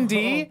playing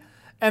D&D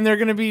and they're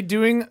going to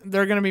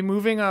be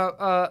moving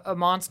a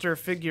monster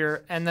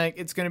figure and like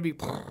it's going to be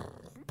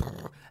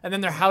and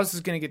then their house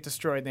is going to get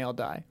destroyed and they all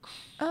die.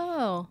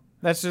 Oh.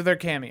 That's their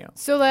cameo.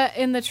 So that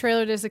in the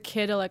trailer there's a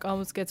kid who like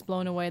almost gets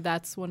blown away.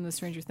 That's one of the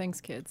Stranger Things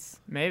kids.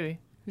 Maybe.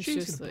 Who's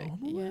She's just gonna like,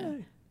 blow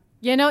 'em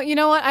yeah. away. You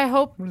know what? I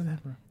hope What is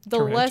that for? the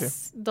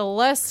Terminator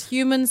less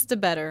humans, the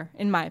better,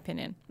 in my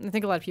opinion. And I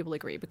think a lot of people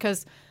agree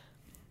because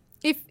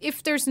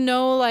if there's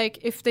no like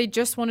if they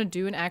just want to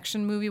do an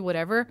action movie,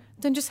 whatever,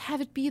 then just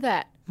have it be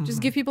that. Just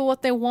give people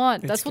what they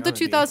want. That's what the gonna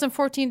be.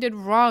 2014 did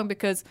wrong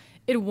because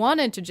it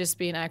wanted to just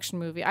be an action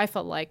movie. I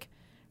felt like,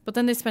 but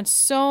then they spent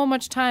so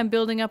much time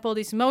building up all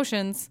these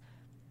emotions,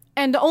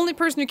 and the only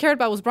person who cared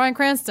about was Bryan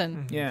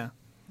Cranston, Yeah.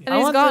 and I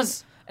he's want gone.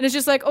 this- And it's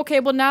just like,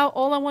 okay, well now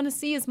all I want to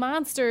see is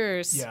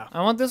monsters. Yeah.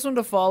 I want this one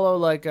to follow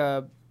like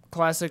a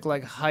classic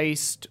like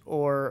heist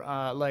or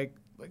like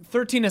like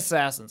 13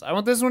 Assassins. I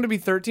want this one to be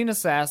 13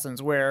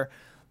 Assassins, where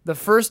the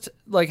first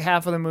like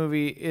half of the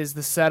movie is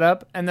the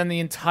setup, and then the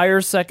entire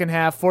second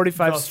half,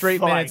 45 The straight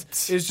fight.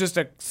 minutes, is just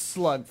a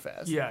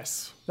slugfest.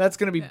 Yes. That's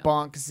gonna be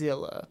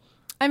Bonkzilla.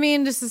 I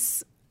mean, this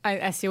is.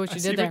 I see what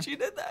you did there. What you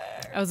did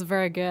there. That was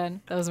very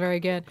good. That was very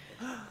good.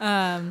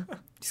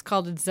 Just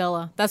called it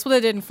Zilla. That's what they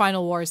did in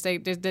Final Wars. They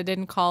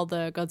didn't call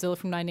the Godzilla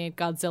from '98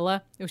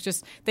 Godzilla. It was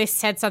just they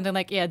said something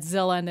like, "Yeah, it's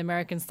Zilla," and the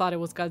Americans thought it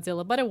was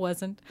Godzilla, but it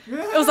wasn't.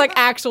 It was like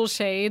actual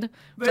shade.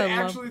 which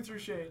I love. threw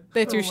shade.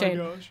 They threw shade.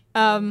 Gosh.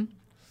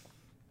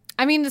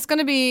 I mean, it's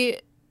gonna be.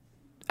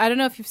 I don't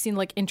know if you've seen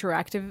like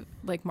interactive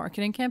like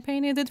marketing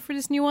campaign they did for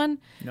this new one.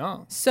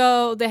 No.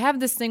 So they have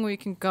this thing where you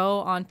can go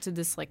onto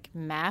this like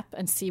map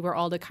and see where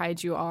all the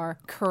kaiju are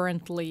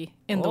currently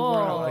in the I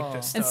world. like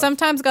this stuff. And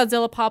sometimes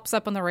Godzilla pops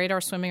up on the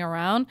radar swimming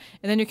around,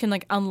 and then you can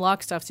like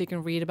unlock stuff so you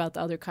can read about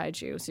the other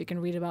kaiju. So you can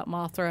read about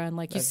Mothra and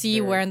like you That's see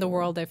very where in the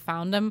world they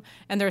found them.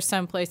 And there's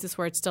some places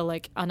where it's still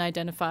like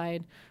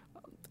unidentified,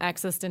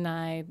 access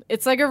denied.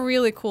 It's like a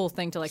really cool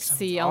thing to like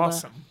see all the.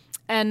 Awesome.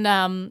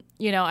 And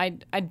you know, I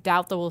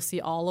doubt that we'll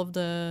see all of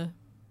the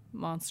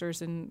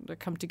monsters and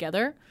come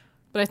together,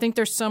 but I think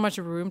there's so much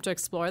room to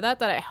explore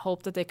that I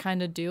hope that they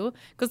kind of do,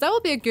 because that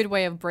would be a good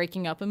way of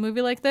breaking up a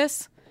movie like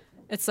this.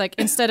 It's like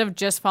instead of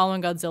just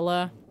following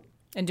Godzilla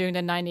and doing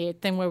the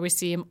 '98 thing where we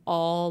see him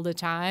all the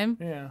time,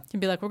 Yeah. you can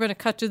be like, we're going to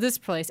cut to this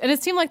place, and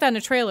it seemed like that in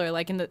the trailer,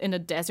 like in the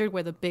desert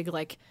where the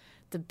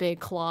big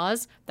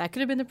claws, that could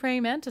have been the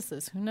praying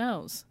mantises. Who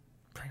knows?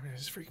 Praying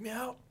Mantis freak me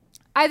out.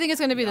 I think it's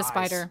going to be the Nice.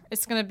 spider.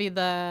 It's going to be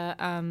the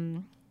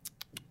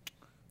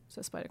what's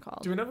that spider called?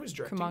 Do we know who's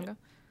directing Kumanga? it?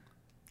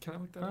 Can I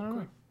look that I up don't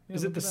quick? know. Yeah,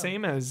 Is look it the it up.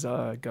 same as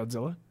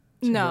Godzilla?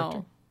 Same No.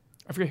 director?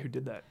 I forget who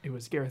did that. It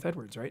was Gareth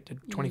Edwards, right?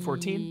 Did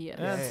 2014? Yes.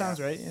 Yeah, that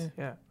sounds right. Yeah.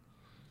 Yeah.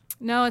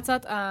 No, it's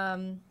not.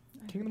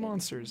 King of the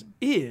Monsters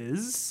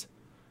is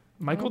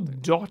Michael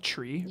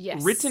Daughtry,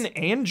 Yes. written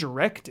and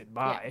directed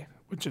by,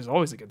 which is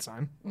always a good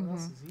sign.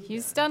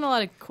 He's done a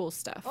lot of cool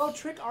stuff. Oh,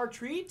 Trick or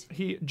Treat?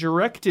 He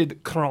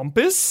directed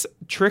Krampus,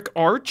 Trick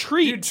or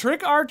Treat. Dude,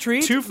 Trick or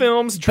Treat? Two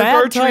films, Trick Bad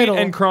or Treat title.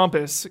 and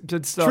Krampus.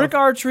 Good stuff. Trick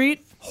or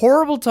Treat?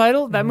 Horrible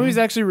title. That movie's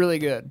actually really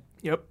good.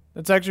 Yep.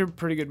 That's actually a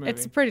pretty good movie.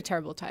 It's a pretty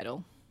terrible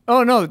title.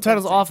 Oh, no, the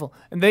title's awful.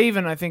 And they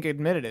even, I think,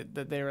 admitted it,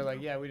 that they were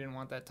like, yeah, we didn't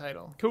want that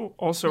title. Cool.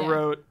 Also Yeah.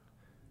 wrote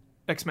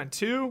X-Men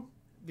 2.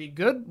 The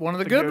good, one of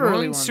the, the good early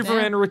one. ones.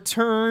 Superman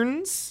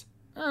Returns.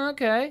 Oh,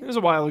 okay. It was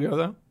a while ago,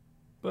 though.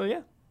 But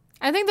yeah.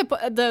 I think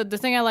the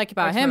thing I like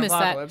about X-Men him is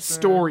that Apocalypse.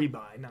 Story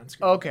by, not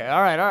screen. Okay,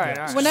 all right, all right.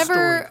 All right.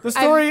 whenever The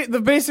story,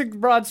 the basic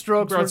broad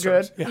strokes Broad were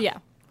strokes, good. Yeah.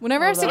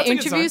 whenever I've seen that's a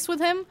good interviews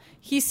with him,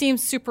 he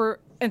seems super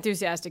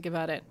enthusiastic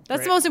about it.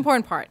 That's the Great. most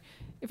important part.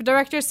 If a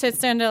director sits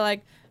there and they're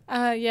like,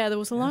 yeah, there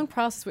was a long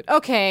process with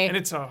okay. And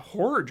it's a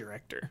horror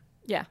director.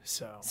 Yeah.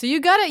 So So you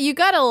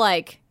gotta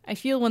like, I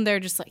feel when they're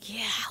just like,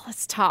 yeah,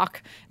 let's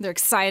talk. They're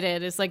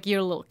excited. It's like you're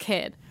a little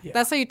kid. Yeah.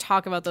 That's how you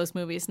talk about those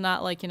movies,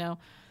 not like,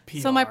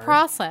 so my PR.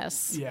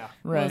 process yeah.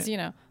 Right. was,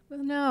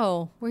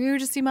 no, we're here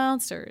to see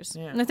monsters.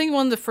 Yeah. And I think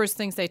one of the first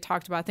things they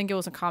talked about, I think it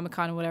was a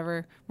Comic-Con or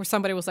whatever, where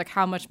somebody was like,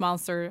 how many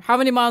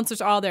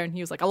monsters are there? And he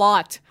was like, a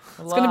lot.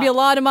 It's going to be a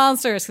lot of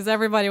monsters, because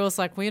everybody was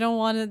like, we don't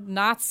want to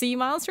not see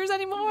monsters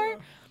anymore. Yeah.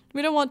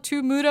 We don't want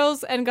two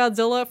Mutos and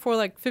Godzilla for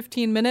like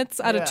 15 minutes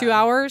out of 2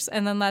 hours,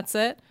 and then that's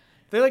it.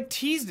 They like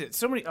teased it.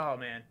 So many. Oh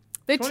man.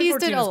 They teased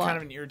it 2014 a was lot. kind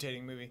of an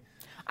irritating movie.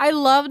 I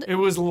loved It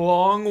was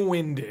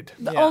long-winded.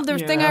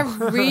 the thing I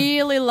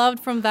really loved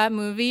from that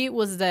movie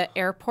was the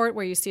airport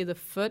where you see the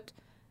foot.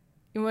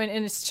 And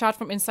it's shot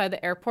from inside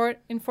the airport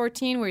in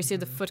 14, where you see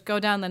the foot go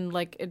down, then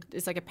like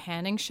it's like a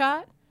panning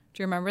shot.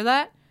 Do you remember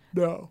that?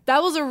 No.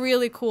 That was a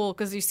really cool,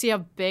 because you see how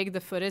big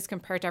the foot is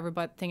compared to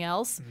everything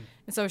else,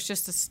 and so it's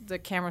just the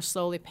camera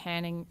slowly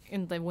panning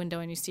in the window,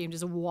 and you see him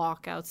just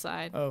walk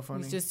outside. Oh,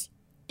 funny. He's just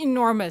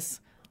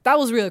enormous. That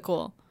was really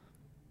cool.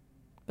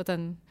 But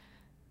then,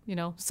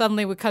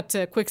 suddenly we cut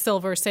to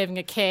Quicksilver saving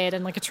a kid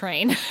and like a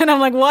train, and I'm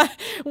like, what?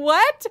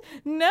 What?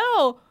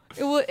 No.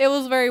 It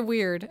was very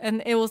weird,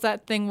 and it was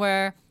that thing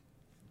where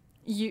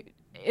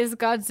is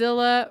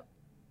Godzilla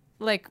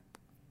like,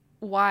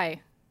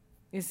 why?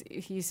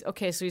 He's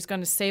okay, so he's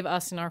going to save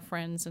us and our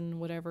friends and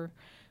whatever.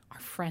 Our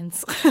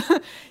friends.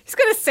 He's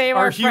going to save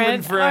our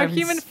human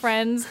human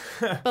friends.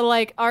 But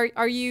like,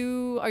 are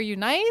you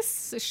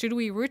nice? Should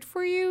we root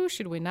for you?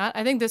 Should we not?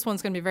 I think this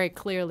one's going to be very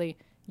clearly,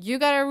 you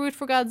got to root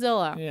for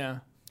Godzilla. Yeah.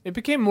 It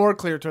became more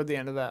clear toward the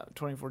end of that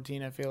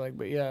 2014, I feel like,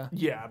 but yeah.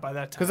 Yeah, by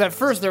that time. Because at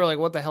first they were like,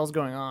 what the hell's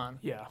going on?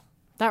 Yeah.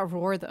 That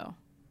roar though.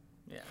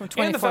 Yeah. From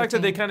And the fact that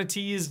 2014. they kind of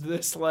teased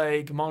this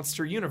like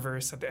monster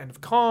universe at the end of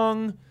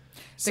Kong.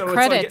 So it's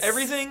credits.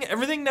 like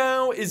everything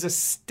now is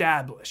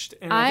established.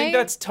 And I think I-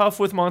 that's tough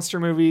with monster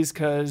movies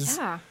because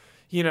Yeah.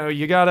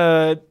 you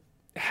gotta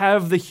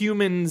have the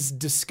humans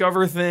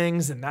discover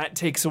things, and that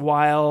takes a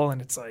while.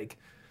 And it's like,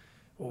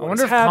 I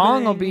wonder if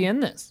Kong will be in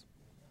this.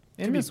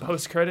 In this one.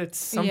 post credits,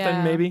 something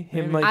Yeah. maybe.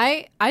 Him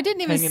like I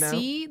didn't even hanging out.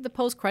 see the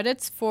post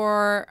credits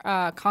for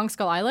Kong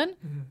Skull Island.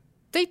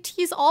 They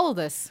tease all of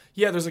this.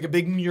 yeah, there's like a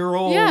big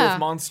mural Yeah. with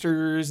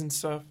monsters and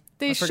stuff.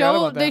 they forgot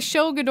about they that.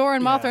 show Ghidorah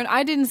and Mothra, Yeah. and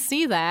I didn't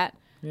see that.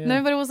 Yeah. And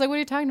everybody was like, "What are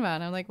you talking about?"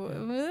 And I'm like,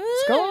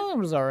 Skull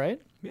Island was all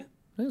right. Yeah.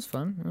 It was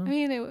fun. I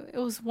mean, it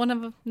was one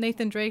of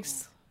Nathan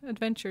Drake's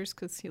adventures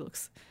because he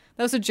looks.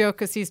 That was a joke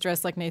because he's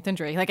dressed like Nathan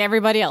Drake, like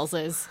everybody else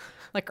is.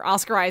 Like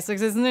Oscar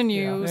Isaacs is in the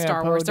new Yeah,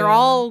 Star Poe Wars. They're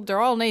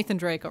Dameron. all Nathan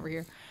Drake over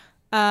here.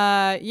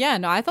 Yeah,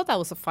 no, I thought that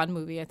was a fun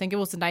movie. I think it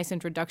was a nice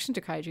introduction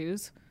to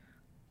kaiju's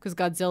because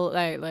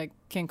Godzilla, like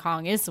King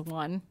Kong, is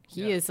one.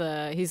 He's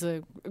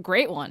a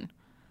great one.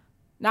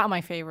 Not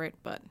my favorite,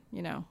 but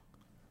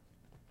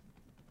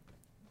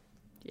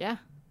yeah,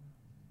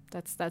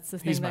 that's the thing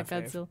He's my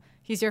that fave. Godzilla.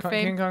 He's your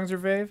King fave, Kong's your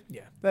fave?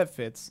 Yeah. That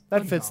fits. That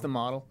King fits Kong. the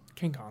model.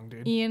 King Kong,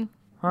 dude. Ian.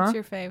 Huh? What's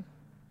your fave?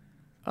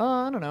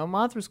 I don't know.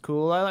 Mothra's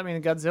cool. I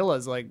mean,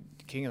 Godzilla's like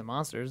king of the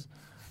monsters.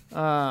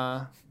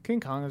 King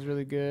Kong is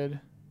really good.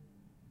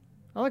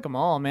 I like them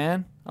all,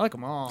 man. I like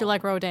them all. Do you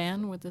like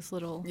Rodan with this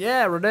little?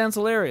 Yeah, Rodan's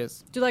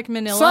hilarious. Do you like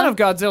Manila? Son of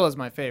Godzilla's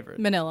my favorite.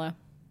 Manila.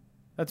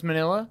 That's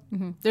Manila.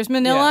 There's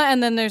Manila, Yeah.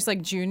 and then there's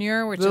like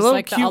Junior, which The is little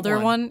like the cute other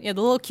one. one. Yeah,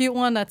 the little cute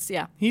one. That's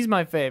He's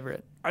my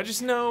favorite. I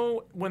just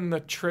know when the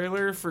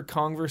trailer for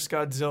Kong vs.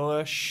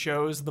 Godzilla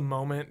shows the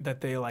moment that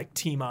they like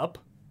team up,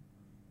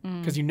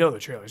 because you know the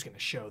trailer's going to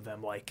show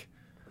them like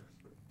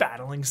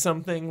battling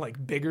something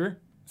like bigger.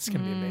 It's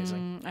going to be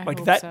amazing. I Like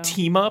hope that so.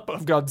 team up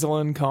of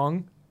Godzilla and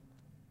Kong.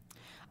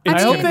 I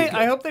It's mean- gonna be good.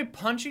 I hope they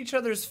punch each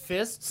other's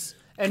fists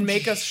and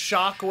make a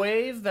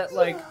shockwave that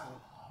like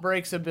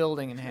breaks a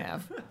building in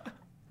half.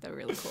 They're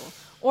really cool.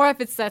 Or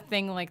if it's that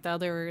thing like the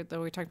other that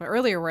we talked about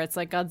earlier, where it's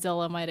like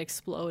Godzilla might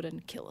explode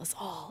and kill us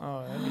all.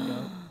 Oh, that'd be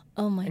dope.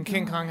 Oh my And god!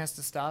 King Kong has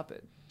to stop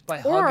it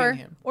by Or hugging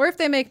him, if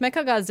they make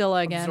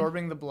Mechagodzilla again,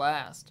 absorbing the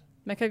blast.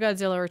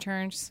 Mechagodzilla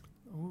returns.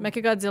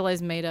 Mechagodzilla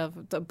is made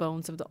of the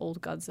bones of the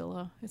old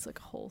Godzilla. It's like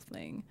a whole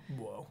thing.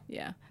 Whoa.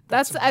 Yeah,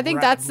 That's I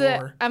think rad that's it.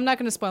 lore. I'm not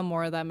going to spoil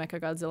more of that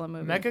Mechagodzilla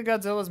movie.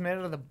 Mechagodzilla is made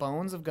out of the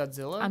bones of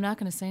Godzilla. I'm not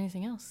going to say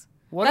anything else.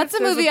 What That's if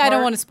a there's movie I don't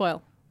part- want to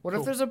spoil. What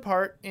if there's a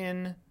part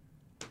in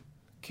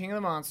King of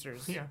the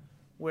Monsters Yeah.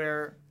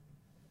 where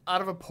out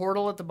of a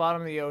portal at the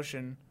bottom of the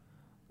ocean,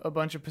 a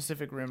bunch of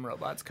Pacific Rim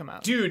robots come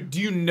out? Dude, do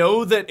you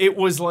know that it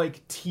was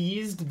like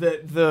teased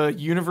that the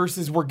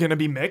universes were going to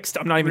be mixed?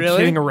 I'm not even Really?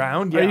 kidding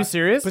around. Are Yeah. you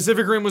serious?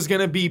 Pacific Rim was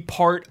going to be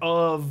part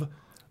of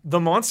the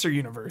monster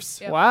universe.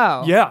 Yep.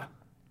 Wow. Yeah.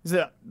 Is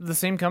it the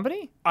same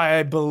company?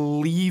 I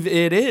believe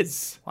it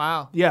is.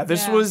 Wow. Yeah,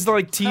 this Yeah. was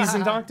like teased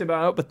and talked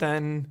about, but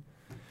then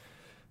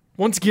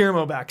once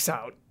Guillermo backs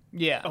out,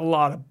 Yeah. a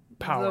lot of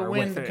power The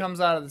wind with it. comes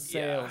out of the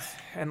Yeah. sails.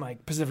 And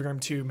like Pacific Rim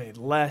 2 made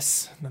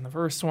less than the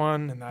first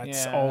one, and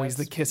that's Yeah, always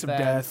the that's kiss of bad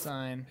death.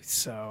 sign.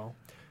 So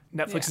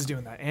Netflix Yeah. is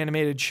doing that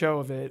animated show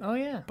of it, Oh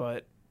yeah.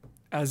 but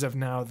as of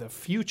now, the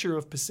future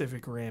of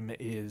Pacific Rim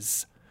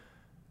is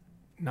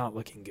not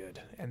looking good,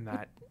 and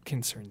that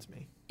concerns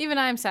me. Even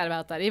I'm sad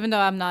about that, even though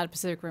I'm not a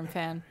Pacific Rim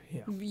fan.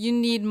 Yeah. You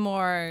need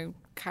more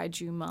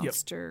kaiju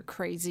monster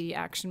crazy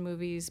action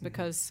movies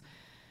because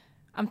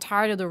I'm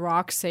tired of The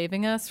Rock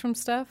saving us from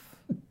stuff.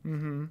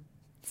 Mm-hmm.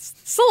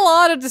 It's a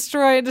lot of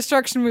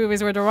destruction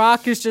movies where The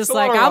Rock is just a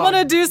like, lot of I'm Rock.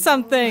 gonna do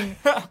something.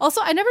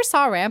 Also, I never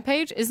saw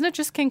Rampage. Isn't it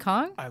just King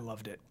Kong? I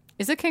loved it.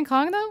 Is it King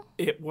Kong though?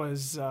 It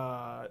was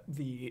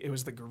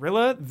the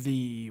gorilla,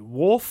 the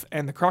wolf,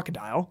 and the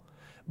crocodile,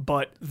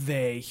 but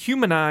they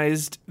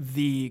humanized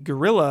the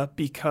gorilla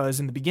because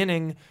in the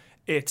beginning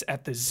it's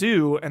at the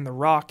zoo and the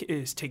Rock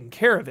is taking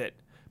care of it,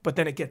 but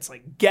then it gets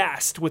like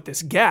gassed with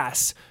this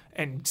gas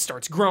and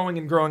starts growing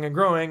and growing and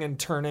growing and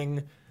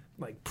turning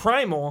like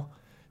primal.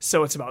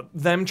 So it's about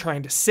them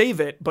trying to save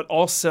it, but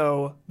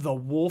also the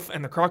wolf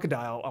and the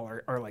crocodile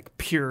are like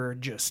pure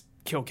just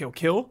kill, kill,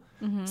 kill.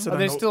 So Are then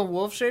they the- still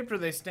wolf shaped or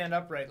they stand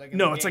upright like? in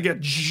no, the it's game? like a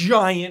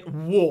giant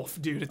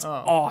wolf, dude. It's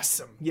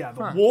awesome. Yeah,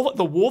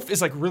 the wolf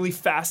is like really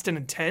fast and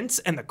intense,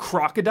 and the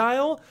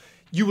crocodile,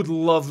 you would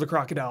love the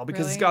crocodile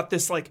because it's Really? got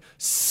this like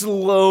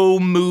slow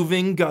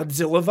moving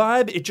Godzilla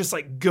vibe. It just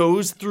like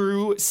goes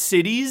through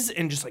cities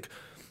and just like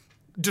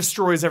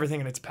destroys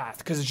everything in its path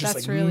because it's just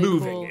That's like really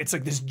moving. cool. It's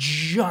like this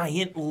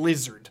giant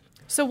lizard.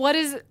 So what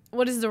is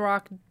The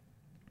Rock?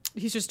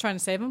 He's just trying to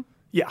save him.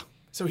 Yeah.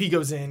 So he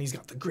goes in, he's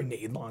got the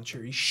grenade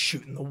launcher, he's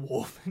shooting the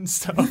wolf and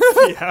stuff.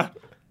 Yeah.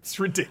 It's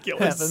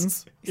ridiculous.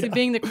 Heavens. Is he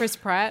being the Chris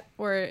Pratt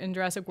or in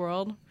Jurassic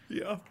World,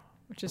 Yeah.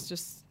 which is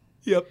just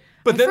Yep.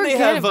 But I then they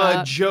forget have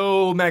about-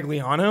 Joe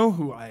Magliano,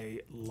 who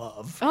I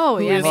love. oh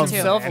Who yeah, is me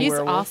himself too. a He's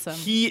werewolf? awesome.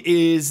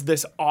 He is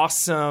this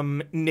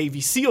awesome Navy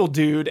SEAL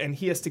dude, and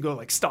he has to go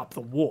like stop the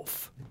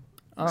wolf.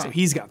 So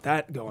he's got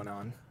that going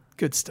on.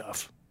 Good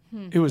stuff.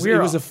 It was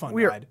a fun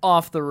We're ride.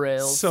 off the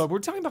rails. So we're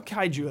talking about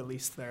kaiju at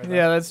least there. though.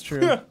 yeah, that's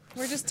true.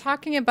 We're just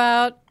talking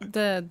about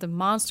the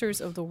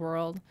monsters of the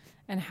world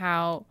and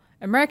how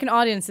American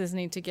audiences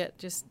need to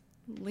just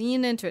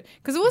lean into it.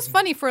 Because it was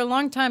funny for a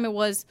long time. It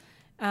was,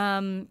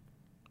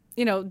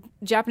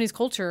 Japanese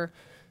culture.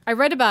 I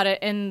read about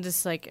it in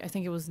this I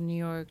think it was New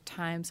York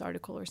Times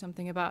article or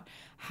something about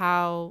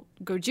how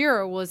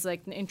Gojira was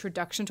like an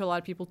introduction to a lot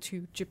of people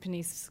to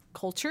Japanese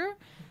culture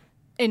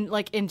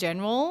in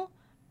general.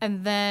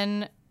 And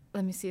then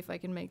let me see if I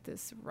can make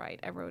this right.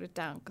 I wrote it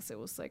down because it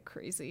was like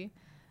crazy.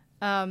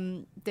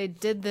 They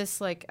did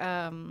this like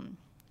I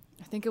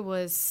think it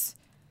was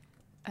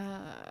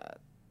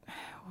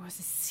what was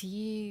it,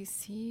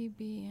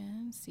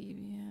 CBN?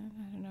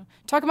 I don't know.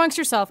 Talk amongst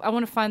yourself. I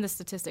want to find the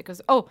statistic.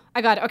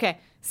 I got it. Okay,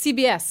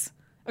 CBS.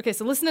 Okay,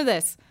 so listen to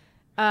this.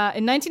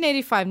 In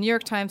 1985, New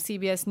York Times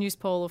CBS news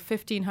poll of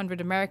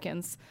 1,500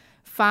 Americans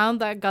found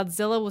that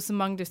Godzilla was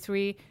among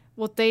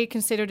what they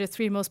considered the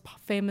three most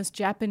famous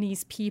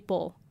Japanese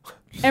people.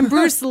 And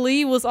Bruce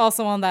Lee was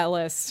also on that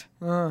list.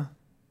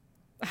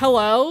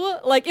 Hello?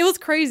 Like, it was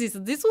crazy. So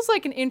this was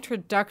like an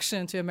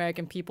introduction to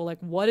American people. Like,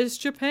 what is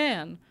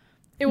Japan?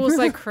 It was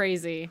like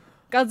crazy.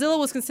 Godzilla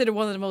was considered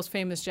one of the most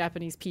famous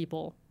Japanese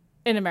people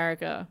in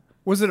America.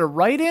 Was it a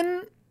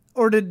write-in,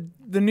 or did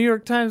the New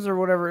York Times or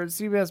whatever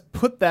CBS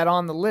put that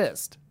on the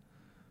list?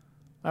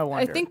 I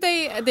wonder. I think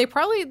they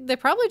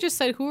probably just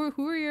said who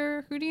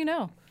do you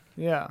know?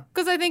 Yeah.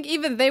 Because I think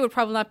even they would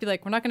probably not be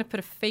like, we're not going to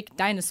put a fake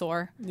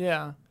dinosaur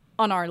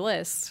on our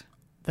list.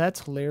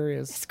 That's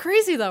hilarious. It's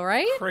crazy though,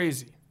 right?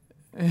 Crazy.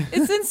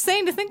 It's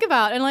insane to think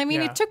about. And I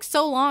mean, it took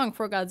so long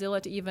for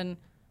Godzilla to even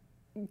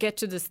get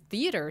to the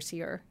theaters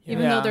here,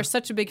 even though there's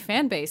such a big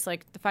fan base.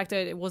 Like the fact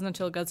that it wasn't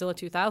until Godzilla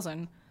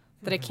 2000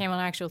 that it came on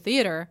actual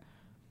theater.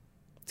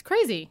 It's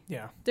crazy.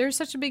 Yeah. There's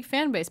such a big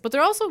fan base. But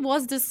there also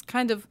was this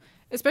kind of,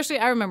 especially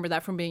I remember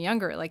that from being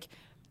younger, like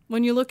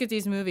when you look at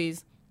these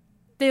movies,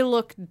 they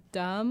look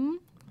dumb,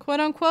 quote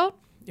unquote.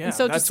 Yeah, and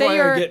so that's to say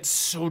why I get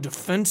so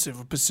defensive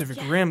of Pacific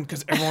Rim,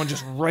 because everyone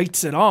just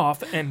writes it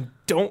off and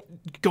don't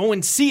go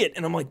and see it.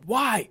 And I'm like,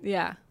 why?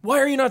 Yeah. Why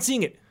are you not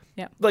seeing it?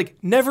 Yeah. Like,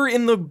 never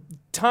in the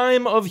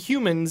time of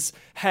humans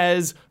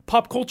has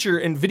pop culture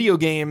and video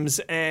games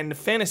and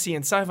fantasy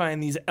and sci-fi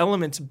and these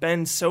elements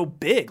been so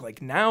big.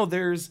 Like, now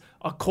there's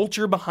a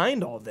culture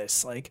behind all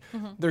this. Like,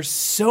 there's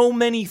so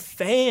many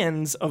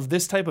fans of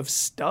this type of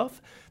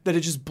stuff that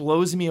it just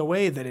blows me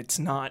away that it's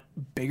not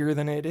bigger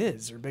than it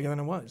is or bigger than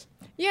it was.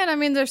 Yeah, and I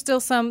mean, there's still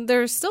some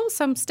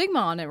stigma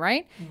on it,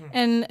 right?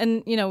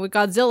 And you know, with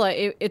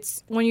Godzilla,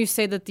 it's when you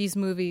say that these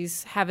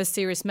movies have a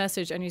serious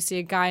message, and you see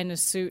a guy in a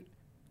suit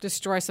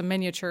destroy some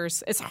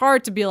miniatures, it's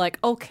hard to be like,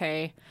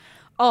 okay,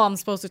 I'm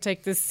supposed to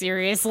take this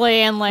seriously,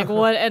 and like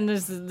what? And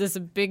there's this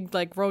big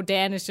like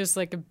Rodan is just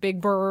like a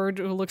big bird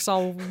who looks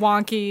all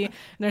wonky, and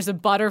there's a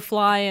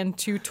butterfly and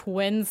two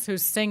twins who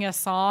sing a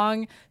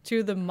song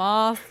to the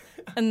moth,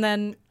 and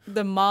then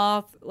the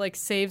moth like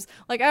saves.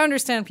 Like I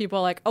understand people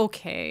are like,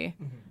 okay,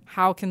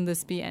 how can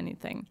this be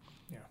anything?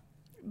 Yeah.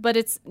 But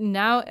it's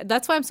now,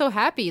 that's why I'm so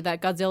happy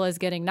that Godzilla is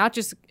getting, not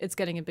just it's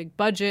getting a big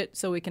budget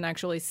so we can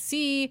actually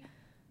see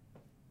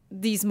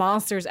these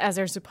monsters as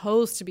they're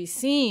supposed to be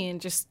seen,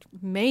 just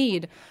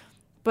made,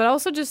 but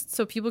also just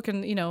so people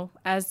can, you know,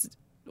 as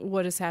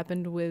what has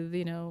happened with,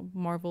 you know,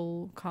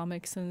 Marvel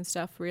comics and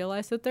stuff,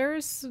 realize that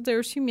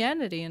there's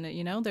humanity in it,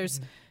 you know,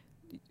 there's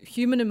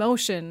human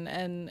emotion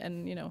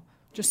and you know,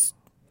 just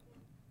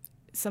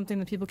something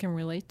that people can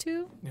relate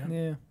to.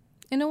 Yeah.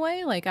 In a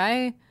way, like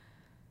I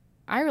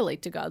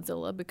relate to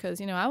Godzilla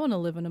because, you know, I want to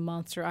live in a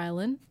monster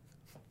island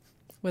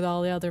with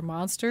all the other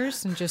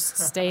monsters and just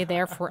stay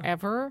there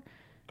forever.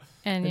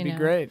 And It'd you be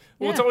know, great.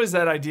 Well, it's always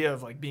that idea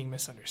of like being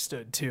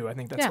misunderstood too. I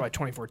think that's Yeah. why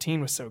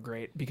 2014 was so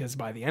great, because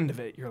by the end of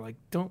it, you're like,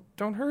 don't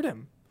hurt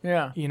him.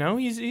 Yeah. You know,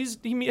 he's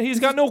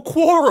got no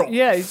quarrel.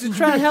 Yeah, he's just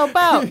trying to help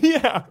out.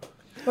 Yeah.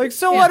 Like,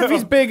 so what if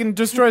he's big and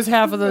destroys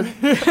half of the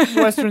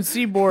western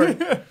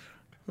seaboard?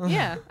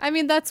 Yeah, I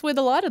mean that's with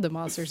a lot of the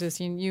monsters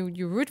is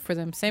you root for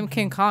them. Same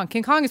King Kong.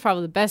 King Kong is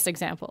probably the best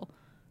example.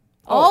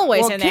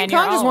 Always well, in King there.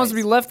 Kong just wants to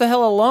be left the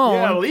hell alone.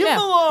 Yeah, leave Yeah.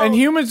 him alone. And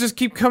humans just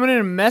keep coming in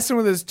and messing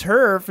with his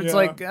turf. It's Yeah.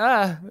 like,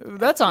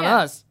 that's on Yeah.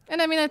 us.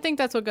 And I mean, I think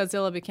that's what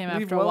Godzilla became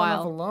Leave after a well enough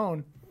while.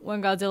 alone.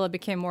 When Godzilla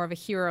became more of a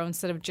hero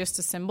instead of just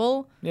a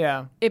symbol,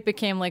 Yeah. it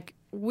became like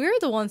we're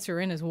the ones who are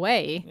in his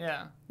way.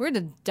 Yeah. We're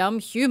the dumb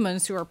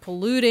humans who are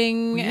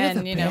polluting,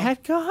 and you know,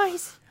 bad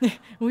guys.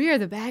 we are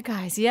the bad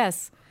guys.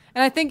 Yes,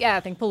 and I think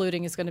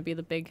polluting is going to be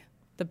the big,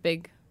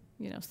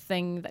 you know,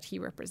 thing that he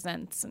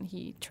represents, and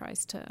he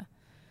tries to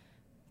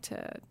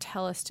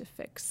tell us to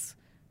fix.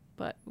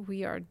 But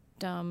we are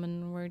dumb,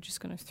 and we're just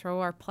going to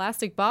throw our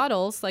plastic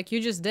bottles like you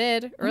just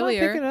did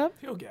earlier. Pick it up.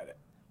 He'll get it.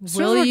 As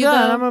soon as we're you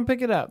done, though? I'm gonna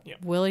pick it up. Yeah.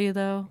 Will you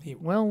though?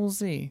 Well, we'll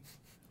see.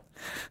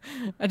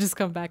 I just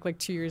come back like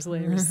 2 years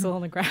later, still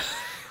on the ground.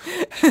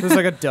 There's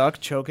like a duck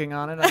choking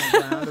on it on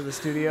the ground of the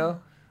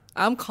studio.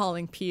 I'm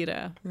calling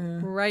PETA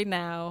right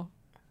now.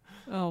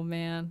 Oh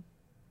man,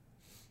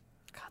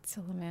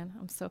 Godzilla, man!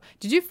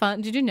 Did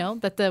you know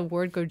that the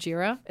word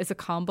Gojira is a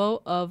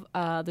combo of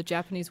the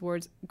Japanese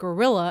words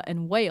gorilla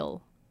and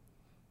whale?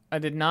 I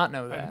did not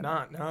know I that. did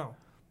not know.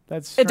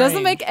 That's It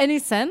doesn't strange. make any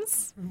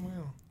sense,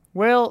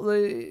 Well,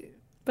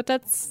 but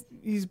that's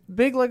he's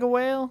big like a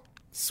whale.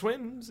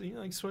 Swims. He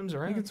like swims He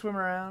around. can swim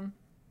around.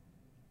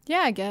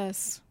 yeah. I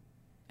guess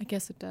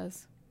it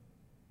does.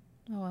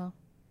 Oh well.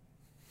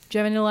 Do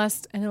you have any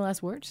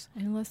last words?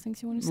 Any last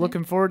things you want to say?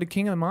 Looking forward to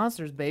King of the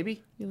Monsters,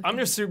 baby. I'm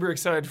just super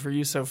excited for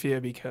you, Sophia,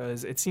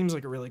 because it seems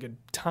like a really good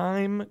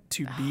time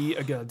to be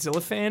a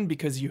Godzilla fan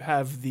because you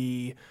have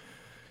the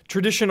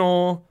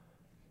traditional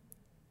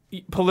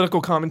political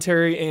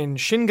commentary in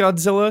Shin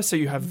Godzilla, so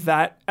you have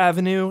that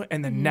avenue,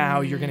 and then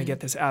now you're going to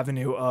get this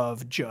avenue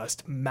of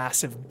just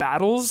massive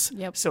battles.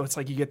 Yep. So it's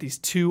like you get these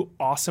two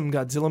awesome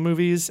Godzilla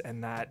movies,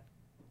 and that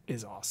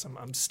is awesome.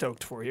 I'm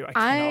stoked for you. I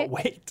cannot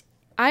wait.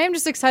 I am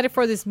just excited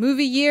for this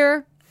movie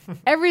year.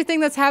 Everything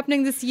that's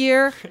happening this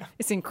year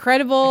is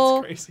incredible.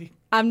 It's crazy.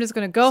 I'm just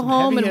going to go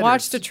home and heavy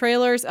watch hitters. the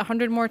trailers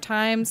 100 more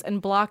times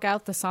and block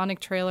out the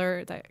Sonic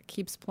trailer that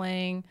keeps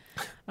playing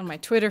on my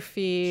Twitter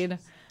feed.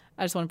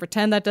 I just want to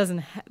pretend that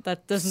doesn't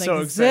So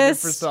exist. excited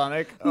for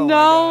Sonic. Oh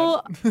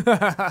No. my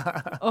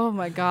God. Oh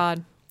my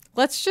God.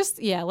 Let's just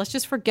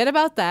forget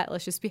about that.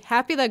 Let's just be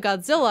happy that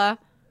Godzilla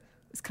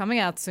is coming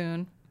out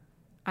soon.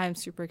 I'm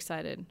super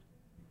excited.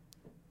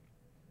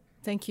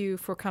 Thank you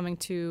for coming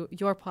to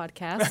your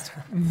podcast.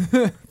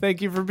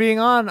 Thank you for being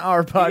on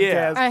our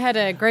podcast. I had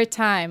a great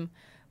time.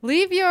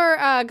 Leave your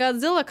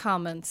Godzilla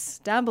comments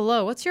down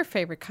below. What's your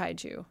favorite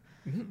kaiju?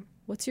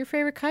 What's your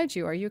favorite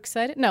kaiju? Are you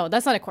excited? No,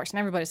 that's not a question.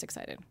 Everybody's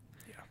excited.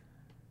 Yeah.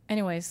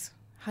 Anyways,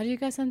 how do you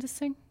guys end this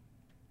thing?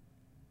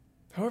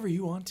 However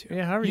you want to.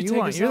 Yeah, however you take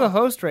want. us You're the out.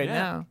 host right Yeah.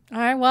 now. All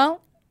right,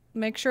 well,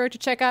 make sure to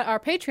check out our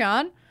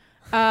Patreon,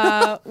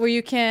 where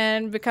you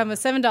can become a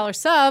 $7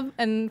 sub.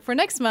 And for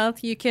next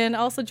month, you can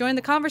also join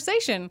the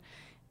conversation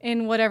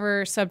in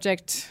whatever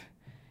subject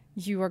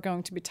you are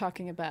going to be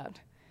talking about.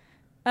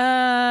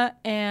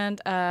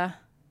 And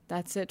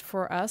that's it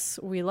for us.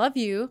 We love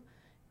you,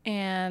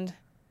 and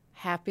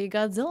happy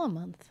Godzilla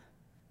month.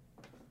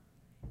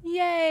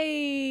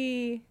 Yay!